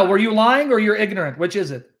 Mikhail, were you lying or you're ignorant? Which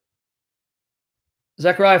is it?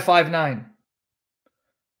 Zechariah 5:9.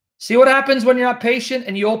 See what happens when you're not patient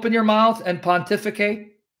and you open your mouth and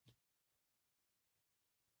pontificate?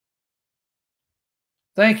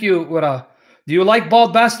 Thank you, Ura. Do you like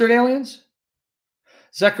bald bastard aliens?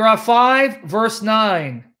 Zechariah 5, verse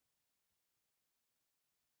 9.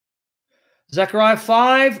 Zechariah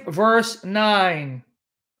 5, verse 9.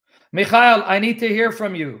 Mikhail, I need to hear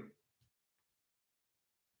from you.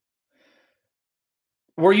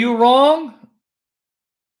 Were you wrong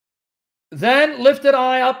Then lifted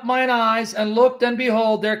I up mine eyes and looked, and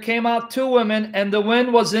behold, there came out two women, and the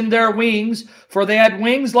wind was in their wings, for they had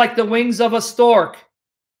wings like the wings of a stork.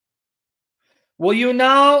 Will you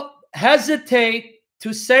now hesitate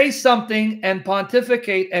to say something and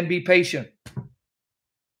pontificate and be patient?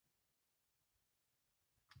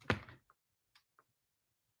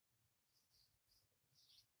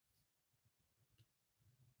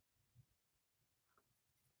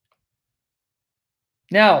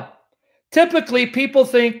 Now, typically people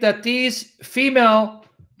think that these female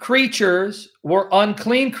creatures were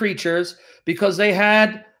unclean creatures because they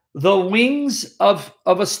had the wings of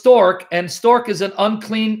a stork, and stork is an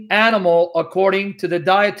unclean animal according to the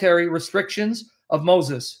dietary restrictions of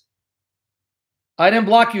Moses. I didn't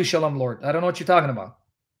block you, Shalom Lord. I don't know what you're talking about.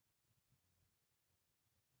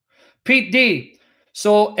 Pete D.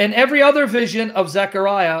 So in every other vision of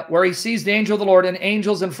Zechariah where he sees the angel of the Lord and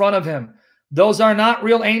angels in front of him, those are not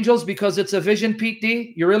real angels because it's a vision, Pete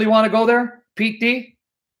D? You really want to go there, Pete D?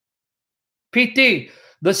 Pete D.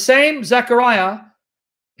 The same Zechariah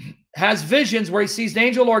has visions where he sees the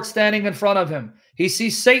angel of the Lord standing in front of him. He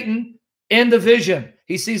sees Satan in the vision.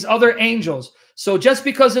 He sees other angels. So just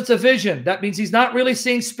because it's a vision, that means he's not really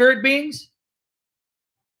seeing spirit beings?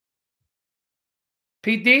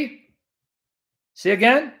 Pete D? See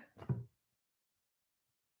again?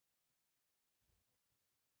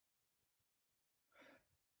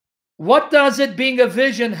 What does it being a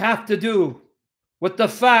vision have to do with the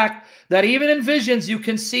fact that even in visions you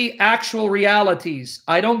can see actual realities?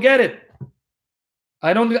 I don't get it.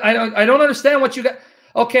 I don't understand what you got.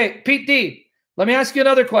 Okay, Pete D, let me ask you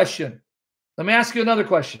another question. Let me ask you another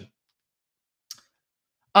question.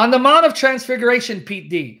 On the Mount of Transfiguration, Pete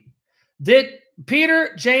D, did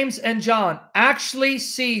Peter, James, and John actually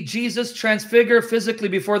see Jesus transfigure physically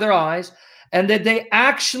before their eyes? And did they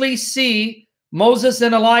actually see Moses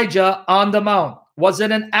and Elijah on the mount? Was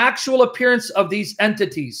it an actual appearance of these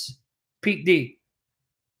entities? Pete D.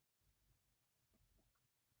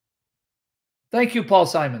 Thank you, Paul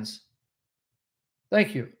Simons.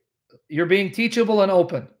 Thank you. You're being teachable and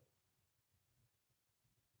open.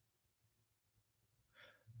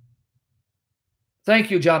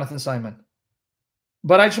 Thank you, Jonathan Simon.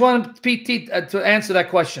 But I just want Pete T to answer that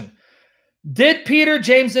question. Did Peter,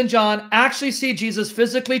 James, and John actually see Jesus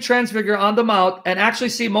physically transfigure on the mount and actually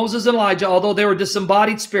see Moses and Elijah, although they were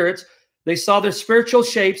disembodied spirits? They saw their spiritual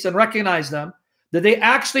shapes and recognized them. Did they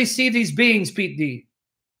actually see these beings, Pete D?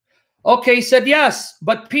 Okay, he said yes,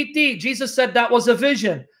 but Pete D, Jesus said that was a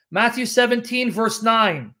vision. Matthew 17, verse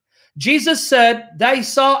 9. Jesus said that he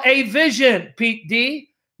saw a vision, Pete D.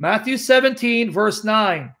 Matthew 17, verse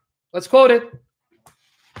 9. Let's quote it.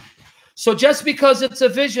 So just because it's a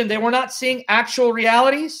vision, they were not seeing actual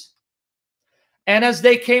realities. And as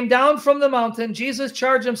they came down from the mountain, Jesus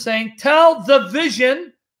charged them, saying, tell the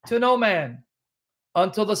vision to no man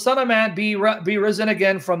until the Son of Man be risen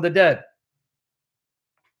again from the dead.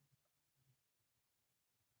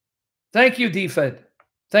 Thank you, DFed.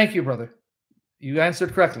 Thank you, brother. You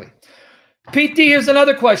answered correctly. Pete D, here's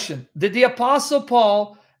another question. Did the Apostle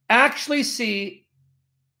Paul actually see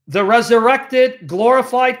the resurrected,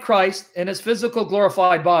 glorified Christ in his physical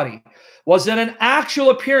glorified body? Was it an actual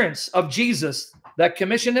appearance of Jesus that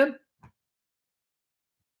commissioned him?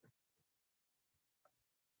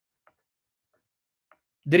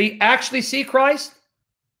 Did he actually see Christ?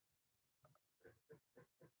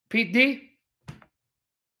 Pete D?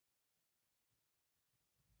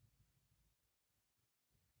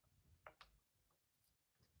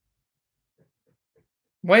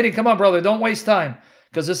 Waiting, come on, brother. Don't waste time.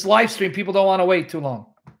 Because this live stream, people don't want to wait too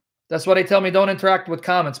long. That's why they tell me don't interact with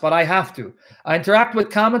comments, but I have to. I interact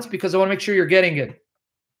with comments because I want to make sure you're getting it.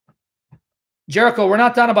 Jericho, we're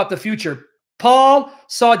not talking about the future. Paul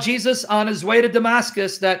saw Jesus on his way to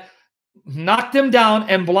Damascus that knocked him down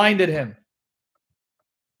and blinded him.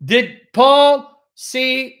 Did Paul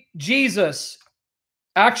see Jesus?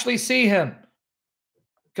 Actually see him?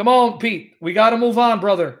 Come on, Pete. We got to move on,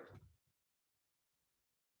 brother.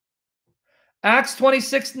 Acts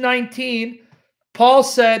 26:19, Paul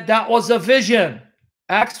said that was a vision.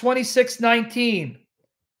 Acts 26:19.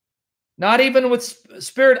 Not even with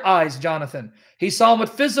spirit eyes, Jonathan. He saw him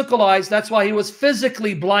with physical eyes. That's why he was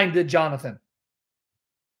physically blinded, Jonathan.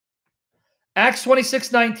 Acts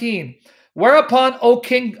 26:19. Whereupon, O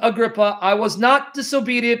King Agrippa, I was not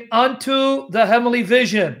disobedient unto the heavenly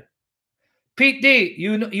vision. Pete D,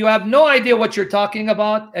 you have no idea what you're talking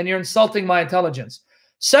about, and you're insulting my intelligence.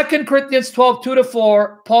 2 Corinthians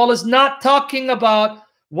 12:2-4, Paul is not talking about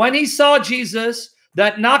when he saw Jesus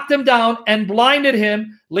that knocked him down and blinded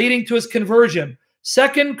him, leading to his conversion.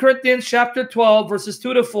 2 Corinthians chapter 12, verses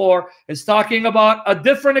 2 to 4 is talking about a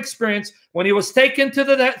different experience when he was taken to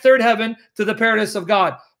the third heaven, to the paradise of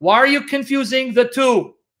God. Why are you confusing the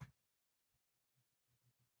two?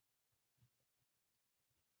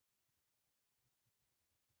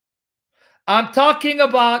 I'm talking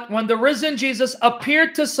about when the risen Jesus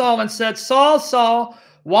appeared to Saul and said, Saul, Saul,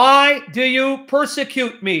 why do you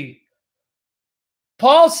persecute me?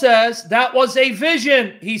 Paul says that was a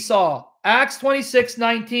vision he saw. Acts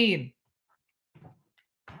 26:19.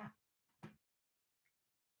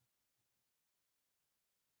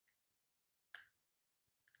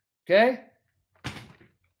 Okay?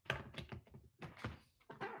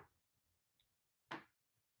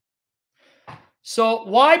 So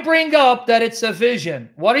why bring up that it's a vision?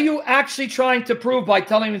 What are you actually trying to prove by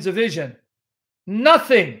telling me it's a vision?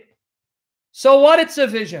 Nothing. So what, it's a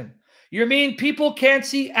vision? You mean people can't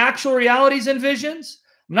see actual realities in visions?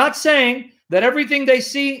 I'm not saying that everything they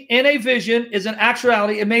see in a vision is an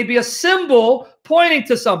actuality. It may be a symbol pointing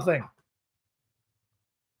to something.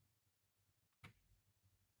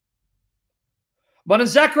 But in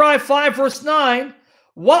Zechariah 5 verse 9,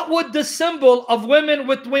 what would the symbol of women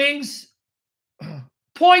with wings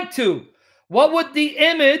point to? What would the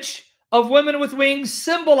image of women with wings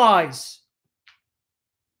symbolize?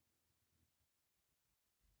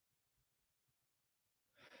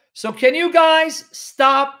 So can you guys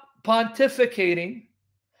stop pontificating,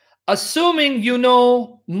 assuming you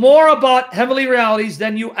know more about heavenly realities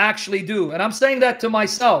than you actually do? And I'm saying that to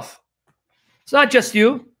myself. It's not just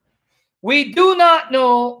you. We do not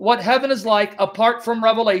know what heaven is like apart from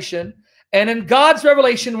revelation. And in God's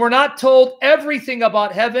revelation, we're not told everything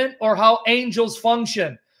about heaven or how angels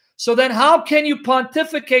function. So then how can you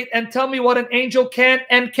pontificate and tell me what an angel can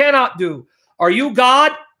and cannot do? Are you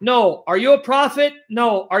God? No. Are you a prophet?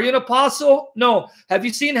 No. Are you an apostle? No. Have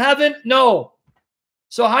you seen heaven? No.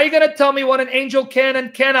 So how are you going to tell me what an angel can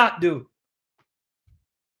and cannot do?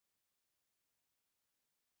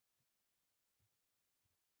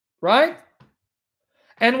 Right?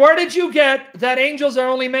 And where did you get that angels are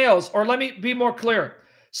only males? Or let me be more clear.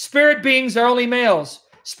 Spirit beings are only males.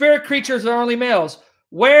 Spirit creatures are only males.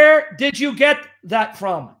 Where did you get that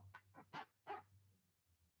from?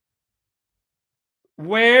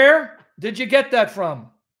 Where did you get that from?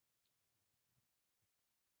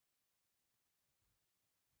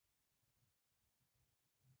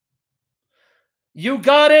 You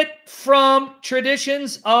got it from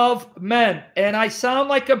traditions of men. And I sound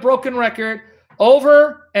like a broken record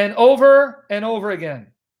over and over and over again.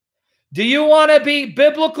 Do you want to be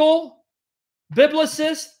biblical,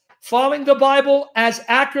 biblicist, following the Bible as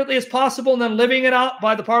accurately as possible and then living it out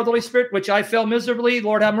by the power of the Holy Spirit, which I fail miserably,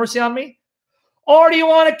 Lord have mercy on me? Or do you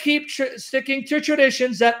want to keep sticking to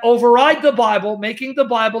traditions that override the Bible, making the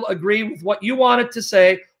Bible agree with what you want it to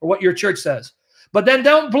say or what your church says? But then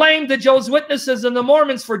don't blame the Jehovah's Witnesses and the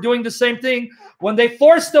Mormons for doing the same thing when they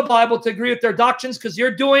force the Bible to agree with their doctrines, because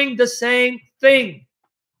you're doing the same thing.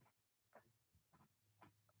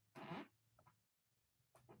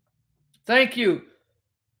 Thank you,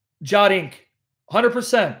 Jodink.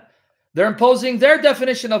 100%. They're imposing their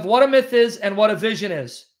definition of what a myth is and what a vision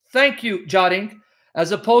is. Thank you, Jodink,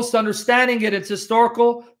 as opposed to understanding it in its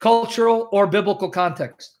historical, cultural, or biblical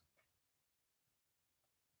context.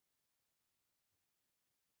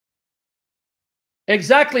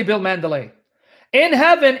 Exactly, Bill Mandalay. In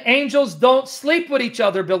heaven, angels don't sleep with each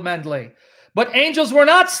other, Bill Mandalay. But angels were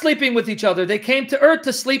not sleeping with each other. They came to earth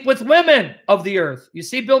to sleep with women of the earth. You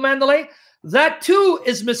see, Bill Mandalay? That too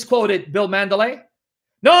is misquoted, Bill Mandalay.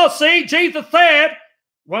 No, see, Jesus said,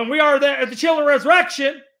 when we are there at the children of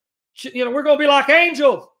resurrection, we're going to be like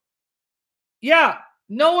angels. Yeah,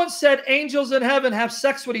 no one said angels in heaven have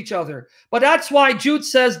sex with each other. But that's why Jude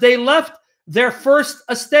says they left their first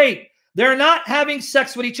estate. They're not having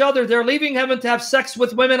sex with each other. They're leaving heaven to have sex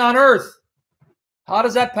with women on earth. How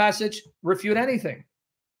does that passage refute anything?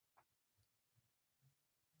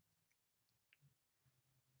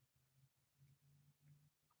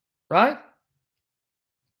 Right?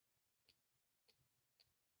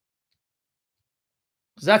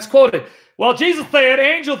 That's quoted. Well, Jesus said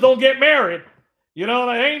angels don't get married. The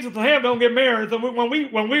angels in heaven don't get married. So when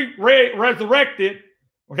we resurrected,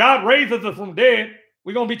 when God raises us from dead,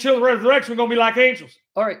 we're going to be children of resurrection. We're going to be like angels.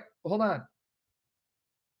 All right, hold on.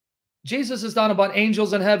 Jesus is not about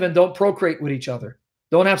angels in heaven don't procreate with each other.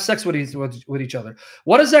 Don't have sex with each other.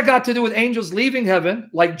 What has that got to do with angels leaving heaven?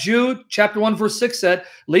 Like Jude chapter 1 verse 6 said,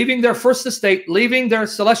 leaving their first estate, leaving their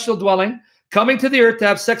celestial dwelling, coming to the earth to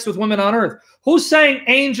have sex with women on earth. Who's saying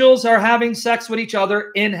angels are having sex with each other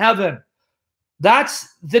in heaven?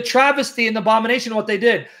 That's the travesty and abomination of what they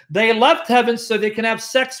did. They left heaven so they can have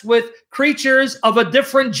sex with creatures of a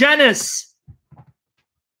different genus.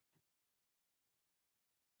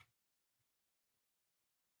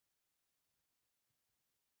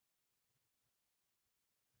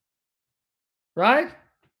 Right?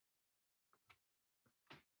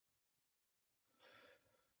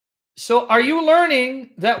 So are you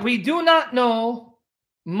learning that we do not know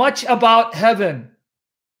much about heaven?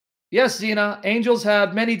 Yes, Zena, angels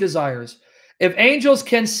have many desires. If angels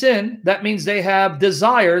can sin, that means they have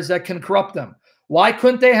desires that can corrupt them. Why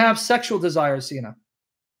couldn't they have sexual desires, Zena?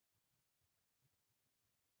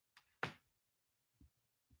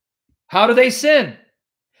 How do they sin?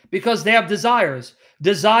 Because they have desires.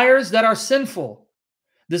 Desires that are sinful.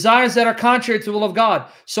 Desires that are contrary to the will of God.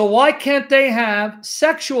 So why can't they have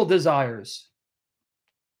sexual desires?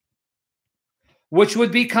 Which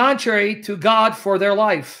would be contrary to God for their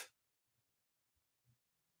life.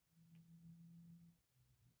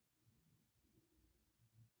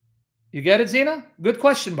 You get it, Zena? Good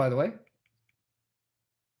question, by the way.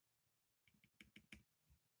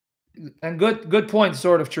 And good point,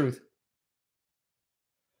 sword of truth.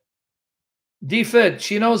 Defid,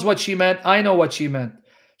 she knows what she meant. I know what she meant.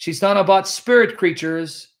 She's talking about spirit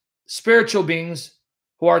creatures, spiritual beings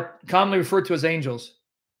who are commonly referred to as angels.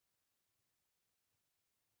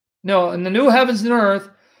 No, in the new heavens and earth,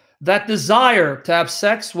 that desire to have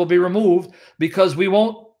sex will be removed because we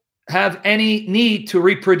won't have any need to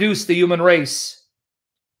reproduce the human race.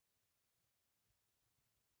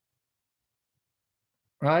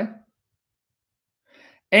 Right?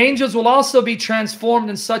 Angels will also be transformed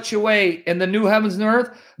in such a way in the new heavens and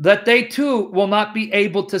earth that they too will not be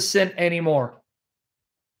able to sin anymore.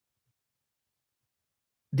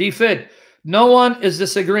 Defid, no one is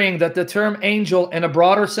disagreeing that the term angel in a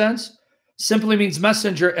broader sense simply means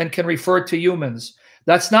messenger and can refer to humans.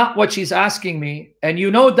 That's not what she's asking me. And you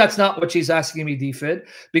know that's not what she's asking me, Defid,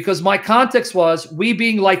 because my context was we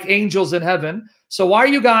being like angels in heaven. So why are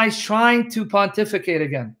you guys trying to pontificate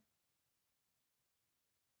again?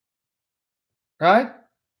 Right?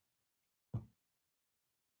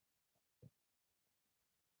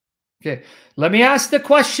 Okay, let me ask the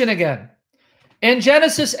question again. In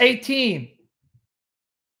Genesis 18,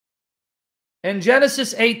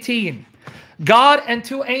 God and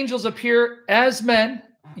two angels appear as men,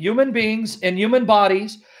 human beings in human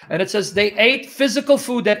bodies, and it says they ate physical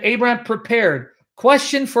food that Abraham prepared.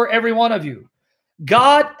 Question for every one of you.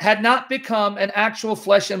 God had not become an actual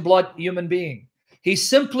flesh and blood human being. He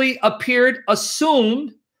simply appeared,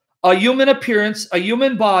 assumed a human appearance, a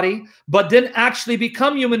human body, but didn't actually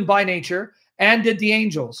become human by nature, and did the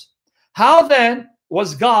angels. How then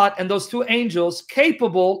was God and those two angels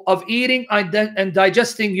capable of eating and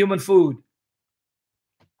digesting human food?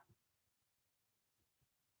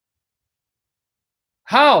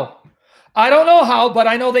 How? I don't know how, but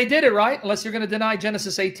I know they did it, right? Unless you're going to deny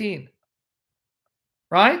Genesis 18.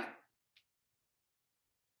 Right?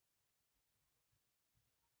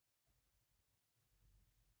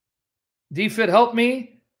 DFID, help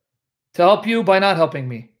me to help you by not helping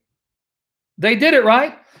me. They did it,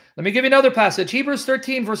 right? Let me give you another passage. Hebrews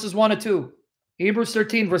 13, verses 1 and 2. Hebrews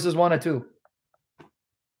 13, verses 1 and 2.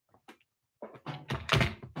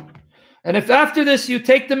 And if after this you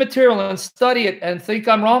take the material and study it and think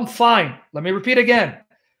I'm wrong, fine. Let me repeat again.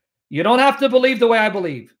 You don't have to believe the way I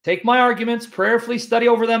believe. Take my arguments, prayerfully study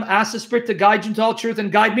over them, ask the Spirit to guide you into all truth and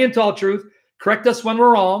guide me into all truth. Correct us when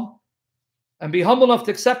we're wrong, and be humble enough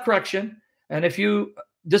to accept correction. And if you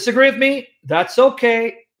disagree with me, that's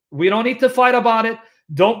okay. We don't need to fight about it.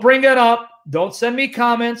 Don't bring it up. Don't send me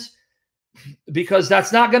comments, because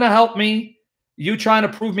that's not going to help me. You trying to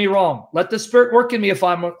prove me wrong. Let the Spirit work in me if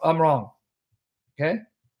I'm wrong. Okay?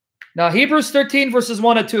 Now, Hebrews 13, verses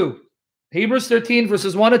 1 and 2. Hebrews 13,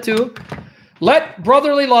 verses 1 and 2. Let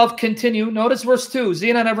brotherly love continue. Notice verse 2,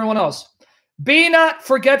 Zena and everyone else. Be not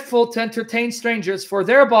forgetful to entertain strangers, for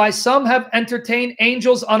thereby some have entertained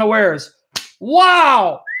angels unawares.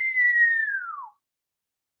 Wow!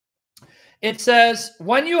 It says,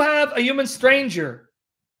 when you have a human stranger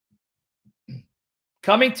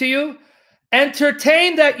coming to you,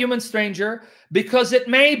 entertain that human stranger, because it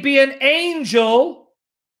may be an angel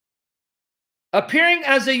appearing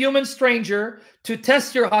as a human stranger to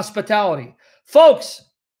test your hospitality. Folks,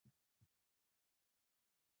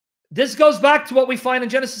 this goes back to what we find in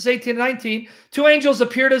Genesis 18 and 19. Two angels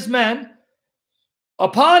appeared as men,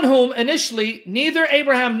 upon whom initially neither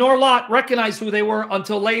Abraham nor Lot recognized who they were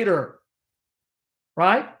until later.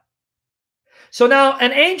 Right? So now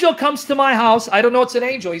an angel comes to my house. I don't know it's an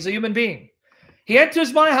angel. He's a human being. He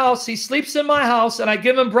enters my house. He sleeps in my house, and I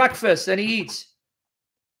give him breakfast, and he eats.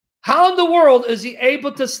 How in the world is he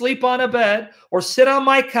able to sleep on a bed or sit on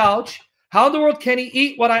my couch? How in the world can he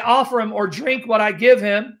eat what I offer him or drink what I give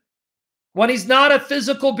him when he's not a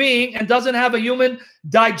physical being and doesn't have a human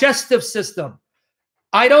digestive system?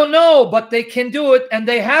 I don't know, but they can do it, and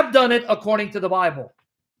they have done it according to the Bible.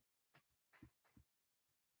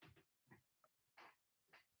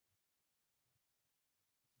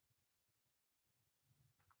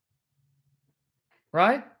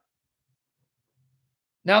 Right?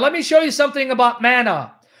 Now, let me show you something about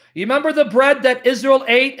manna. You remember the bread that Israel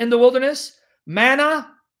ate in the wilderness?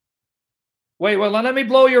 Manna? Wait, let me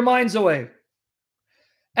blow your minds away.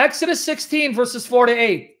 Exodus 16, verses 4 to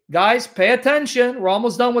 8. Guys, pay attention. We're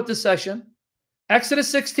almost done with this session. Exodus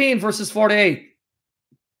 16, verses 4 to 8.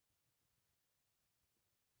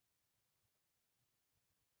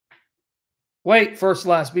 Wait, first,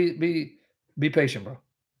 last. Be patient, bro.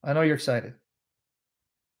 I know you're excited.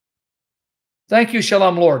 Thank you,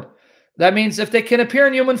 Shalom, Lord. That means if they can appear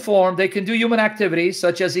in human form, they can do human activities,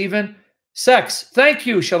 such as even sex. Thank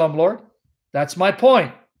you, Shalom, Lord. That's my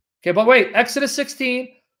point. Okay, but wait. Exodus 16,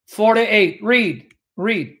 4 to 8.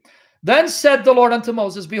 Read. Then said the Lord unto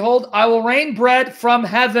Moses, behold, I will rain bread from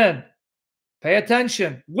heaven. Pay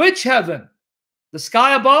attention. Which heaven? The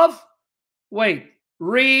sky above? Wait.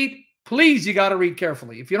 Read. Please, you got to read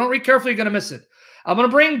carefully. If you don't read carefully, you're going to miss it. I'm going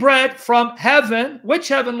to bring bread from heaven. Which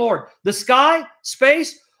heaven, Lord? The sky,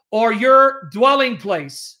 space, or your dwelling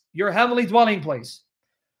place, your heavenly dwelling place?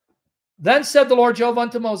 Then said the Lord Jehovah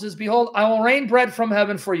unto Moses, behold, I will rain bread from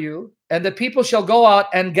heaven for you, and the people shall go out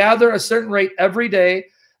and gather a certain rate every day,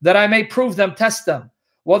 that I may prove them, test them,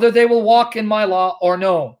 whether they will walk in my law or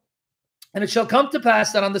no. And it shall come to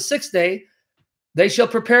pass that on the 6th day, they shall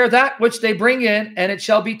prepare that which they bring in, and it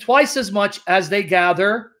shall be twice as much as they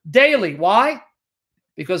gather daily. Why?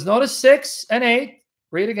 Because notice 6 and 8.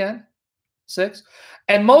 Read again. 6.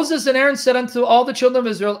 And Moses and Aaron said unto all the children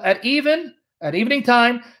of Israel, at evening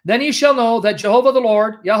time, then ye shall know that Jehovah the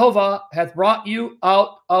Lord, Yahovah, hath brought you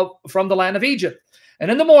out from the land of Egypt.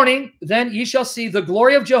 And in the morning, then ye shall see the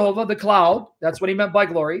glory of Jehovah, the cloud. That's what he meant by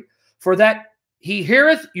glory. For that he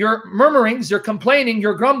heareth your murmurings, your complaining,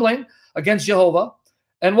 your grumbling against Jehovah.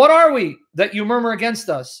 And what are we that you murmur against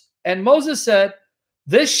us? And Moses said,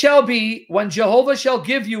 this shall be when Jehovah shall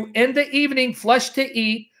give you in the evening flesh to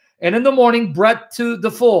eat, and in the morning bread to the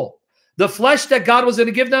full. The flesh that God was going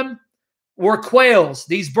to give them were quails,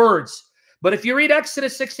 these birds. But if you read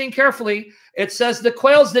Exodus 16 carefully, it says the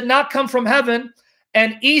quails did not come from heaven,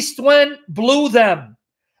 and east wind blew them.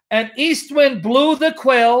 And east wind blew the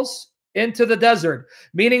quails into the desert,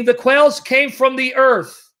 meaning the quails came from the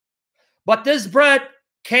earth. But this bread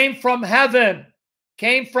came from heaven,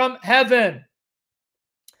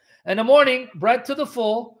 In the morning, bread to the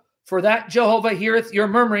full, for that Jehovah heareth your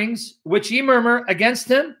murmurings, which ye murmur against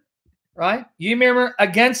him, right? Ye murmur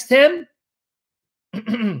against him.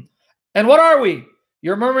 And what are we?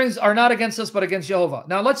 Your murmurings are not against us, but against Jehovah.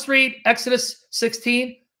 Now let's read Exodus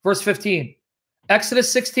 16, verse 15.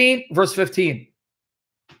 Exodus 16, verse 15.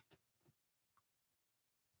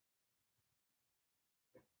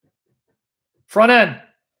 Front end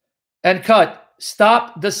and cut.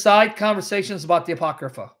 Stop the side conversations about the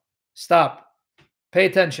Apocrypha. Stop. Pay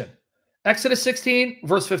attention. Exodus 16,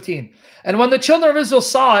 verse 15. And when the children of Israel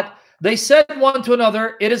saw it, they said one to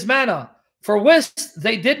another, it is manna. For wist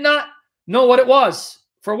they did not know what it was.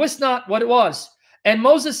 For wist not what it was. And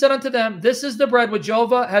Moses said unto them, this is the bread which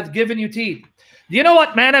Jehovah hath given you to eat. Do you know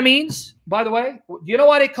what manna means, by the way? Do you know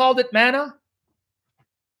why they called it manna?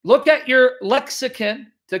 Look at your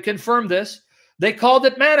lexicon to confirm this. They called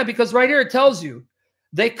it manna because right here it tells you.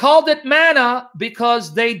 They called it manna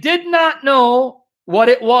because they did not know what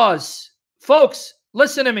it was. Folks,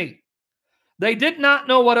 listen to me. They did not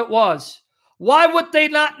know what it was. Why would they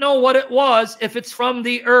not know what it was if it's from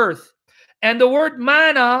the earth? And the word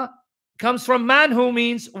manna comes from manhu,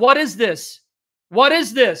 means what is this? What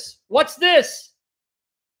is this? What's this?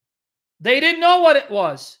 They didn't know what it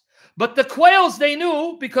was. But the quails they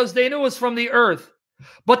knew because they knew it was from the earth.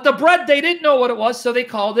 But the bread they didn't know what it was, so they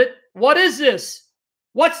called it, what is this?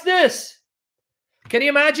 What's this? Can you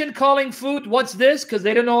imagine calling food, what's this? Because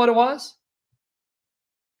they didn't know what it was.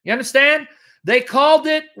 You understand? They called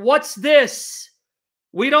it, what's this?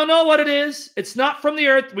 We don't know what it is. It's not from the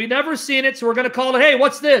earth. We've never seen it, so we're going to call it, hey,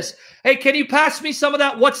 what's this? Hey, can you pass me some of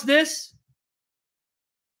that? What's this?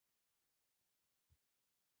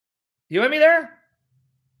 You with me there?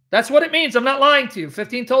 That's what it means. I'm not lying to you.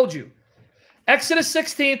 15 told you. Exodus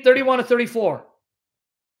 16, 31 to 34.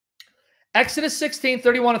 Exodus 16,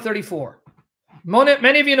 31 to 34.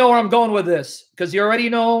 Many of you know where I'm going with this because you already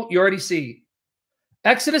know, you already see.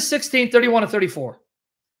 Exodus 16, 31 to 34.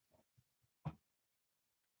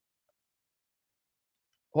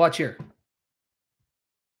 Watch here.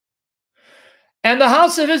 And the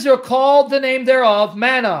house of Israel called the name thereof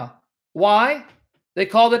manna. Why? They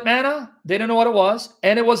called it manna. They didn't know what it was.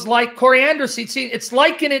 And it was like coriander seed. See, it's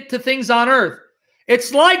liking it to things on earth.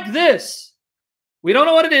 It's like this. We don't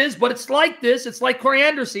know what it is, but it's like this. It's like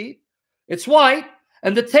coriander seed. It's white.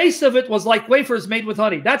 And the taste of it was like wafers made with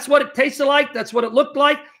honey. That's what it tasted like. That's what it looked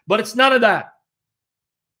like. But it's none of that.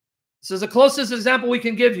 This is the closest example we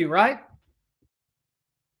can give you, right?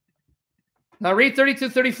 Now read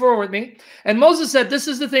 32-34 with me. And Moses said, this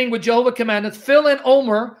is the thing which Jehovah commandeth, fill an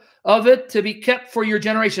omer of it to be kept for your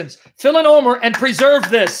generations. Fill an omer and preserve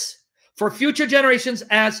this for future generations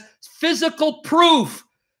as physical proof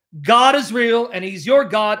God is real and he's your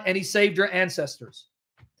God and he saved your ancestors.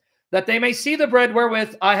 That they may see the bread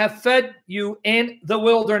wherewith I have fed you in the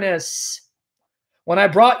wilderness when I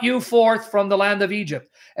brought you forth from the land of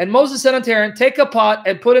Egypt. And Moses said unto Aaron, take a pot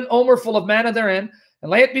and put an omer full of manna therein,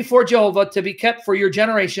 and lay it before Jehovah to be kept for your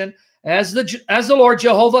generation, as the Lord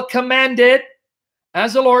Jehovah commanded.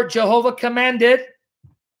 As the Lord Jehovah commanded.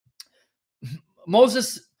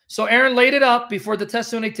 Moses, so Aaron laid it up before the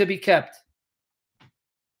testimony to be kept.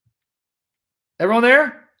 Everyone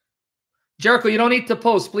there? Jericho, you don't need to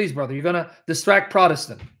post, please, brother. You're going to distract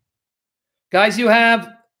Protestant. Guys, you have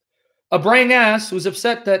a braying ass who's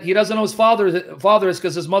upset that he doesn't know his father is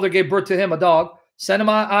because his mother gave birth to him, a dog. Send him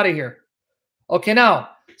out of here. Okay,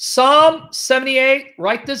 now, Psalm 78,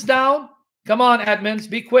 write this down. Come on, admins,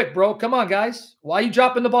 be quick, bro. Come on, guys. Why are you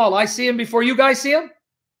dropping the ball? I see him before you guys see him.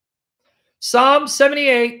 Psalm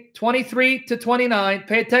 78, 23-29.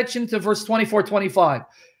 Pay attention to verse 24-25.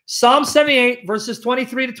 Psalm 78, verses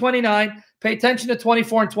 23-29. Pay attention to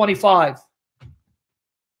 24 and 25.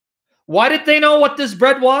 Why did they know what this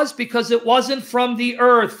bread was? Because it wasn't from the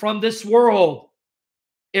earth, from this world.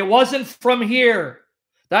 It wasn't from here.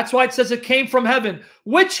 That's why it says it came from heaven.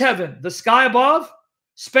 Which heaven? The sky above?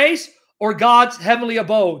 Space? Or God's heavenly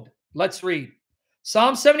abode? Let's read.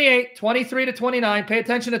 Psalm 78, 23-29. Pay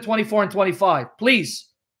attention to 24 and 25. Please,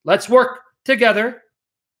 let's work together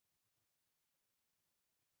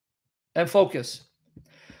and focus.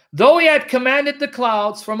 Though he had commanded the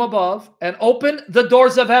clouds from above and opened the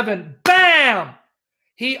doors of heaven. Bam!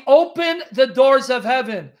 He opened the doors of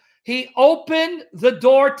heaven. He opened the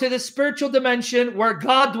door to the spiritual dimension where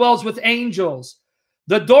God dwells with angels.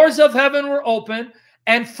 The doors of heaven were open,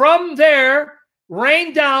 and from there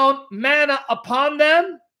rained down manna upon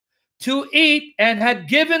them to eat, and had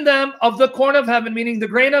given them of the corn of heaven, meaning the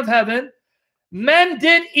grain of heaven. Men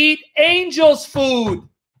did eat angels' food.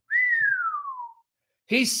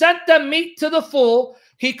 He sent them meat to the full.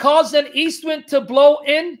 He caused an east wind to blow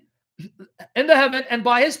in the heaven, and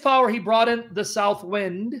by his power he brought in the south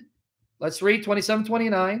wind. Let's read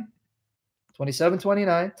 27-29.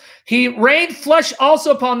 27-29. He rained flesh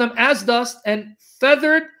also upon them as dust, and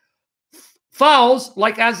feathered fowls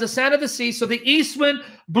like as the sand of the sea. So the east wind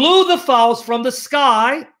blew the fowls from the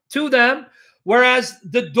sky to them, whereas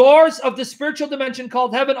the doors of the spiritual dimension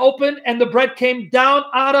called heaven opened, and the bread came down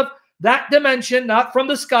out of that dimension, not from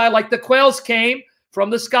the sky, like the quails came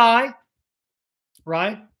from the sky,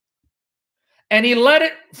 right? And he let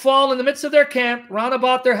it fall in the midst of their camp, round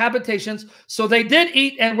about their habitations. So they did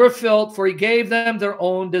eat and were filled, for he gave them their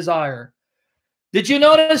own desire. Did you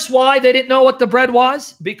notice why they didn't know what the bread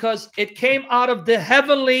was? Because it came out of the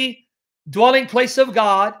heavenly dwelling place of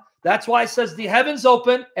God. That's why it says the heavens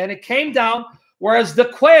opened and it came down, whereas the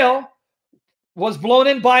quail was blown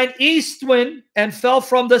in by an east wind and fell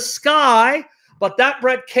from the sky. But that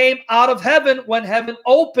bread came out of heaven when heaven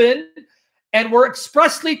opened. And we're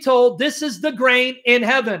expressly told this is the grain in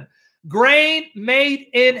heaven. Grain made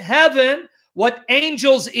in heaven, what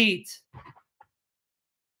angels eat.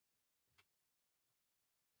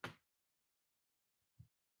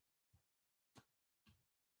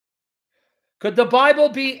 Could the Bible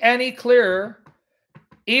be any clearer?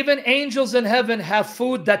 Even angels in heaven have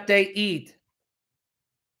food that they eat.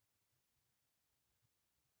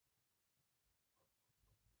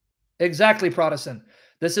 Exactly, Protestant.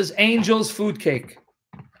 This is angels' food cake.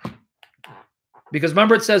 Because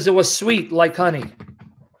remember, it says it was sweet like honey.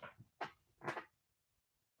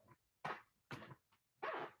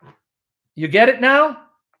 You get it now?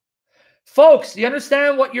 Folks, do you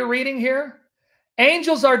understand what you're reading here?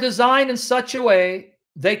 Angels are designed in such a way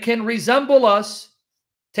they can resemble us,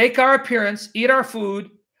 take our appearance, eat our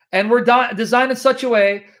food, and we're designed in such a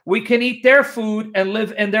way we can eat their food and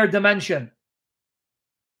live in their dimension.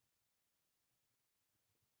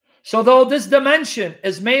 So though this dimension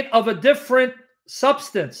is made of a different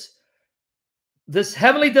substance, this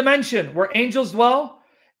heavenly dimension where angels dwell,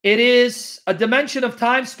 it is a dimension of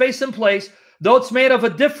time, space, and place, though it's made of a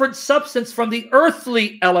different substance from the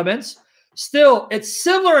earthly elements, still it's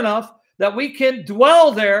similar enough that we can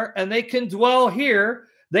dwell there and they can dwell here.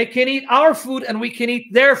 They can eat our food and we can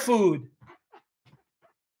eat their food.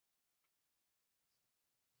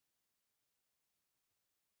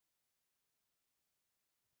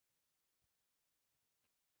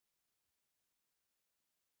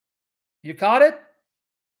 You caught it?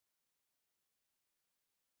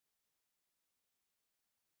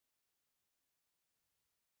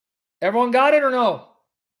 Everyone got it or no?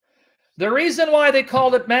 The reason why they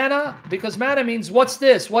called it manna, because manna means, what's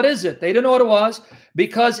this? What is it? They didn't know what it was,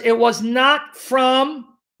 because it was not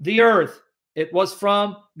from the earth. It was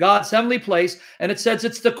from God's heavenly place. And it says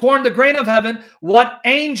it's the corn, the grain of heaven, what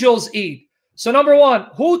angels eat. So number one,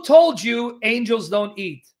 who told you angels don't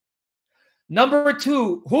eat? Number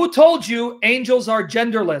two, who told you angels are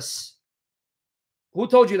genderless? Who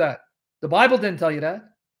told you that? The Bible didn't tell you that.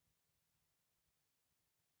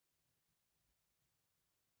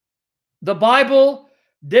 The Bible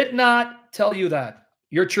did not tell you that.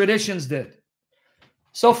 Your traditions did.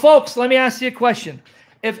 So folks, let me ask you a question.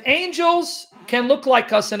 If angels can look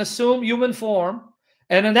like us and assume human form,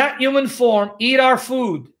 and in that human form eat our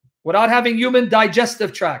food without having human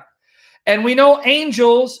digestive tract, and we know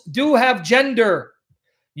angels do have gender.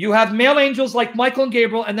 You have male angels like Michael and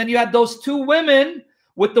Gabriel, and then you have those two women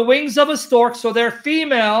with the wings of a stork, so they're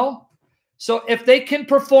female. So if they can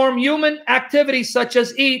perform human activities such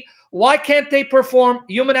as eat, why can't they perform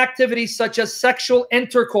human activities such as sexual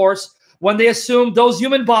intercourse when they assume those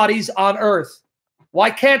human bodies on earth? Why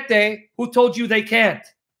can't they? Who told you they can't?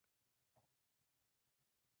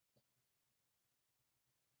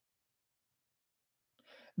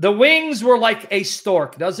 The wings were like a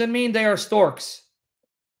stork. Doesn't mean they are storks.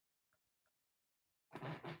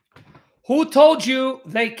 Who told you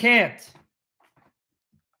they can't?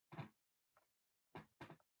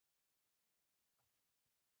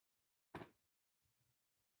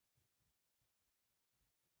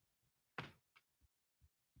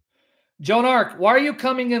 Joan Arc, why are you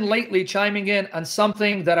coming in lately, chiming in on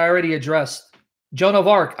something that I already addressed? Joan of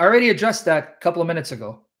Arc, I already addressed that a couple of minutes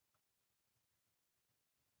ago.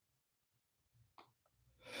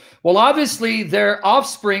 Well, obviously, their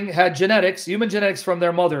offspring had genetics, human genetics from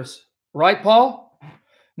their mothers. Right, Paul?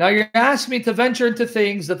 Now, you're asking me to venture into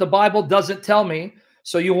things that the Bible doesn't tell me,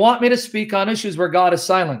 so you want me to speak on issues where God is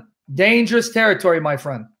silent. Dangerous territory, my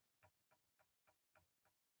friend.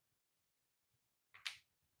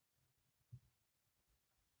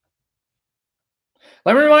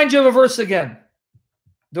 Let me remind you of a verse again.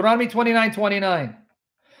 Deuteronomy 29:29.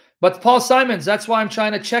 But Paul Simons, that's why I'm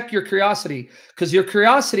trying to check your curiosity, because your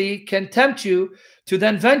curiosity can tempt you to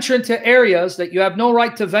then venture into areas that you have no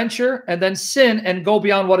right to venture and then sin and go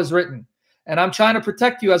beyond what is written. And I'm trying to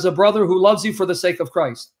protect you as a brother who loves you for the sake of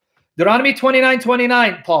Christ. Deuteronomy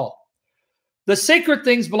 29:29, Paul. The sacred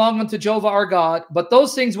things belong unto Jehovah our God, but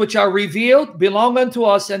those things which are revealed belong unto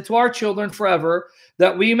us and to our children forever,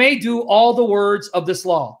 that we may do all the words of this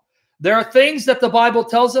law. There are things that the Bible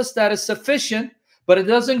tells us that is sufficient, but it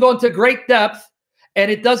doesn't go into great depth,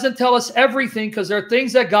 and it doesn't tell us everything, because there are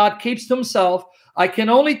things that God keeps to himself. I can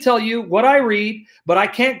only tell you what I read, but I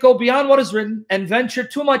can't go beyond what is written and venture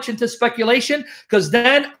too much into speculation, because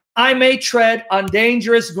then I may tread on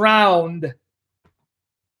dangerous ground.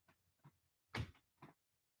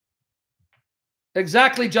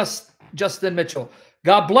 Exactly, Justin Mitchell.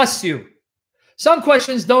 God bless you. Some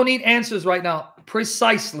questions don't need answers right now.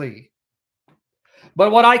 Precisely.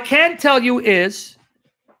 But what I can tell you is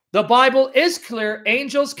the Bible is clear.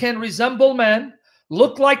 Angels can resemble men,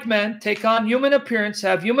 look like men, take on human appearance,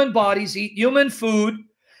 have human bodies, eat human food.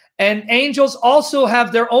 And angels also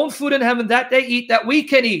have their own food in heaven that they eat that we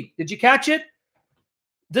can eat. Did you catch it?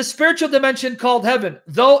 The spiritual dimension called heaven,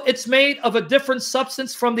 though it's made of a different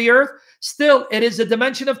substance from the earth, still it is a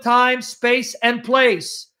dimension of time, space, and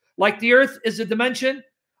place. Like the earth is a dimension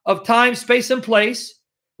of time, space, and place,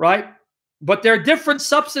 right? But they're different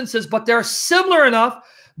substances, but they're similar enough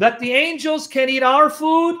that the angels can eat our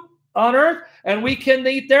food on earth, and we can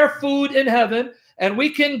eat their food in heaven, and we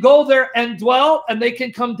can go there and dwell, and they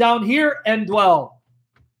can come down here and dwell.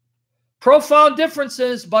 Profound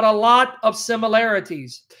differences, but a lot of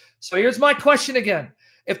similarities. So here's my question again.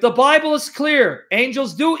 If the Bible is clear,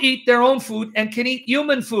 angels do eat their own food and can eat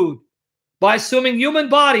human food by assuming human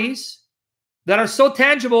bodies that are so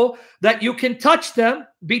tangible that you can touch them,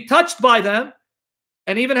 be touched by them,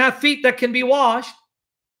 and even have feet that can be washed.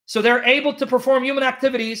 So they're able to perform human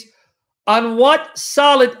activities. On what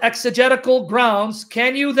solid exegetical grounds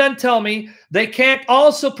can you then tell me they can't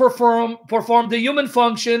also perform the human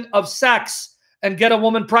function of sex and get a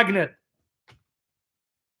woman pregnant?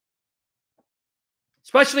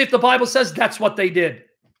 Especially if the Bible says that's what they did.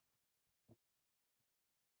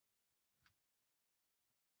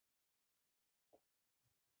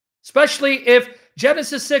 Especially if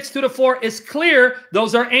Genesis 6, 2-4 is clear,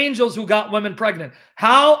 those are angels who got women pregnant.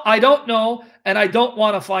 How? I don't know, and I don't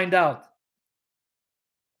want to find out.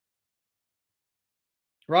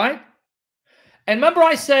 Right? And remember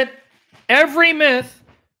I said, every myth,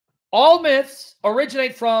 all myths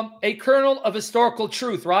originate from a kernel of historical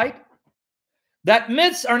truth, right? That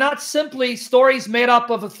myths are not simply stories made up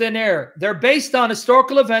of a thin air. They're based on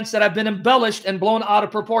historical events that have been embellished and blown out of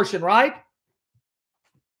proportion, right?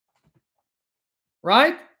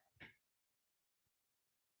 Right?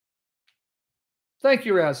 Thank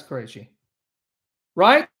you, Raz Qureshi.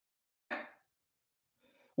 Right?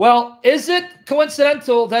 Well, is it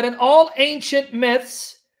coincidental that in all ancient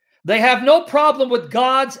myths, they have no problem with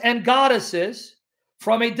gods and goddesses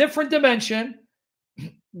from a different dimension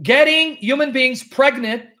getting human beings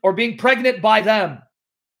pregnant or being pregnant by them?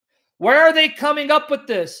 Where are they coming up with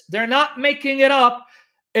this? They're not making it up.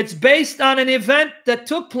 It's based on an event that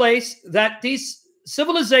took place that these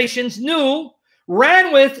civilizations knew,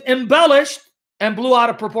 ran with, embellished, and blew out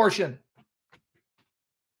of proportion.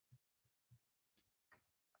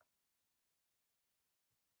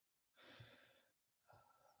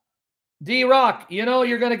 D-Rock, you know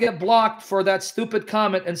you're going to get blocked for that stupid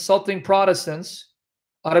comment insulting Protestants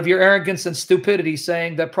out of your arrogance and stupidity,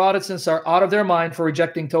 saying that Protestants are out of their mind for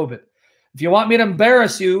rejecting Tobit. If you want me to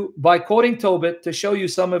embarrass you by quoting Tobit to show you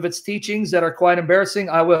some of its teachings that are quite embarrassing,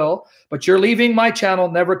 I will. But you're leaving my channel,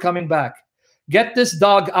 never coming back. Get this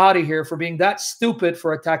dog out of here for being that stupid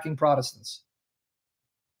for attacking Protestants.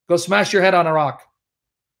 Go smash your head on a rock.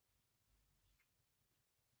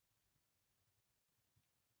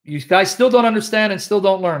 You guys still don't understand and still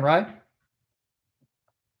don't learn, right?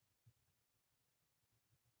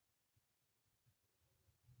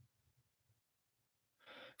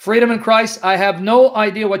 Freedom in Christ, I have no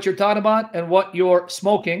idea what you're talking about and what you're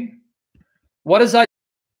smoking. What is that?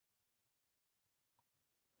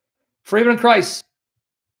 Freedom in Christ.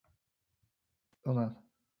 Hold on.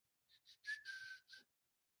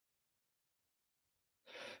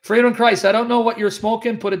 Freedom in Christ, I don't know what you're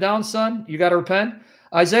smoking. Put it down, son. You got to repent.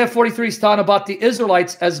 Isaiah 43 is talking about the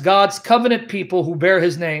Israelites as God's covenant people who bear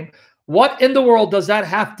his name. What in the world does that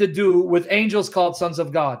have to do with angels called sons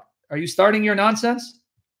of God? Are you starting your nonsense?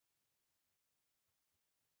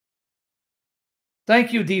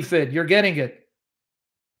 Thank you, DFID. You're getting it.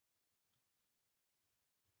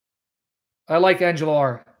 I like Angelo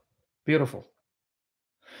R. Beautiful.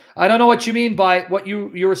 I don't know what you mean by what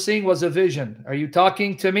you were seeing was a vision. Are you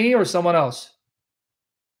talking to me or someone else?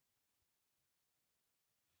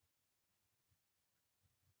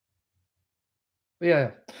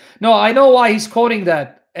 Yeah. No, I know why he's quoting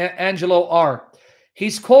that, Angelo R.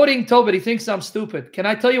 He's quoting Tobit. He thinks I'm stupid. Can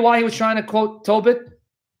I tell you why he was trying to quote Tobit?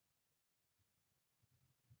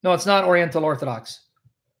 No, it's not Oriental Orthodox.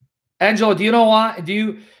 Angelo, do you know why? Do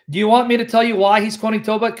you want me to tell you why he's quoting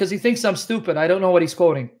Tobit? Because he thinks I'm stupid. I don't know what he's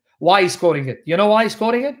quoting. Why he's quoting it. You know why he's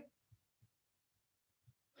quoting it?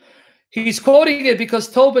 He's quoting it because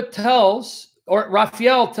Tobit tells, or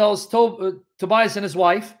Raphael tells Tobias and his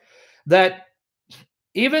wife, that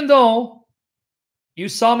even though you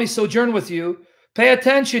saw me sojourn with you, pay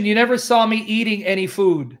attention, you never saw me eating any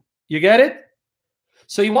food. You get it?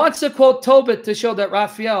 So he wants to quote Tobit to show that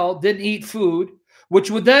Raphael didn't eat food,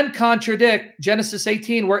 which would then contradict Genesis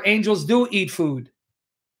 18, where angels do eat food.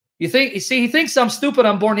 You see, he thinks I'm stupid.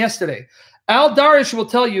 I'm born yesterday. Al Darish will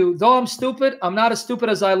tell you, though I'm stupid, I'm not as stupid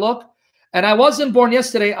as I look. And I wasn't born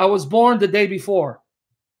yesterday. I was born the day before.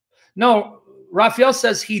 No, Raphael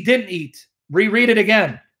says he didn't eat. Reread it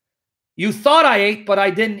again. You thought I ate, but I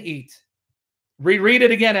didn't eat. Reread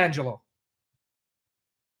it again, Angelo.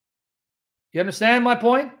 You understand my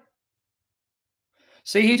point?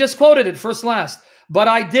 See, he just quoted it first and last. But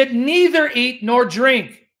I did neither eat nor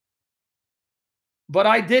drink. But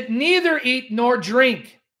I did neither eat nor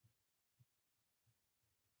drink.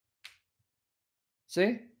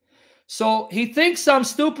 See? So he thinks I'm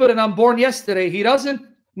stupid and I'm born yesterday. He doesn't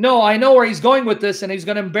know. I know where he's going with this, and he's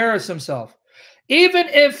going to embarrass himself. Even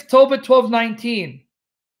if Tobit 12:19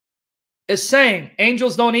 is saying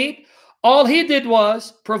angels don't eat, all he did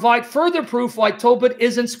was provide further proof why Tobit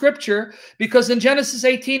isn't scripture, because in Genesis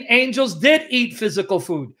 18, angels did eat physical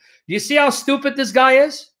food. Do you see how stupid this guy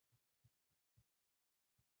is?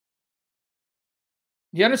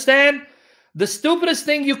 You understand? The stupidest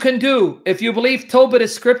thing you can do if you believe Tobit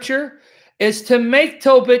is scripture is to make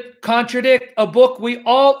Tobit contradict a book we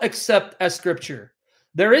all accept as scripture.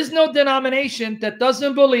 There is no denomination that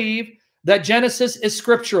doesn't believe that Genesis is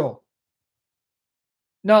scriptural.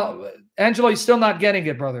 No, Angelo, you're still not getting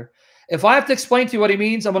it, brother. If I have to explain to you what he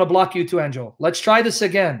means, I'm going to block you too, Angelo. Let's try this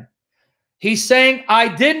again. He's saying, I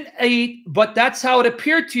didn't eat, but that's how it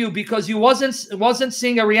appeared to you because you wasn't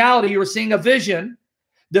seeing a reality. You were seeing a vision,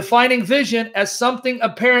 defining vision as something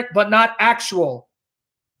apparent but not actual.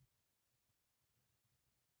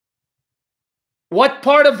 What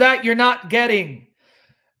part of that you're not getting?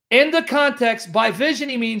 In the context, by vision,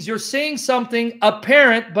 he means you're seeing something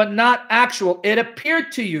apparent but not actual. It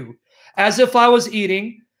appeared to you as if I was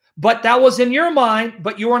eating, but that was in your mind,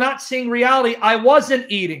 but you were not seeing reality. I wasn't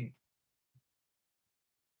eating.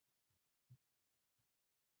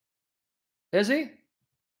 Is he?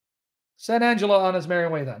 Send Angelo on his merry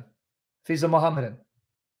way then, if he's a Mohammedan.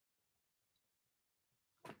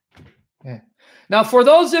 Yeah. Now, for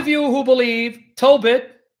those of you who believe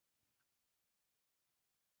Tobit,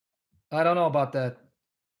 I don't know about that.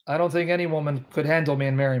 I don't think any woman could handle me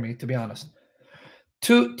and marry me, to be honest.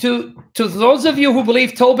 To those of you who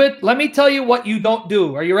believe Tobit, let me tell you what you don't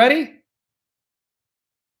do. Are you ready?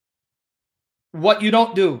 What you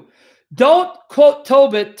don't do. Don't quote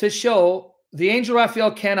Tobit to show the angel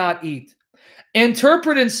Raphael cannot eat.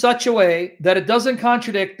 Interpret in such a way that it doesn't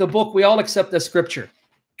contradict the book we all accept as scripture.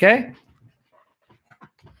 Okay?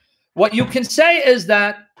 What you can say is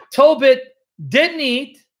that Tobit didn't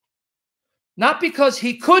eat, not because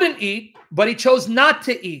he couldn't eat, but he chose not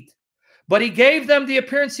to eat. But he gave them the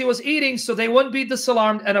appearance he was eating so they wouldn't be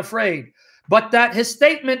disalarmed and afraid. But that his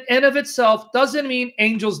statement in of itself doesn't mean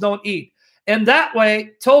angels don't eat. In that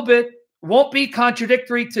way, Tobit won't be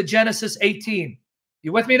contradictory to Genesis 18.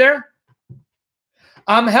 You with me there?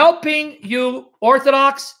 I'm helping you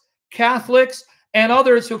Orthodox, Catholics, and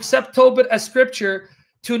others who accept Tobit as scripture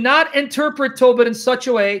to not interpret Tobit in such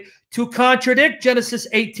a way to contradict Genesis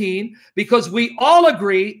 18, because we all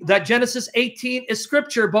agree that Genesis 18 is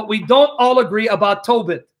scripture, but we don't all agree about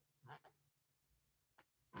Tobit.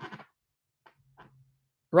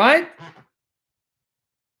 Right?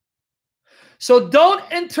 So don't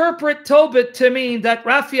interpret Tobit to mean that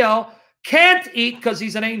Raphael can't eat because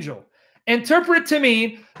he's an angel. Interpret it to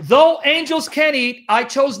mean, though angels can eat, I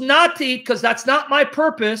chose not to eat because that's not my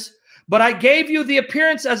purpose, but I gave you the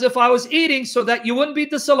appearance as if I was eating so that you wouldn't be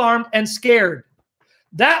disalarmed and scared.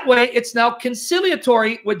 That way, it's now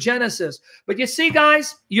conciliatory with Genesis. But you see,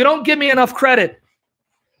 guys, you don't give me enough credit.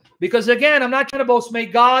 Because again, I'm not trying to boast. May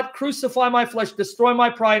God crucify my flesh, destroy my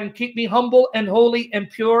pride, and keep me humble and holy and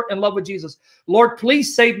pure in love with Jesus. Lord,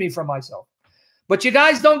 please save me from myself. But you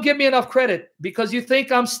guys don't give me enough credit because you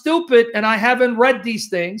think I'm stupid and I haven't read these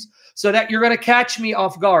things so that you're going to catch me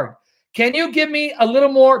off guard. Can you give me a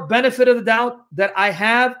little more benefit of the doubt that I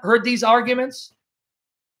have heard these arguments?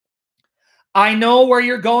 I know where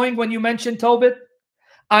you're going when you mention Tobit.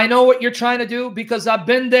 I know what you're trying to do because I've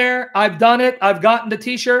been there. I've done it. I've gotten the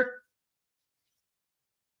t-shirt.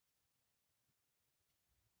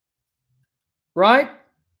 Right?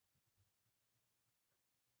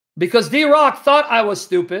 Because D-Rock thought I was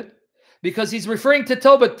stupid because he's referring to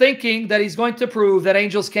Tobit thinking that he's going to prove that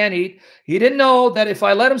angels can't eat. He didn't know that if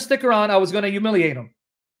I let him stick around, I was going to humiliate him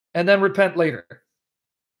and then repent later.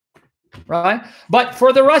 Right? But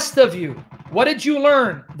for the rest of you, what did you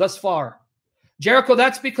learn thus far? Jericho,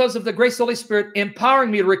 that's because of the grace of the Holy Spirit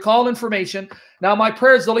empowering me to recall information. Now my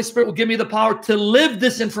prayer is the Holy Spirit will give me the power to live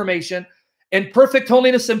this information in perfect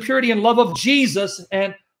holiness and purity and love of Jesus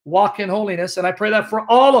and walk in holiness. And I pray that for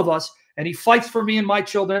all of us. And he fights for me and my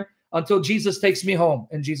children until Jesus takes me home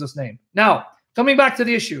in Jesus' name. Now, coming back to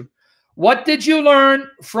the issue, what did you learn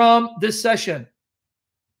from this session?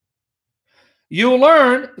 You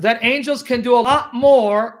learned that angels can do a lot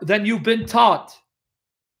more than you've been taught.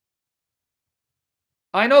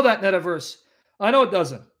 I know that metaverse. I know it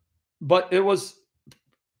doesn't. But it was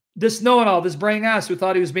this know-it-all, this brain ass who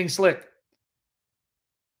thought he was being slick.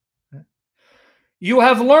 You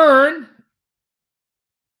have learned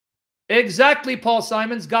exactly, Paul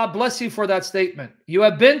Simons. God bless you for that statement. You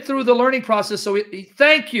have been through the learning process, so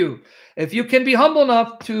thank you. If you can be humble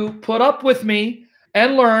enough to put up with me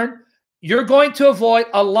and learn, you're going to avoid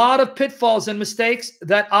a lot of pitfalls and mistakes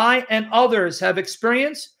that I and others have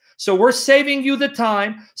experienced. So we're saving you the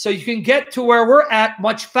time so you can get to where we're at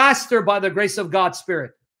much faster by the grace of God's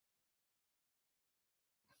Spirit.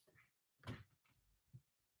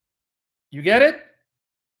 You get it?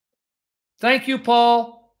 Thank you,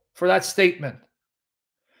 Paul, for that statement.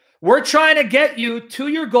 We're trying to get you to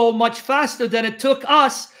your goal much faster than it took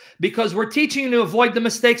us because we're teaching you to avoid the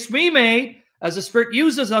mistakes we made as the Spirit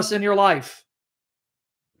uses us in your life.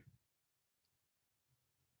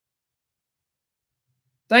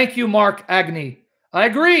 Thank you, Mark Agnew. I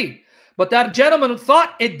agree. But that gentleman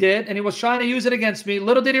thought it did, and he was trying to use it against me.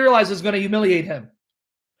 Little did he realize it was going to humiliate him.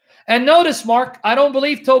 And notice, Mark, I don't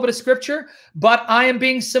believe Tobit is scripture, but I am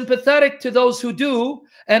being sympathetic to those who do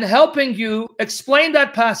and helping you explain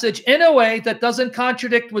that passage in a way that doesn't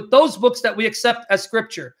contradict with those books that we accept as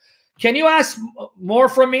scripture. Can you ask more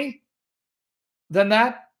from me than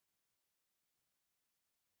that?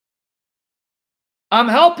 I'm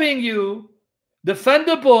helping you defend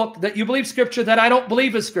a book that you believe scripture that I don't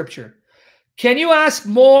believe is scripture. Can you ask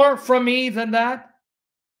more from me than that?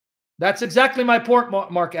 That's exactly my point,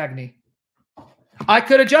 Mark Agnew. I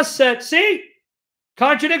could have just said, see,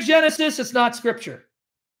 contradicts Genesis, it's not scripture.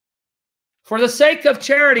 For the sake of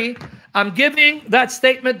charity, I'm giving that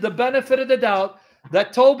statement the benefit of the doubt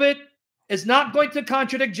that Tobit is not going to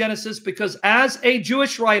contradict Genesis, because as a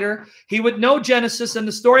Jewish writer, he would know Genesis and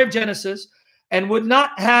the story of Genesis and would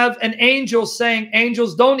not have an angel saying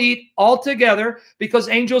angels don't eat altogether, because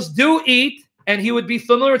angels do eat, and he would be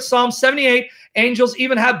familiar with Psalm 78. Angels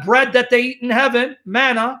even have bread that they eat in heaven,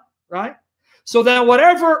 manna, right? So then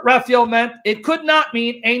whatever Raphael meant, it could not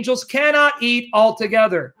mean angels cannot eat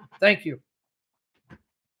altogether. Thank you.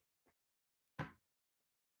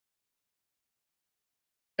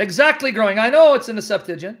 Exactly, growing. I know it's in the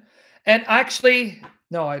Septuagint. And actually,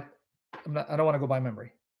 no, I don't want to go by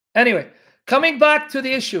memory. Anyway, coming back to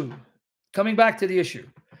the issue.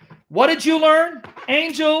 What did you learn?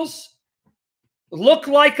 Angels look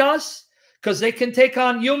like us because they can take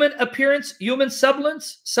on human appearance, human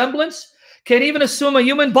semblance, can even assume a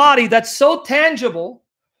human body that's so tangible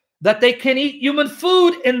that they can eat human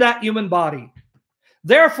food in that human body.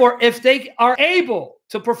 Therefore, if they are able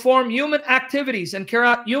to perform human activities and carry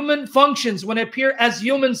out human functions when they appear as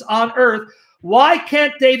humans on earth, why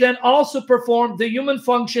can't they then also perform the human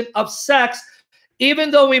function of sex,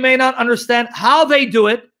 even though we may not understand how they do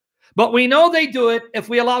it? But we know they do it if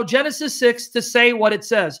we allow Genesis 6 to say what it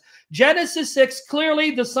says. Genesis 6,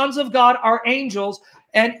 clearly the sons of God are angels,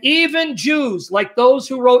 and even Jews, like those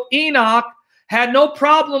who wrote Enoch, had no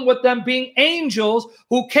problem with them being angels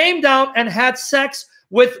who came down and had sex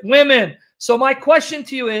with women. So my question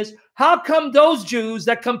to you is, how come those Jews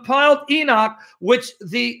that compiled Enoch, which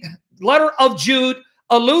the letter of Jude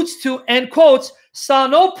alludes to and quotes, saw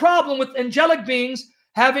no problem with angelic beings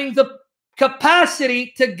having the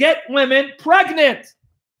capacity to get women pregnant?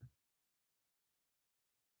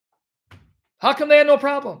 How come they had no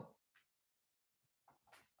problem?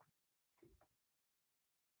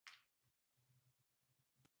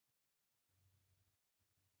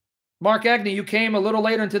 Mark Agnew, you came a little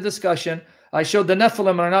later into discussion. I showed the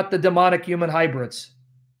Nephilim are not the demonic human hybrids.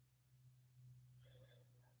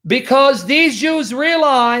 Because these Jews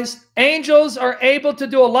realize angels are able to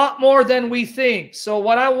do a lot more than we think. So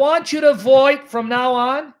what I want you to avoid from now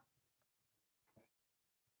on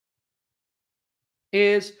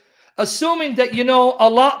is assuming that you know a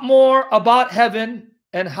lot more about heaven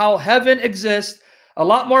and how heaven exists, a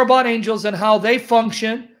lot more about angels and how they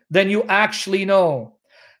function than you actually know.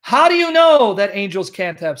 How do you know that angels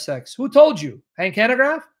can't have sex? Who told you? Hank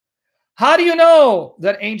Hanegraaff? How do you know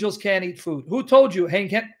that angels can't eat food? Who told you?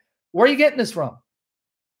 Hank, where are you getting this from?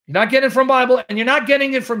 You're not getting it from Bible, and you're not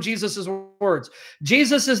getting it from Jesus's words.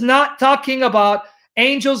 Jesus is not talking about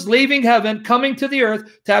angels leaving heaven, coming to the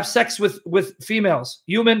earth to have sex with females,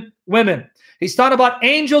 human women. He's talking about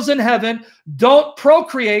angels in heaven don't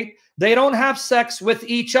procreate. They don't have sex with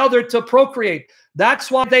each other to procreate.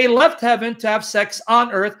 That's why they left heaven to have sex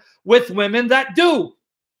on earth with women that do.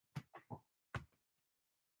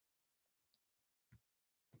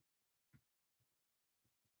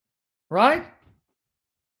 Right?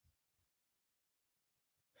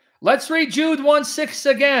 Let's read Jude 1:6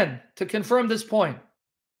 again to confirm this point.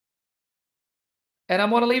 And I'm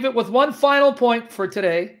going to leave it with one final point for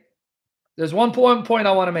today. There's one point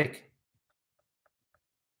I want to make.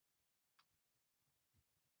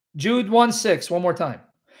 Jude 1:6, one more time.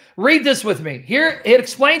 Read this with me. Here it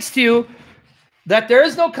explains to you that there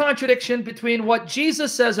is no contradiction between what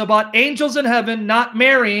Jesus says about angels in heaven not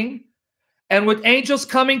marrying and with angels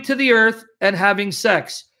coming to the earth and having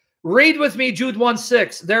sex. Read with me Jude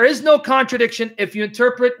 1:6. There is no contradiction if you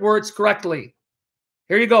interpret words correctly.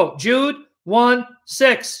 Here you go. Jude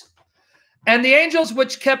 1:6. And the angels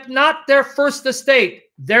which kept not their first estate.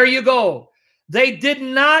 There you go. They did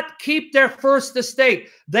not keep their first estate.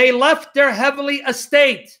 They left their heavenly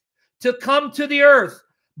estate to come to the earth,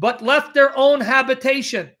 but left their own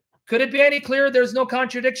habitation. Could it be any clearer? There's no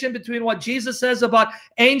contradiction between what Jesus says about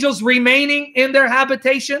angels remaining in their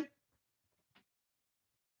habitation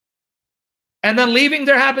and then leaving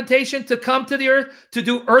their habitation to come to the earth to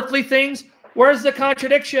do earthly things. Where's the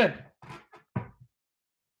contradiction?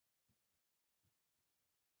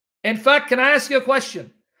 In fact, can I ask you a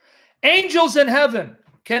question? Angels in heaven,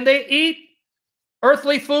 can they eat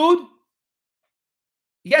earthly food?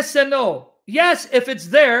 Yes and no. Yes, if it's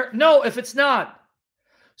there. No, if it's not.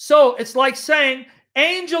 So it's like saying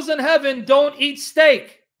angels in heaven don't eat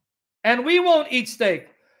steak, and we won't eat steak.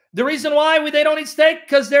 The reason why they don't eat steak,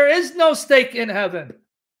 because there is no steak in heaven.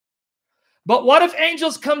 But what if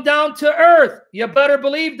angels come down to earth? You better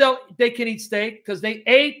believe they can eat steak, because they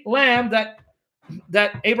ate lamb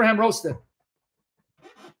that Abraham roasted.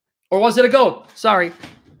 Or was it a goat? Sorry.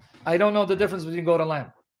 I don't know the difference between goat and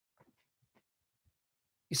lamb.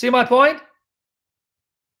 You see my point?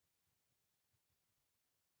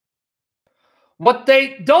 What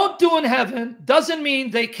they don't do in heaven doesn't mean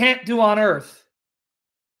they can't do on earth.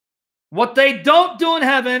 What they don't do in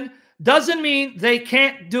heaven doesn't mean they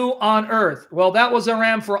can't do on earth. Well, that was a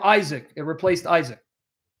ram for Isaac. It replaced Isaac.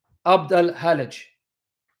 Abd al-Halaj.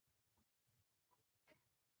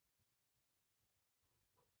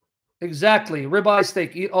 Exactly. Ribeye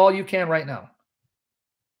steak. Eat all you can right now.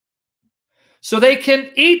 So they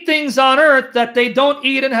can eat things on earth that they don't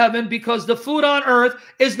eat in heaven, because the food on earth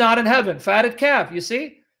is not in heaven. Fatted calf, you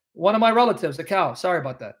see? One of my relatives, a cow. Sorry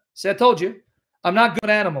about that. See, I told you. I'm not good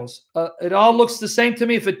at animals. It all looks the same to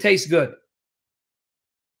me if it tastes good.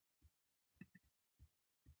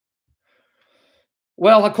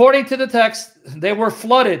 Well, according to the text, they were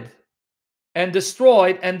flooded and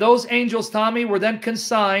destroyed, and those angels, Tommy, were then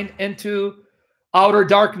consigned into outer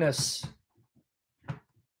darkness.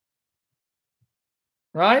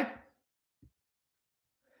 Right?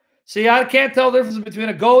 See, I can't tell the difference between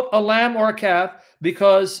a goat, a lamb, or a calf,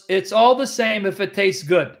 because it's all the same if it tastes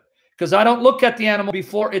good. Because I don't look at the animal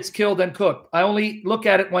before it's killed and cooked. I only look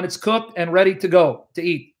at it when it's cooked and ready to go to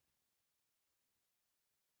eat.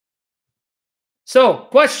 So,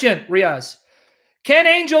 question, Riaz. Can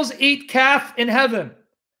angels eat calf in heaven?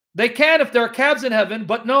 They can if there are calves in heaven,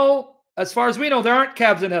 but no, as far as we know, there aren't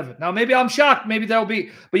calves in heaven. Now, maybe I'm shocked. Maybe there'll be.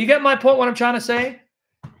 But you get my point, what I'm trying to say?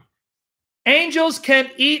 Angels can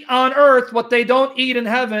eat on earth what they don't eat in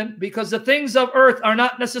heaven, because the things of earth are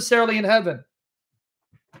not necessarily in heaven.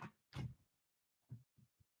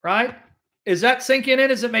 Right? Is that sinking in?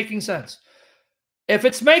 Is it making sense? If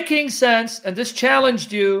it's making sense, and this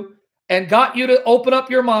challenged you and got you to open up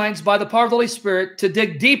your minds by the power of the Holy Spirit to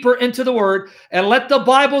dig deeper into the Word and let the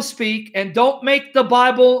Bible speak, and don't make the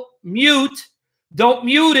Bible mute. Don't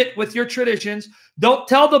mute it with your traditions. Don't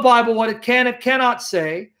tell the Bible what it can and cannot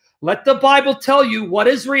say. Let the Bible tell you what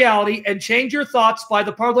is reality, and change your thoughts by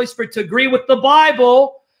the power of the Holy Spirit to agree with the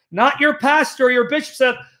Bible, not your pastor or your bishop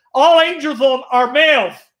said, all angels are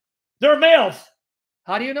males. They're males.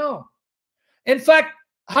 How do you know? In fact,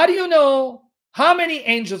 how do you know how many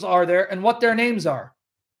angels are there and what their names are?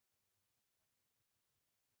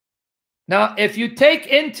 Now, if you take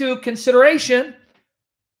into consideration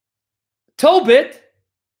Tobit,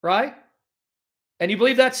 right, and you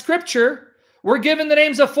believe that scripture, we're given the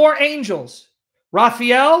names of 4 angels.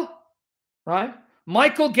 Raphael, right?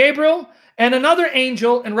 Michael, Gabriel, and another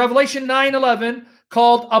angel in Revelation 9:11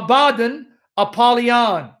 called Abaddon,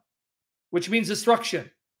 Apollyon, which means destruction.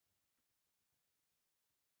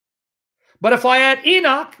 But if I add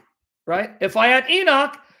Enoch, right? If I add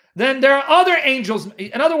Enoch, then there are other angels.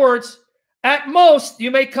 In other words, at most,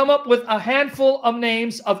 you may come up with a handful of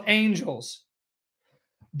names of angels.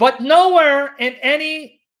 But nowhere in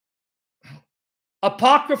any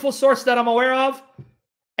apocryphal source that I'm aware of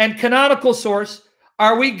and canonical source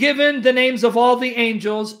are we given the names of all the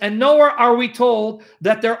angels, and nowhere are we told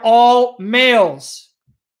that they're all males.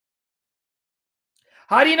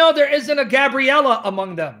 How do you know there isn't a Gabriella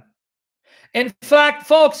among them? In fact,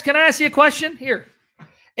 folks, can I ask you a question here?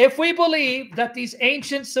 If we believe that these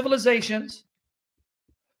ancient civilizations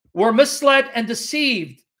were misled and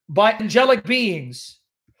deceived by angelic beings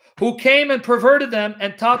who came and perverted them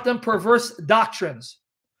and taught them perverse doctrines,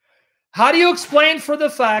 how do you explain for the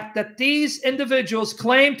fact that these individuals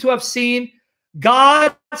claim to have seen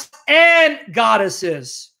gods and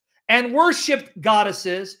goddesses and worshipped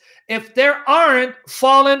goddesses if there aren't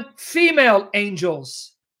fallen female angels?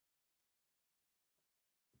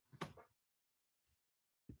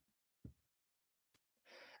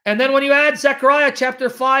 And then when you add Zechariah chapter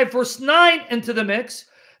 5, verse 9 into the mix,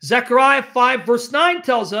 Zechariah 5, verse 9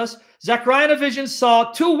 tells us, Zechariah in a vision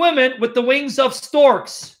saw 2 women with the wings of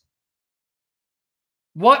storks.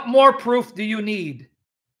 What more proof do you need?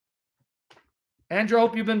 Andrew, I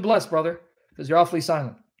hope you've been blessed, brother, because you're awfully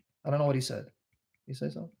silent. I don't know what he said. Did he say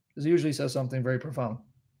something? Because he usually says something very profound.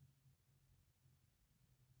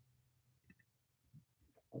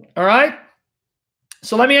 All right?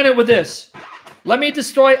 So let me end it with this. Let me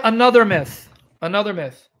destroy another myth. Another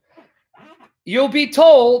myth. you'll be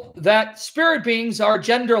told that spirit beings are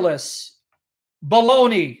genderless.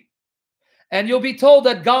 Baloney. And you'll be told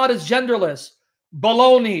that God is genderless.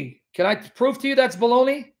 Baloney. Can I prove to you that's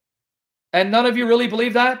baloney? And none of you really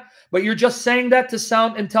believe that, but you're just saying that to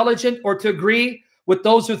sound intelligent or to agree with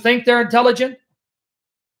those who think they're intelligent?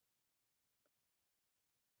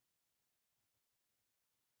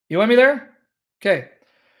 You want me there? Okay.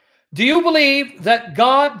 Do you believe that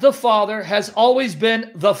God the Father has always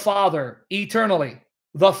been the Father eternally?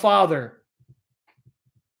 The Father.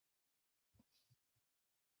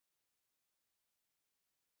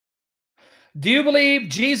 Do you believe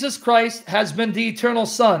Jesus Christ has been the eternal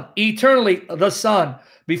Son, eternally the Son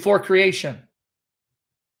before creation?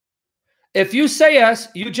 If you say yes,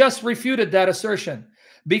 you just refuted that assertion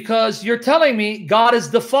because you're telling me God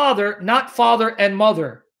is the Father, not father and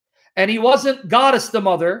mother. And he wasn't goddess the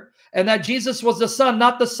mother, and that Jesus was the Son,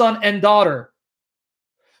 not the son and daughter.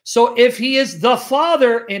 So if he is the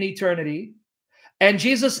Father in eternity, and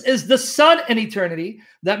Jesus is the Son in eternity,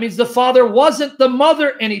 that means the Father wasn't the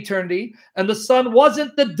mother in eternity, and the Son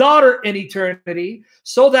wasn't the daughter in eternity,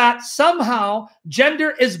 so that somehow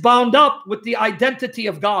gender is bound up with the identity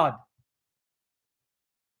of God.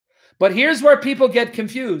 But here's where people get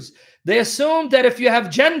confused. They assume that if you have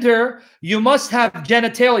gender, you must have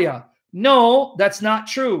genitalia. No, that's not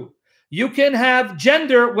true. You can have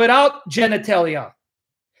gender without genitalia.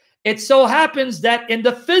 It so happens that in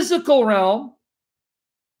the physical realm,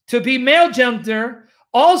 to be male gender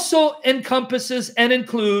also encompasses and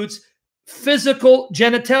includes physical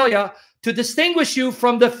genitalia to distinguish you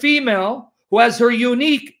from the female who has her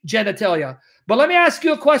unique genitalia. But let me ask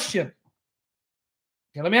you a question.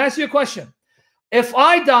 Okay, let me ask you a question. If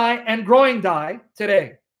I die and Growing die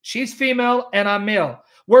today, she's female and I'm male,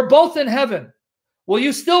 we're both in heaven. Will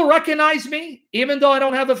you still recognize me even though I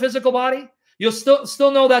don't have a physical body? You'll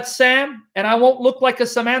still know that's Sam and I won't look like a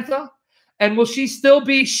Samantha? And will she still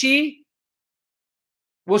be she?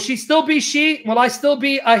 Will she still be she? Will I still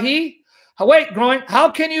be a he? Wait, Growing, how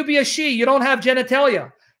can you be a she? You don't have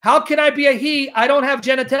genitalia. How can I be a he? I don't have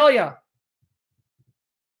genitalia.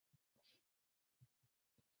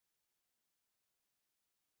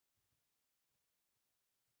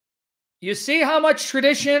 You see how much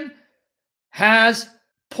tradition has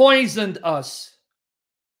poisoned us,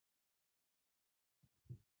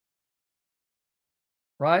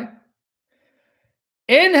 right?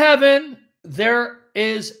 In heaven, there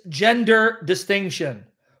is gender distinction,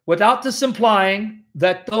 without this implying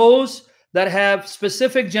that those that have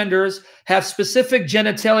specific genders have specific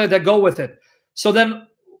genitalia that go with it. So then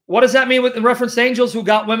what does that mean in reference to angels who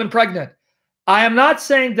got women pregnant? I am not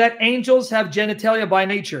saying that angels have genitalia by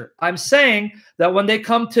nature. I'm saying that when they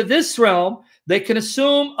come to this realm, they can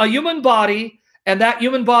assume a human body, and that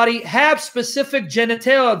human body have specific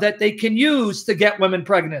genitalia that they can use to get women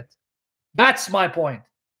pregnant. That's my point.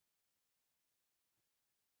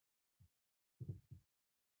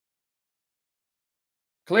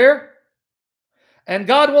 Clear? And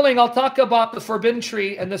God willing, I'll talk about the forbidden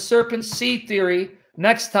tree and the serpent seed theory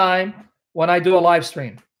next time when I do a live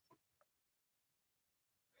stream.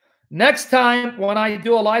 Next time when I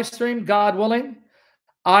do a live stream, God willing,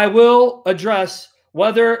 I will address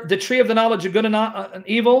whether the tree of the knowledge of good and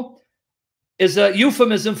evil is a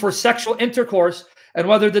euphemism for sexual intercourse, and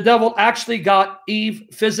whether the devil actually got Eve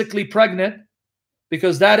physically pregnant,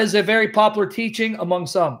 because that is a very popular teaching among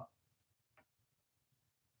some.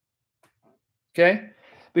 Okay?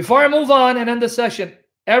 Before I move on and end the session,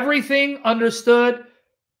 everything understood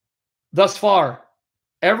thus far,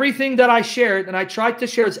 everything that I shared, and I tried to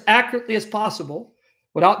share as accurately as possible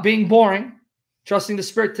without being boring, trusting the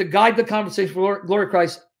Spirit to guide the conversation for glory of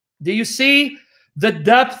Christ. Do you see the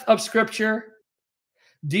depth of Scripture?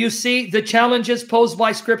 Do you see the challenges posed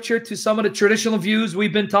by Scripture to some of the traditional views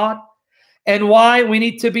we've been taught? And why we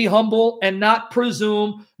need to be humble and not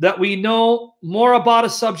presume that we know more about a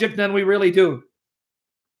subject than we really do.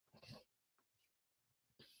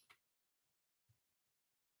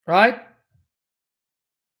 Right?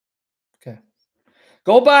 Okay.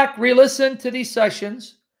 Go back, re-listen to these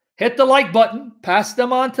sessions. Hit the like button. Pass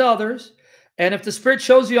them on to others. And if the Spirit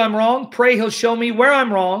shows you I'm wrong, pray He'll show me where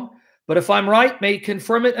I'm wrong. But if I'm right, may He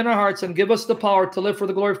confirm it in our hearts and give us the power to live for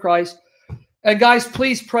the glory of Christ. And guys,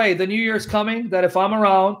 please pray. The new year is coming, that if I'm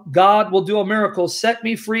around, God will do a miracle. Set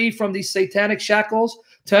me free from these satanic shackles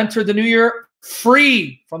to enter the new year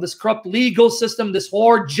free from this corrupt legal system, this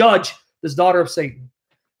whore judge, this daughter of Satan.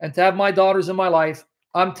 And to have my daughters in my life.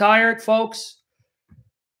 I'm tired, folks.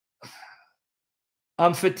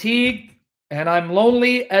 I'm fatigued, and I'm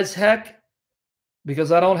lonely as heck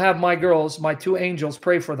because I don't have my girls, my two angels.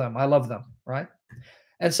 Pray for them. I love them, right?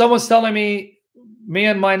 And someone's telling me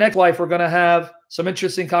and my next wife are going to have some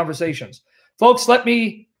interesting conversations. Folks, let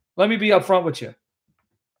me be upfront with you.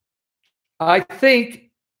 I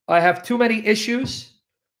think I have too many issues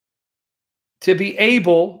to be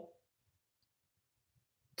able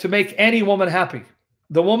to make any woman happy.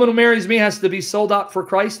 The woman who marries me has to be sold out for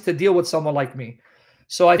Christ to deal with someone like me.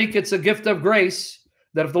 So I think it's a gift of grace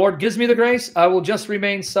that if the Lord gives me the grace, I will just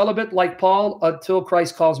remain celibate like Paul until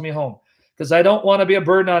Christ calls me home, because I don't want to be a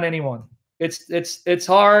burden on anyone. It's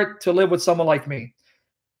hard to live with someone like me,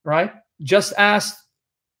 right? Just ask,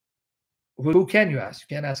 who can you ask?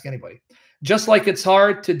 You can't ask anybody. Just like it's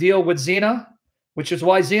hard to deal with Zena, which is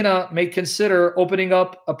why Zena may consider opening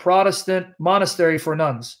up a Protestant monastery for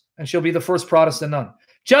nuns, and she'll be the first Protestant nun.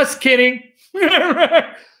 Just kidding.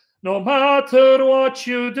 No matter what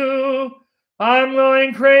you do, I'm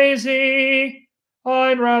going crazy.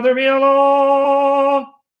 I'd rather be alone.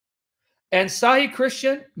 And Sahi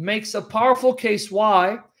Christian makes a powerful case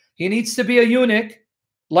why he needs to be a eunuch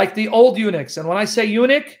like the old eunuchs. And when I say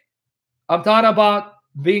eunuch, I'm talking about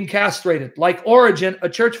being castrated. Like Origen, a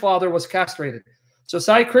church father, was castrated. So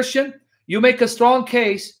Sahi Christian, you make a strong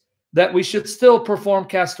case that we should still perform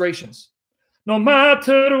castrations. No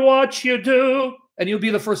matter what you do, and you'll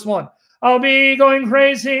be the first one. I'll be going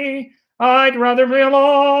crazy. I'd rather be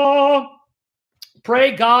alone.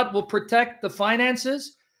 Pray God will protect the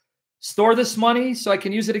finances. Store this money so I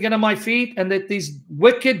can use it again on my feet, and that these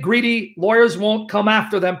wicked, greedy lawyers won't come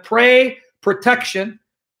after them. Pray protection,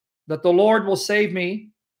 that the Lord will save me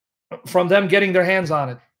from them getting their hands on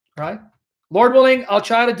it, right? Lord willing, I'll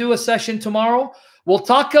try to do a session tomorrow. We'll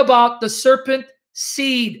talk about the serpent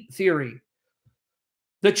seed theory.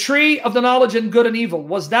 The tree of the knowledge of good and evil.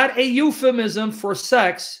 Was that a euphemism for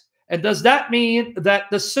sex? And does that mean that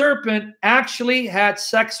the serpent actually had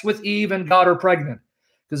sex with Eve and got her pregnant?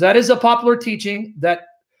 Because that is a popular teaching that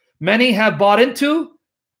many have bought into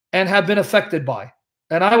and have been affected by.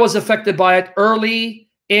 And I was affected by it early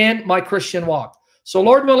in my Christian walk. So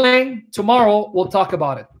Lord willing, tomorrow we'll talk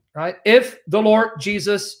about it, right? If the Lord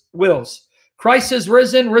Jesus wills. Christ is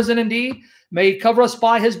risen, risen indeed. May he cover us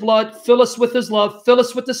by his blood, fill us with his love, fill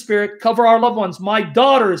us with the Spirit, cover our loved ones. My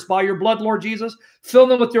daughters, by your blood, Lord Jesus, fill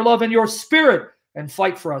them with your love and your Spirit, and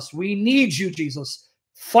fight for us. We need you, Jesus.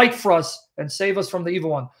 Fight for us and save us from the evil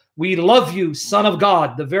one. We love you, Son of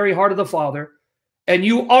God, the very heart of the Father, and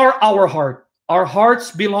you are our heart. Our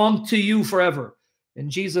hearts belong to you forever. In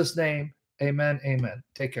Jesus' name, amen, amen.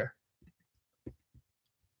 Take care.